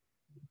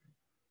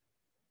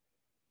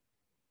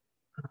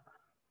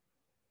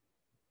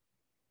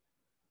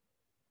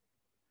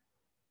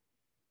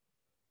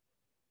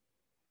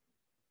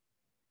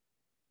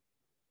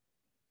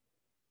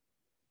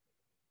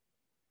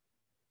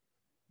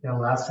 Yeah,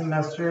 last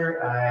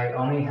semester, I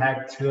only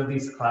had 2 of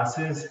these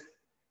classes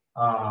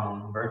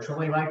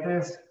virtually like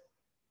this.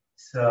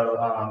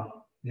 So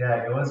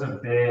yeah, it was a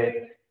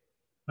bit,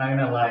 not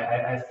gonna lie,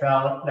 I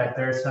felt that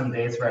there's some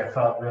days where I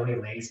felt really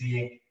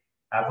lazy.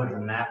 I would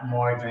nap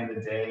more during the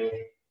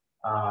day.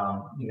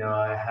 You know,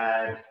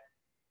 I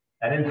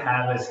didn't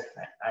have as,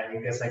 I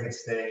guess I could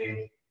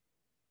say,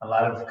 a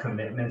lot of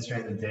commitments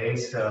during the day.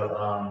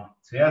 So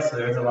yeah, so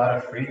there's a lot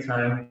of free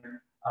time.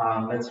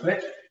 Let's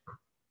switch.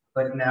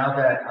 But now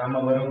that I'm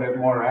a little bit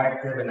more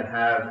active and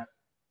have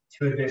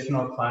 2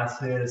 additional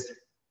classes,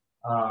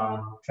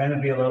 trying to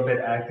be a little bit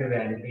active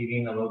and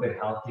eating a little bit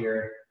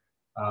healthier.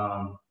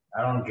 I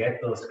don't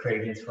get those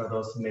cravings for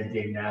those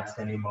midday naps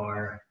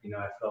anymore. You know,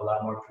 I feel a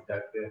lot more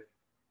productive.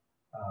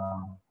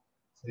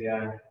 So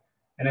yeah,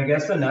 and I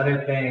guess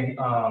another thing,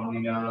 you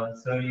know,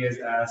 some of you guys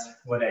asked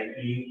what I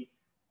eat.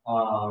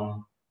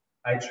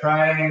 I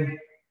try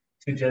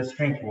to just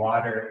drink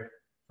water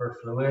for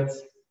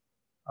fluids.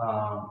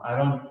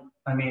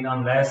 I mean,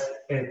 unless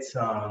it's,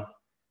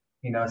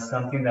 you know,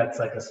 something that's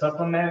like a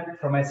supplement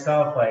for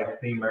myself,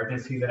 like the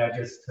emergency that I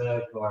just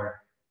took,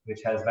 or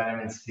which has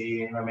vitamin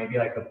C, or maybe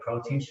like a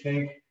protein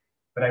shake.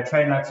 But I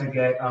try not to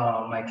get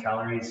my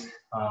calories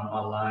a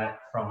lot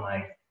from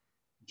like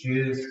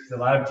juice, because a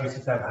lot of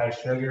juices have high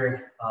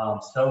sugar,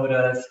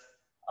 sodas.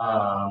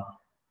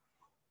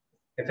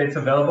 If it's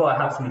available, I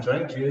have some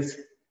joint juice,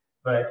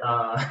 but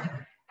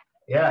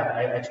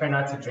yeah, I try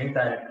not to drink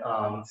that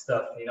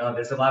stuff. You know,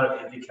 there's a lot of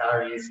empty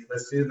calories.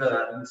 Let's do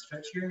the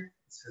stretch here.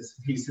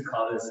 We used to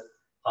call this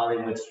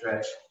Hollywood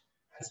stretch,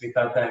 because we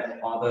thought that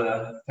all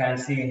the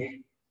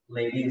fancy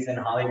ladies in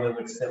Hollywood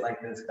would sit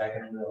like this back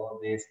in the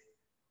old days.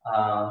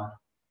 But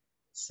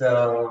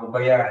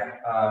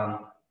yeah,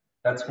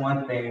 that's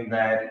one thing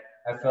that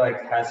I feel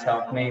like has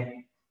helped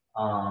me.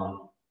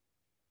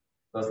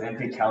 Those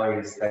empty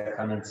calories that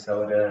come in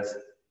sodas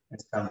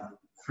and some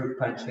fruit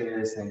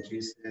punches and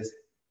juices.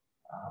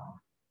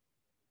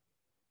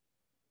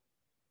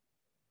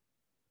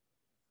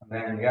 And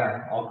then,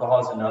 yeah,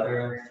 alcohol is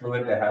another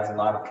fluid that has a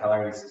lot of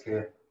calories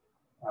too.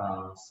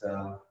 So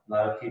a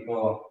lot of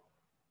people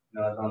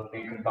don't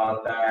think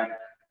about that.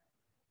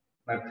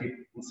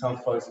 Some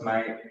folks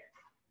might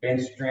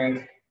binge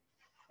drink,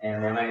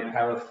 and they might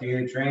have a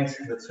few drinks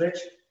with switch.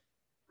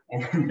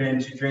 And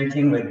binge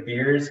drinking with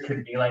beers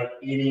could be like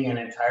eating an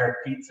entire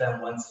pizza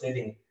in one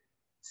sitting.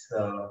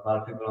 So a lot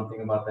of people don't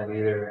think about that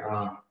either.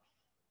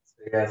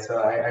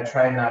 So I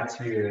try not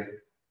to,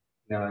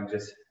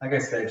 just like I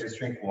said, just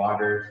drink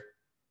water.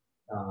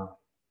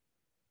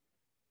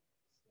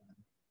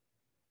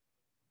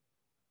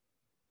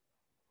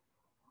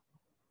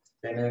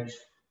 Spinach.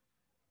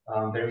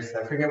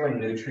 I forget what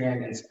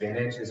nutrient in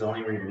spinach is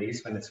only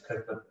released when it's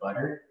cooked with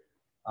butter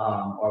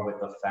or with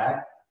the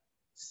fat.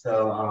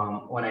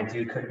 So when I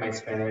do cook my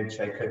spinach,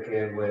 I cook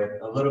it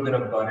with a little bit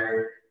of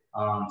butter,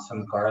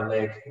 some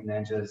garlic, and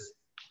then just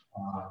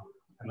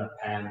in the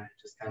pan,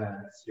 just kind of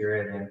sear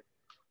it. And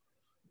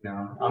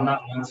I'm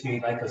not one to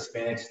eat like a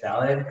spinach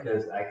salad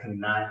because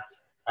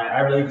I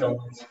really don't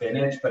like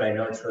spinach, but I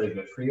know it's really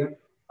good for you.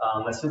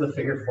 Let's do the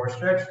figure 4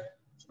 stretch.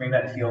 Let's bring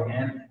that heel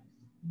in.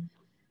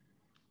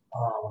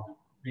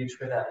 Reach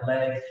for that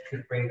leg. You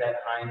could bring that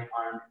hind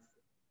arm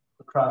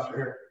across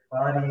your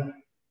body.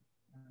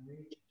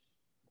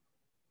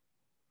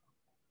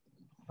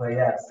 But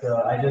yeah, so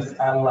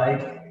I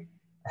like,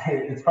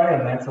 it's probably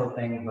a mental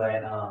thing,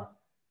 but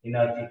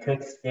if you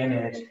cook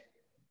spinach,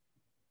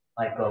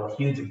 like a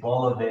huge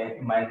bowl of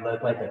it might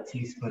look like a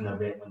teaspoon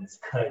of it when it's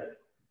cooked.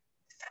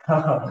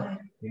 So,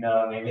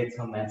 maybe it's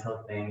a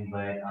mental thing,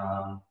 but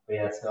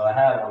yeah, so I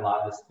have a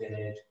lot of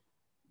spinach,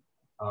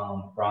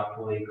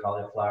 broccoli,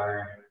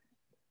 cauliflower,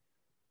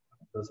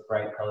 those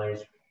bright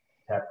colors,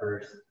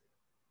 peppers.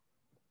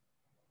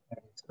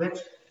 Switch.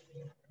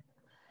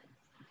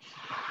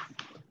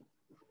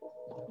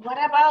 What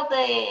about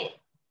the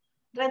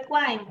red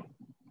wine?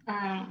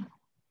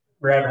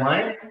 Red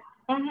wine?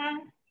 Mm-hmm.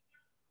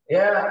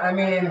 Yeah, I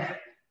mean,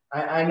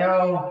 I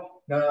know,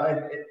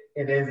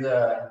 it is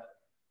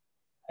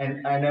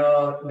and I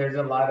know there's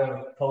a lot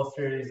of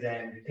posters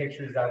and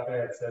pictures out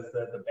there that says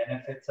the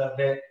benefits of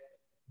it,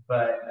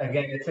 but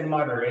again, it's in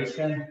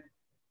moderation.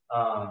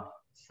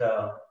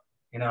 So,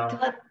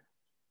 To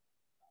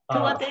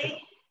a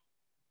day?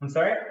 I'm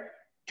sorry?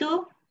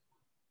 2?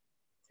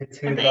 To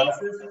 2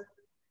 glasses?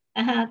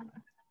 Uh-huh.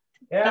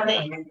 Yeah, I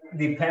mean,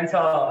 depends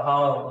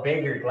how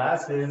big your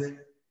glass is.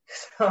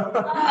 So,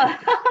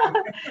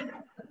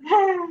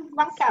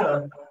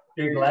 so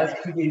your glass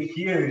could be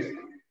huge.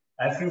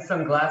 I've seen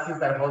some glasses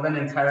that hold an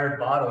entire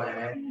bottle in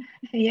it.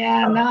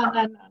 Yeah,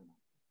 no.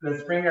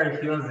 Let's bring our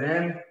heels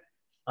in.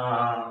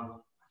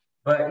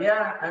 But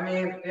yeah, I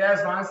mean, yeah,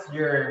 as long as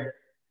you're,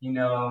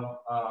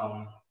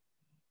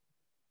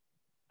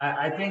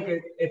 I think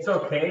it's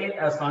okay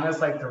as long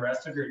as like the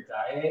rest of your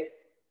diet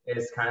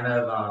is kind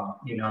of,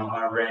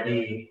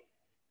 already,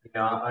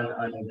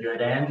 on a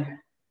good end.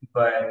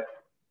 But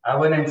I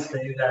wouldn't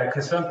say that,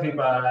 because some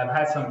people, I've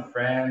had some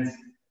friends,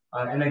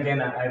 and again,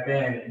 I've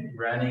been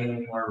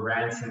running or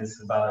ran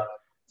since about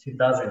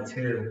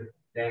 2002.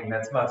 Dang,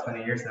 that's about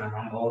 20 years now.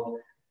 I'm old.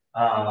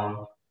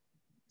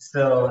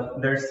 So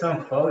there's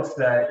some folks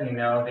that,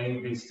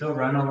 they still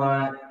run a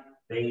lot.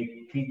 They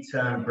eat pizza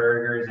and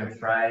burgers and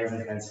fries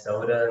and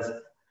sodas.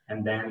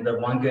 And then the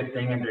one good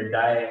thing in their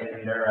diet,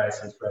 in their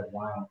eyes, is red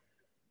wine.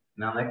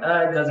 And I'm like,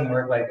 it doesn't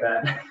work like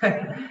that.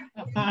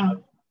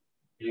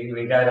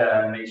 We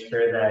gotta make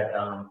sure that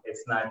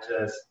it's not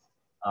just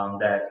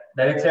that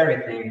it's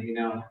everything,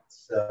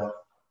 So,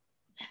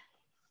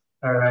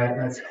 all right,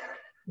 let's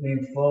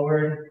lean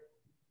forward.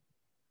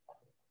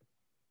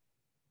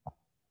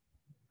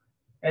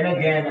 And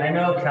again, I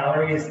know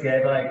calories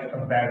get like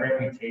a bad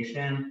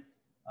reputation.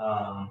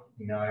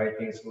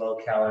 Everything's low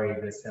calorie,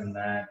 this and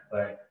that.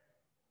 But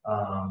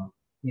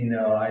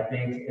I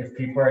think if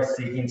people are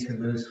seeking to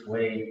lose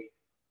weight,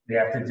 they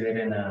have to do it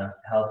in a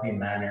healthy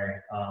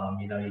manner.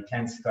 You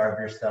can't starve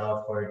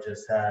yourself or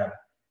just have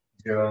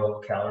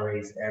 0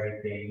 calories,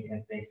 everything,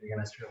 and think you're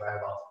gonna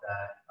survive off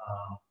that.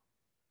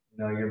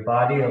 Your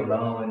body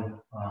alone,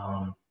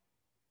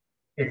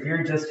 if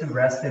you're just to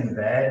rest in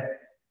bed,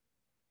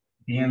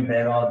 be in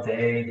bed all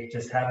day,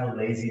 just have a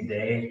lazy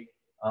day,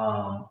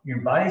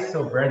 your body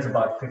still burns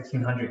about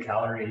 1,500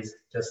 calories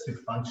just to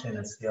function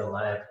and stay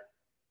alive.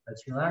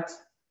 Let's relax.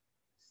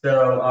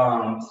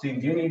 So, so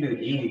you do need to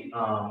eat.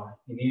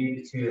 You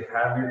need to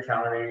have your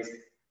calories,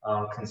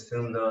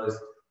 consume those.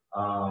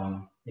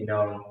 A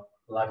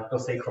lot of people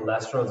say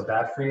cholesterol is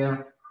bad for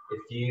you.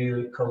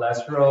 If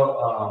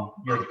cholesterol,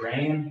 your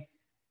brain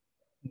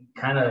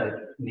kind of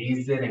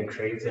needs it and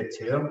craves it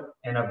too.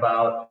 And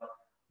about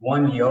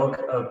 1 yolk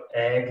of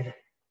egg,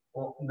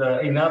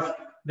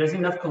 there's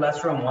enough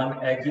cholesterol in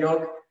 1 egg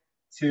yolk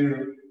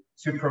to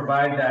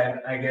provide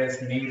that, I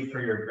guess, need for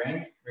your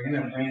brain. We're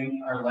gonna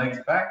bring our legs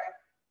back.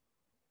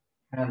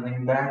 And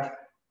lean back.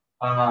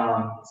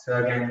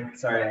 So again,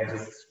 sorry, I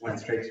just went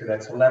straight to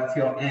that. So left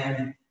heel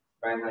in,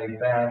 right leg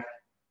back,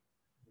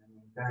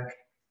 back.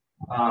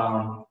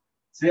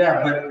 So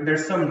yeah, but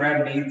there's some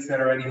red meats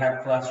that already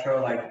have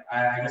cholesterol. Like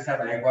I just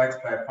have egg whites,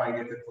 but I probably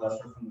get the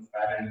cholesterol from the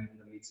fat and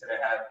the meats that I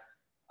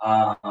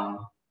have.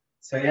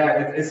 So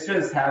yeah, it's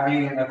just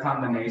having a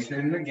combination.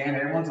 And again,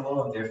 everyone's a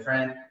little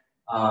different.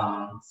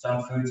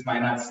 Some foods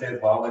might not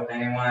sit well with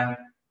anyone.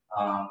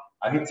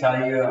 I can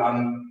tell you,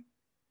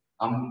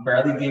 I'm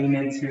barely getting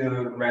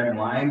into red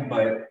wine,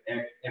 but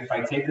if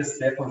I take a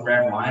sip of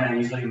red wine, I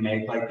usually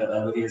make like the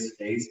ugliest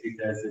face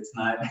because it's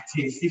not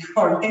tasty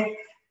for me.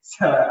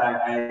 So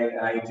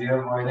I do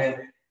avoid it.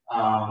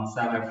 It's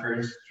not my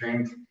first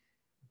drink,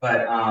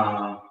 but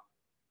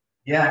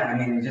yeah, I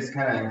mean, you just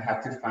kind of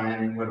have to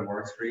find what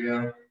works for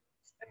you,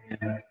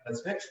 and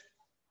let's fix.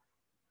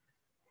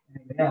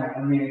 Yeah,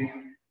 I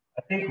mean,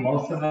 I think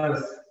most of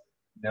us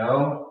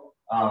know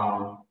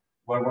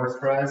what works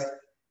for us.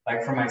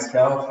 Like for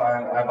myself,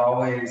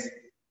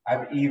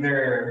 I've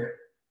either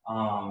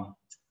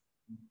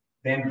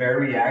been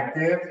very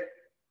active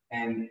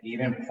and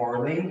eaten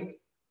poorly,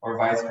 or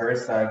vice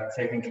versa. I've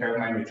taken care of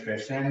my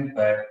nutrition,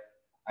 but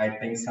I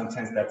think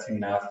sometimes that's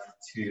enough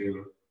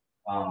to,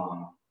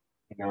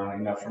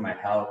 enough for my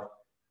health.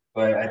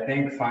 But I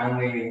think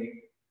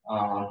finally,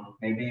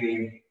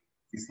 maybe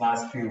these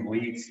last few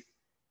weeks,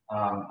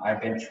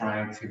 I've been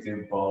trying to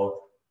do both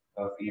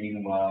of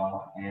eating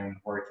well and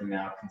working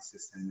out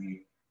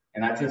consistently.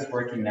 And not just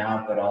working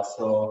out, but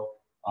also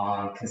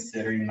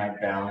considering my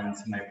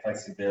balance, my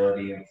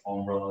flexibility, and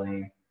foam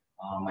rolling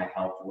my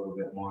health a little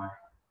bit more.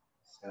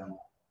 So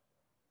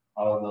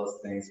all of those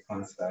things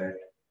coincide.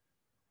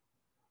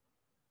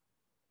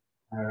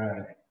 All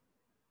right,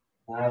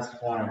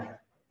 last one.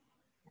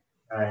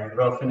 All right,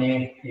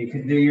 Rofani, you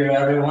could do your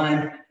other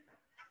one.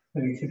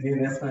 We could do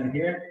this one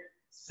here.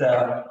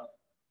 So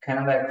kind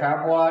of that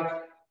crab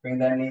walk, bring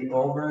that knee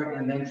over,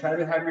 and then try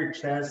to have your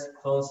chest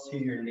close to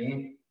your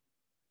knee.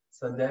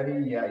 So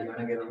Debbie, yeah, you want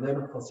to get a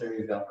little closer. There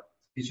you go.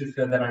 You should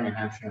feel that on your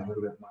hamstring a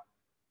little bit more.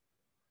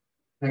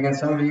 And again,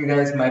 some of you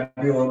guys might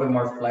be a little bit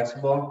more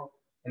flexible.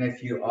 And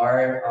if you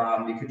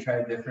are, you could try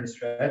a different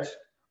stretch.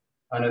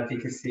 I don't know if you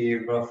can see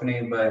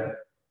Rofani, but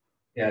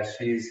yeah,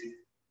 she's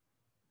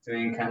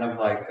doing kind of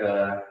like,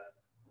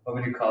 what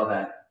would you call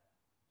that?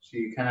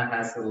 She kind of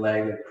has the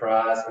leg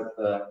across with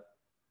the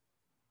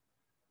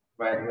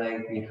right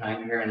leg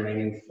behind her and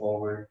leaning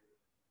forward.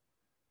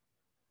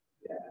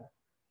 Yeah.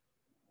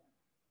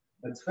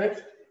 Let's switch.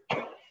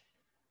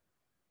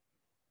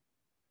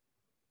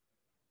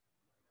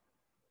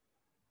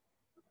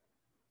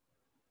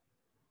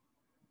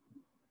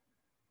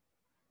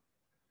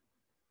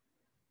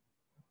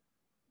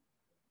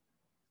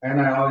 And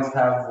I always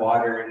have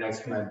water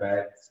next to my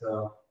bed.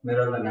 So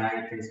middle of the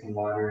night, drink some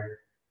water.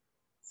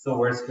 It's the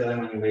worst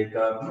feeling when you wake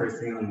up first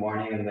thing in the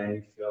morning and then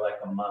you feel like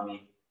a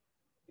mummy.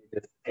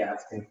 You're just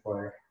gasping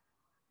for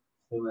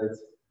fluids.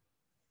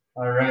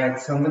 All right,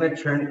 so I'm gonna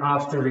turn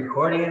off the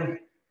recording.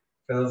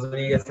 For those of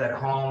you guys at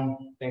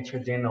home, thanks for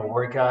doing the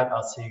workout.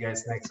 I'll see you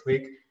guys next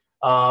week.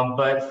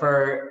 But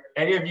for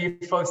any of you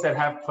folks that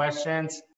have questions,